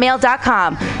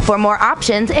pamsadai@hotmail.com for more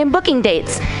options and booking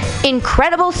dates.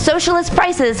 Incredible socialist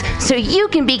prices so you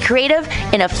can be creative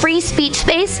in a free speech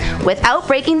space without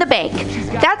breaking the bank.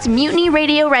 That's Mutiny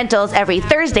Radio Rentals every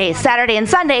Thursday, Saturday, and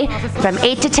Sunday from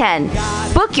 8 to 10.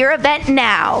 Book your event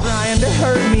now. Trying to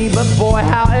hurt me, but boy,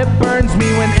 how it burns me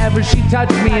whenever she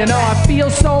touches me. And oh, I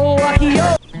feel so lucky.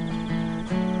 Oh.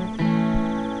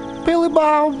 Billy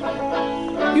Bob,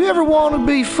 you ever want to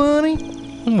be funny?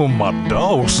 Well, my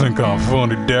dogs think I'm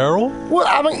funny, Daryl. Well,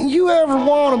 I mean, you ever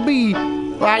want to be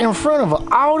like in front of an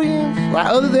audience, like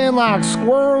other than like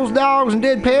squirrels, dogs, and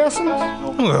dead peasants?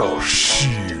 Oh,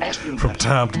 shoot. From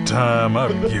time to time,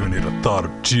 I've given it a thought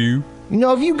or two. You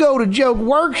know, if you go to Joke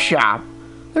Workshop,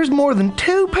 there's more than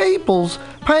 2 peoples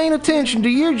paying attention to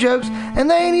your jokes, and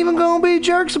they ain't even gonna be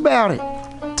jerks about it.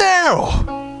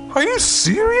 Daryl, are you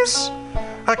serious?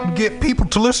 I can get people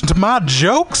to listen to my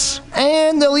jokes?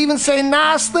 And they'll even say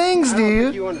nice things to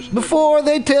you before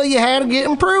they tell you how to get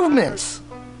improvements.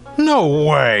 No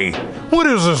way. What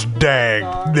is this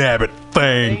dag-nabbit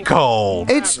thing called?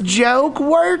 It's Joke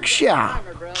Workshop.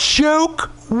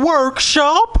 Joke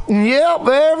Workshop? Yep,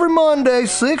 every Monday,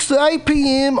 6 to 8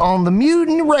 p.m. on the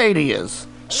Mutiny Radios.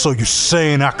 So you're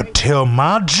saying I could tell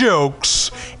my jokes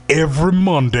every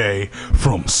Monday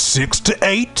from 6 to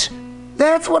 8?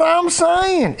 That's what I'm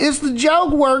saying. It's the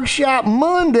Joke Workshop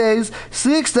Mondays,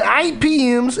 6 to 8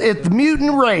 p.m. at the Mutiny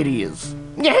Radios.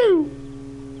 Yahoo!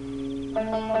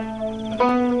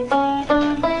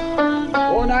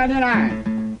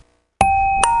 $4.99.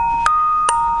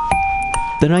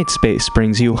 The Night Space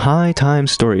brings you High Time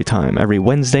Story Time every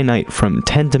Wednesday night from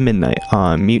 10 to midnight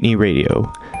on Mutiny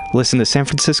Radio. Listen to San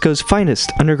Francisco's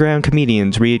finest underground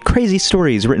comedians read crazy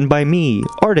stories written by me,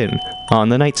 Arden, on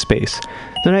The Night Space.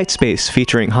 The Night Space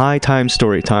featuring High Time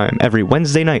Story Time every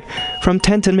Wednesday night from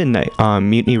 10 to midnight on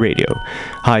Mutiny Radio.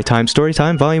 High Time Story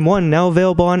Time Volume 1 now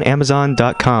available on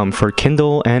Amazon.com for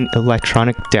Kindle and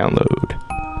electronic download.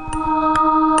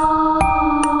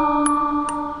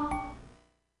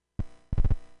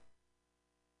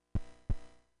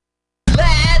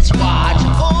 Let's watch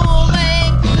a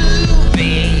full-length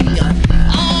movie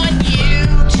on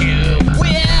YouTube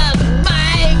with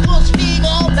Michael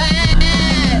Spiegelman.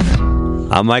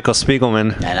 I'm Michael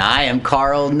Spiegelman. And I am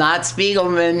Carl Not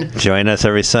Spiegelman. Join us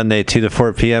every Sunday, 2 to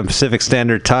 4 p.m. Pacific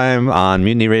Standard Time on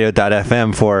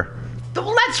MutinyRadio.fm for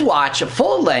Let's watch a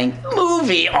full-length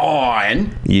movie on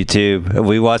YouTube.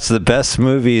 We watch the best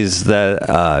movies that,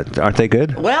 aren't they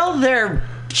good? Well, they're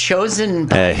chosen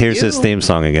by Here's you. his theme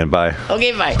song again. Bye.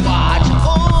 Okay, bye. Watch a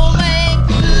full-length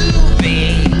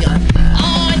movie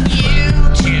on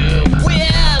YouTube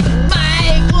with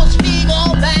Michael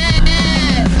Spiegelman.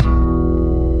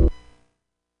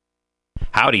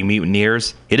 Howdy,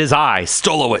 mutineers. It is I,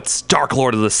 Stolowitz, Dark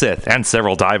Lord of the Sith, and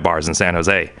several dive bars in San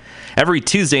Jose. Every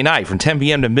Tuesday night from 10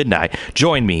 p.m. to midnight,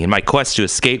 join me in my quest to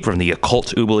escape from the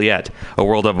occult oubliette, a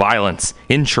world of violence,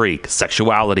 intrigue,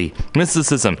 sexuality,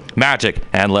 mysticism, magic,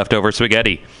 and leftover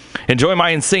spaghetti. Enjoy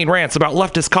my insane rants about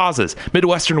leftist causes,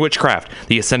 Midwestern witchcraft,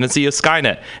 the ascendancy of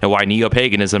Skynet, and why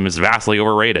neo-paganism is vastly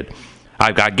overrated.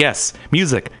 I've got guests,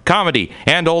 music, comedy,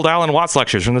 and old Alan Watts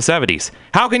lectures from the 70s.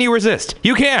 How can you resist?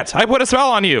 You can't! I put a spell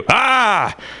on you!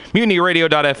 Ah!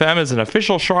 MutinyRadio.fm is an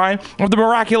official shrine of the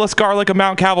miraculous garlic of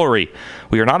Mount Calvary.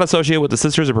 We are not associated with the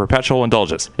Sisters of Perpetual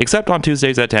Indulgence, except on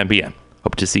Tuesdays at 10 p.m.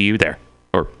 Hope to see you there.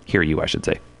 Or hear you, I should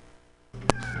say.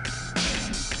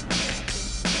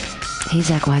 Hey,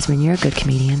 Zach Wiseman, you're a good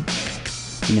comedian.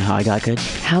 You know how I got good?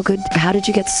 How good? How did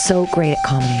you get so great at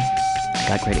comedy? I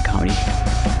got great at comedy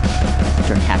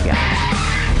during happy hour.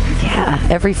 Yeah,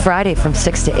 every Friday from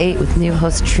 6 to 8 with new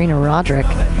host Trina Roderick.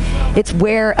 It's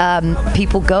where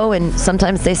people go, and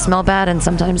sometimes they smell bad, and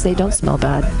sometimes they don't smell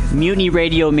bad. Mutiny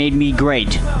Radio made me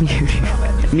great.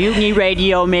 Mutiny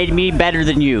Radio made me better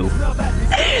than you.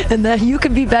 And that you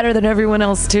can be better than everyone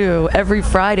else, too, every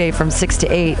Friday from 6 to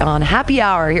 8 on Happy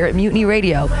Hour here at Mutiny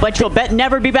Radio. But you'll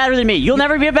never be better than me. You'll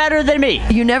never be better than me.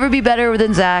 You never be better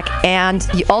than Zach. And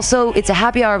also, it's a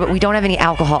happy hour, but we don't have any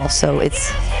alcohol, so it's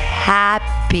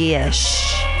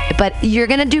happy-ish. But you're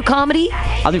going to do comedy.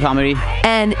 I'll do comedy.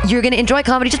 And you're going to enjoy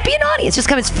comedy. Just be an audience. Just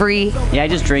come. It's free. Yeah, I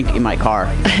just drink in my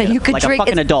car. You could like drink. a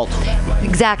fucking adult.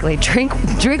 Exactly. Drink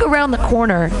around the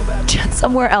corner.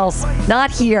 Somewhere else.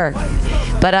 Not here.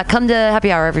 But come to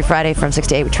happy hour every Friday from 6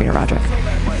 to 8 with Trina Roderick.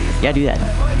 Yeah, do that.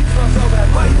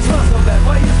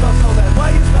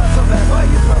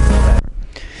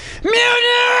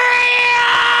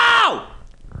 MutinyRadio!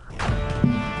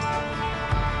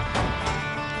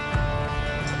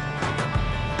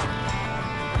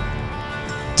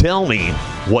 Tell me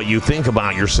what you think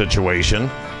about your situation.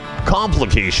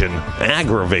 Complication,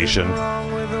 aggravation.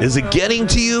 Is it getting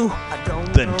to you?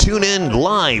 Then tune in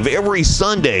live every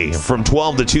Sunday from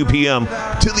 12 to 2 p.m.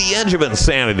 to The Edge of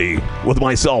Insanity with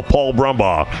myself, Paul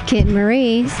Brumbaugh, Kitten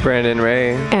Marie, Brandon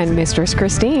Ray, and Mistress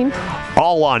Christine.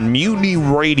 All on Mutiny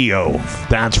Radio.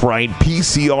 That's right,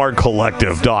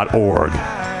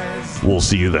 PCRcollective.org. We'll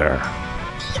see you there.